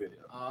particular video.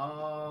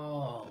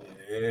 Oh,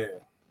 yeah.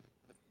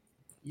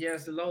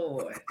 Yes,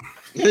 Lord.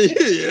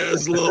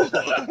 Yes, Lord.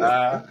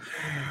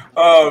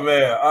 Oh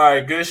man. All right,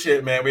 good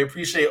shit, man. We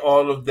appreciate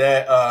all of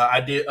that. I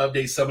did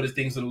update some of the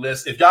things on the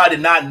list. If y'all did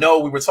not know,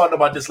 we were talking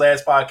about this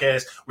last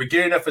podcast. We're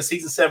gearing up for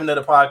season 7 of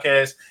the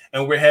podcast,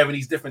 and we're having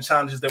these different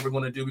challenges that we're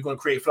going to do. We're going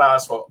to create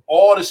flyers for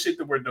all the shit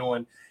that we're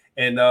doing,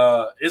 and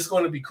it's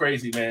going to be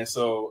crazy, man.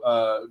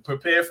 So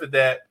prepare for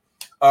that.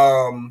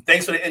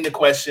 Thanks for the ending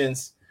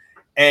questions.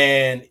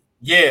 And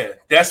yeah,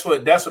 that's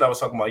what I was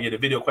talking about. Yeah, the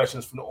video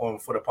questions for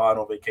the pod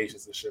on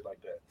vacations and shit like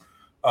that.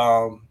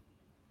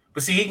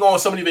 But see, he going on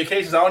so many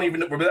vacations. I don't even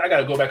know. I got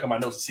to go back on my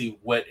notes to see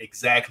what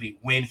exactly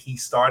when he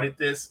started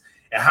this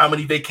and how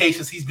many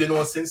vacations he's been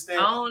on since then.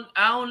 I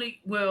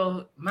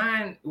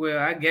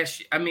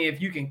guess, I mean,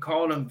 if you can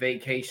call them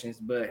vacations,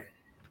 but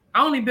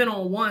I only been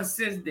on one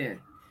since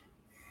then.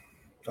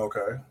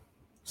 Okay.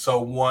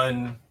 So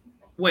one.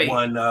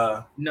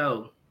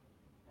 No.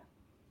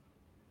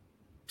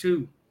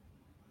 2.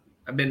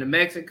 I've been to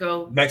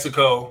Mexico,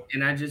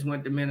 and I just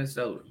went to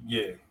Minnesota.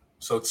 Yeah,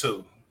 so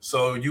 2.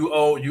 So you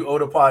owe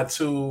the pod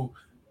 2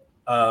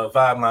 Vibe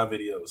Line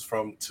videos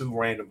from 2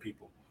 random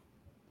people.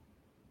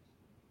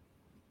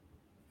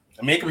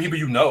 I mean, it could be people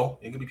you know.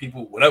 It could be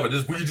people, whatever.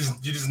 You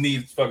just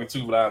need fucking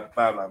 2 Vibe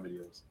Line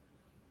videos.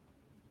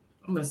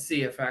 I'm gonna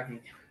see if I can.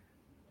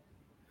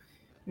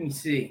 Let me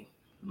see.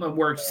 I'm gonna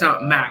work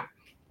something out.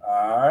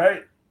 All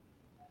right.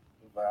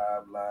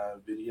 Vibe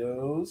Line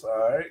videos.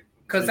 All right.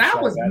 Because I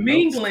was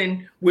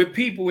mingling with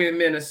people in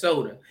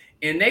Minnesota,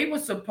 and they were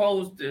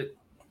supposed to.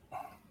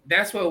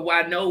 That's where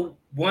I know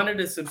one of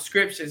the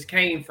subscriptions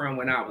came from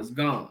when I was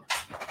gone.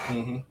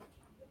 Mm-hmm.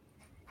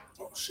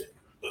 Oh shit!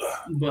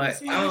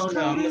 But I don't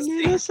know.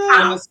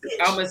 I'm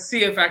gonna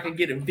see if I can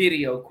get a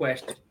video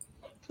question.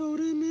 Go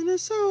to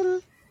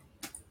Minnesota.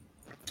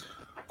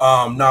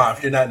 Nah.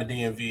 If you're not in the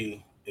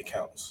DMV, it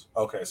counts.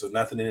 Okay, so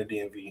nothing in the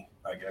DMV,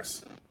 I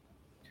guess.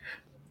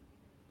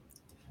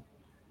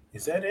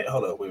 Is that it?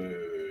 Hold up.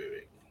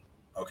 Wait.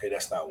 Okay,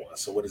 that's not one.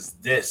 So what is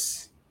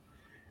this?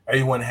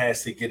 Everyone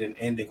has to get an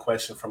ending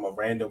question from a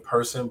random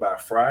person by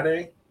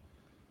Friday.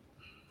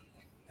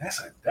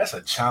 That's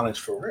a challenge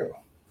for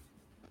real.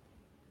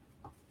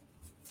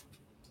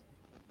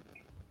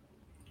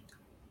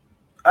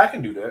 I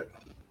can do that.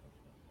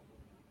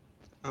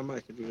 I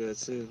might can do that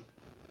too.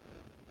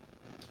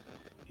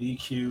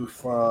 EQ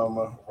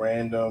from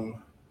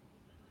random.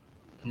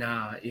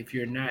 Nah, if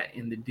you're not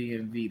in the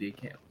DMV, that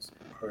counts.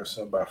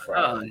 Person by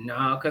Friday.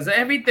 No, because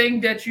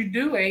everything that you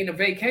do ain't a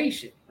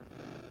vacation.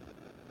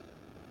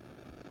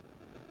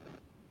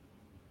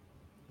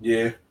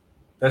 Yeah,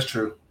 that's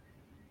true.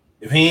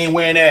 If he ain't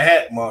wearing that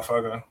hat,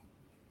 motherfucker.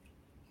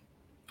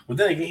 But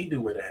then again, he do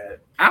wear the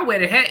hat. I wear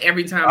the hat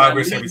every time. I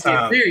wear every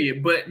time.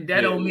 Period. But that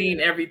don't mean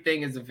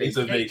everything is a vacation. It's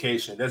a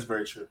vacation. That's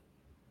very true.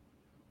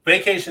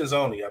 Vacations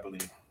only, I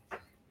believe.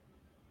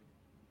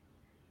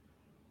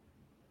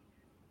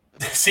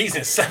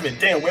 Season 7.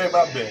 Damn, where have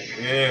I been?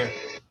 Yeah.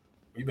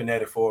 We've been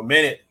at it for a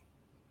minute.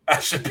 I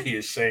should be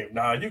ashamed.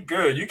 Nah, you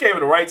good. You came at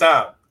the right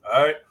time.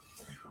 All right.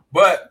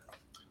 But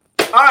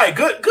all right,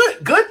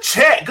 good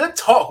chat, good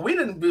talk.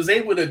 We was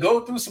able to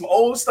go through some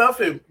old stuff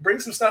and bring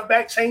some stuff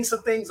back, change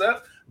some things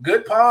up.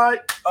 Good pod.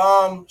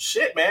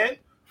 Shit, man.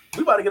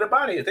 We about to get up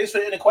out of here. Thanks for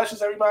any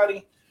questions,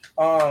 everybody.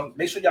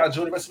 Make sure y'all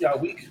enjoy the rest of y'all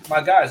week.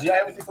 My guys, y'all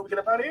have anything before we get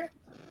up out of here?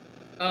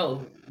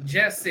 Oh,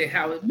 Jess said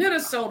how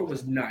Minnesota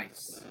was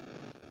nice.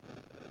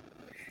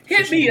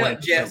 Hit me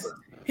up, Jess.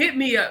 Hit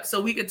me up so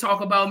we can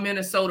talk about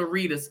Minnesota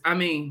readers. I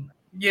mean,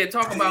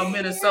 talk about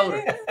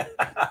Minnesota.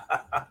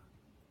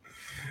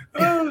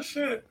 Oh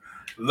shit.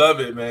 Love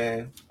it,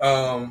 man.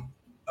 All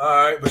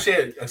right, but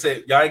shit, I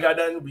said y'all ain't got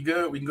nothing. We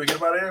good? We can go get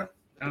up out of here?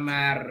 I'm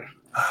out. All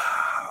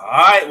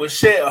right, well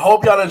shit. I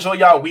hope y'all enjoy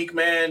y'all week,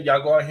 man.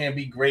 Y'all go ahead and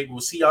be great. We'll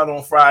see y'all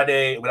on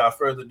Friday. Without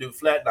further ado,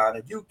 Flatline,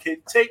 if you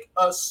can take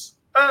us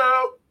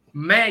out.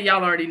 Man,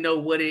 y'all already know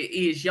what it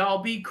is. Y'all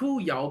be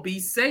cool. Y'all be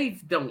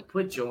safe. Don't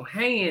put your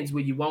hands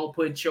where you won't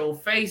put your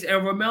face.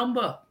 And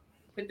remember,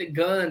 put the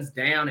guns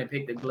down and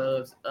pick the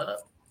gloves up.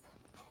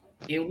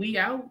 And we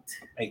out.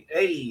 Hey.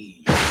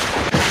 Hey,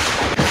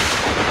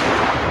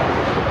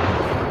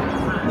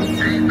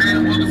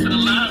 man, welcome to the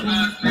live,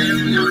 man.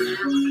 We are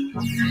here with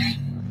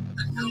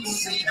the new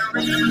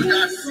scenery. You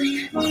guys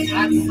see it on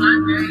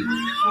Sunday.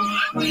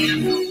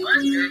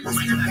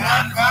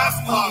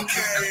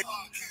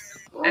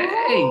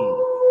 Hey.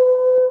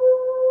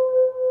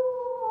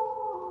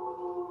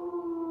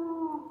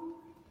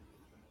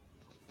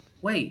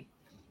 Wait.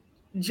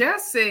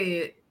 Jess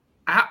said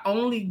I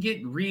only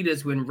get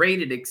readers when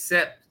rated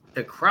except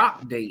the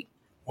croc date.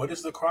 What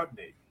is the croc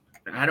date?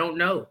 I don't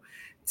know.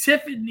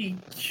 Tiffany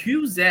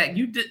Cusack,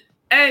 you did.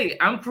 Hey,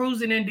 I'm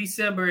cruising in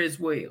December as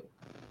well.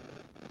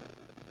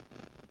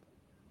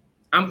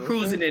 I'm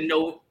cruising in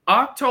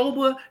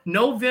October,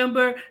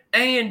 November,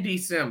 and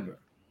December.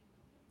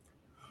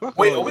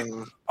 Wait,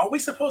 are we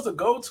supposed to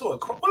go to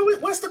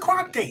what's the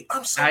croc date?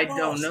 I'm sorry. I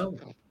don't know.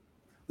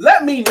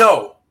 Let me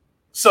know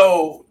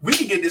so we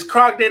can get this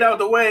croc date out of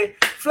the way.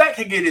 Flat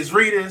can get his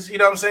readers. You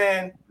know what I'm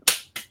saying?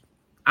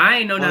 I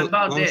ain't know nothing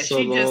about that. So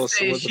she just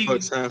said what the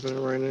fuck's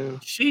happening right now?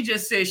 She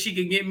just said she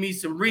could get me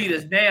some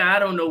readers. Now I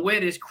don't know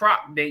where this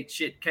croc date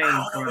shit came from.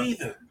 I don't know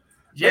either.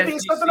 Jess, maybe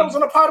it's something that was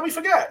on the pod we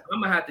forgot.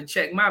 I'm gonna have to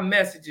check my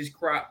messages,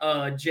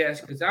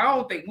 Jess, because I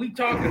don't think we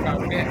talking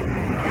about that.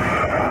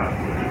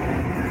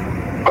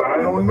 I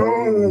don't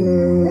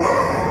know.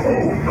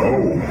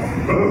 Oh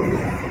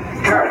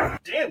no. God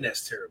damn,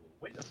 that's terrible.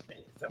 Wait a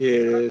minute. Yeah,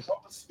 it is.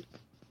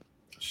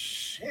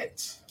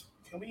 Shit.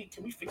 Can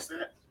we fix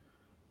that?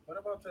 What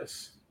about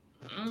this?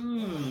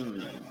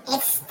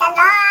 It's the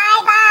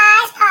Live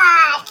Eyes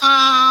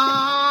Podcast.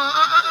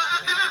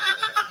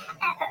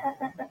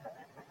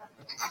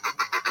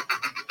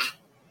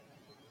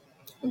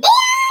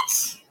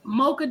 Bitch!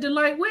 Mocha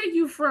Delight, where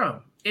you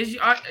from? Is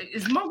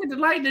Mocha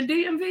Delight in the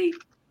DMV?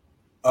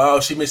 Oh,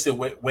 she missed it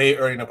way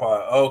early in the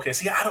pod. Okay,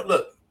 see, I don't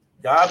look.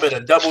 Y'all better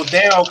double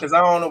down because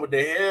I don't know what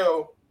the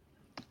hell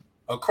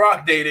a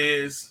croc date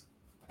is.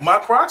 My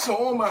Crocs are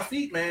on my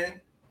feet, man.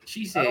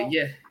 She said,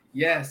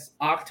 yes,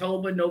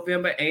 October,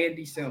 November, and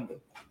December.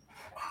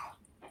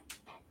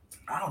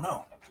 I don't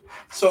know.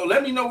 So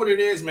let me know what it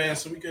is, man.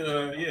 So we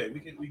can,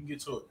 we can get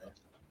to it, man.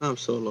 I'm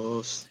so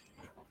lost.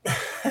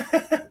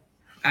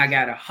 I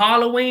got a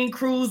Halloween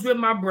cruise with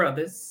my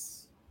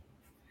brothers.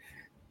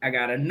 I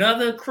got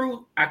another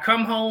cruise. I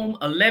come home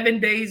 11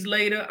 days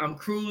later. I'm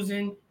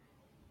cruising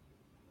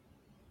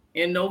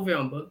in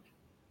November.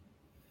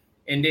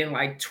 And then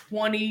like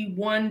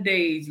 21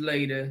 days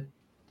later,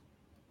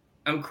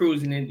 I'm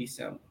cruising in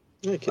December.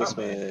 Yeah, kiss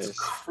my ass.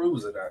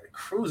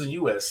 Cruising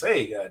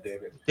USA,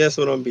 goddammit. Guess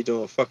what I'm gonna be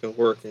doing? Fucking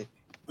working.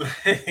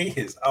 He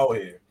is out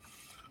here.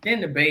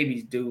 Then the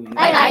babies do.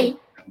 Hey.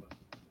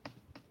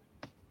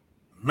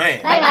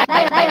 Man. We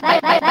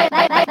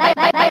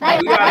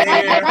out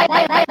here.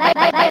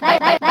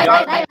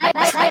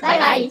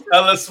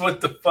 Tell us what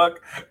the fuck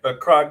a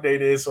croc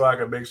date is so I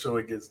can make sure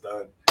it gets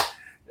done.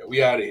 Yeah,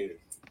 we out of here.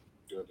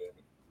 Good,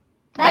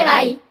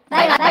 Bye.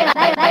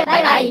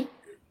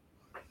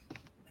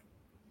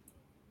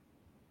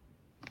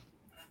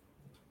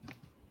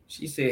 She said,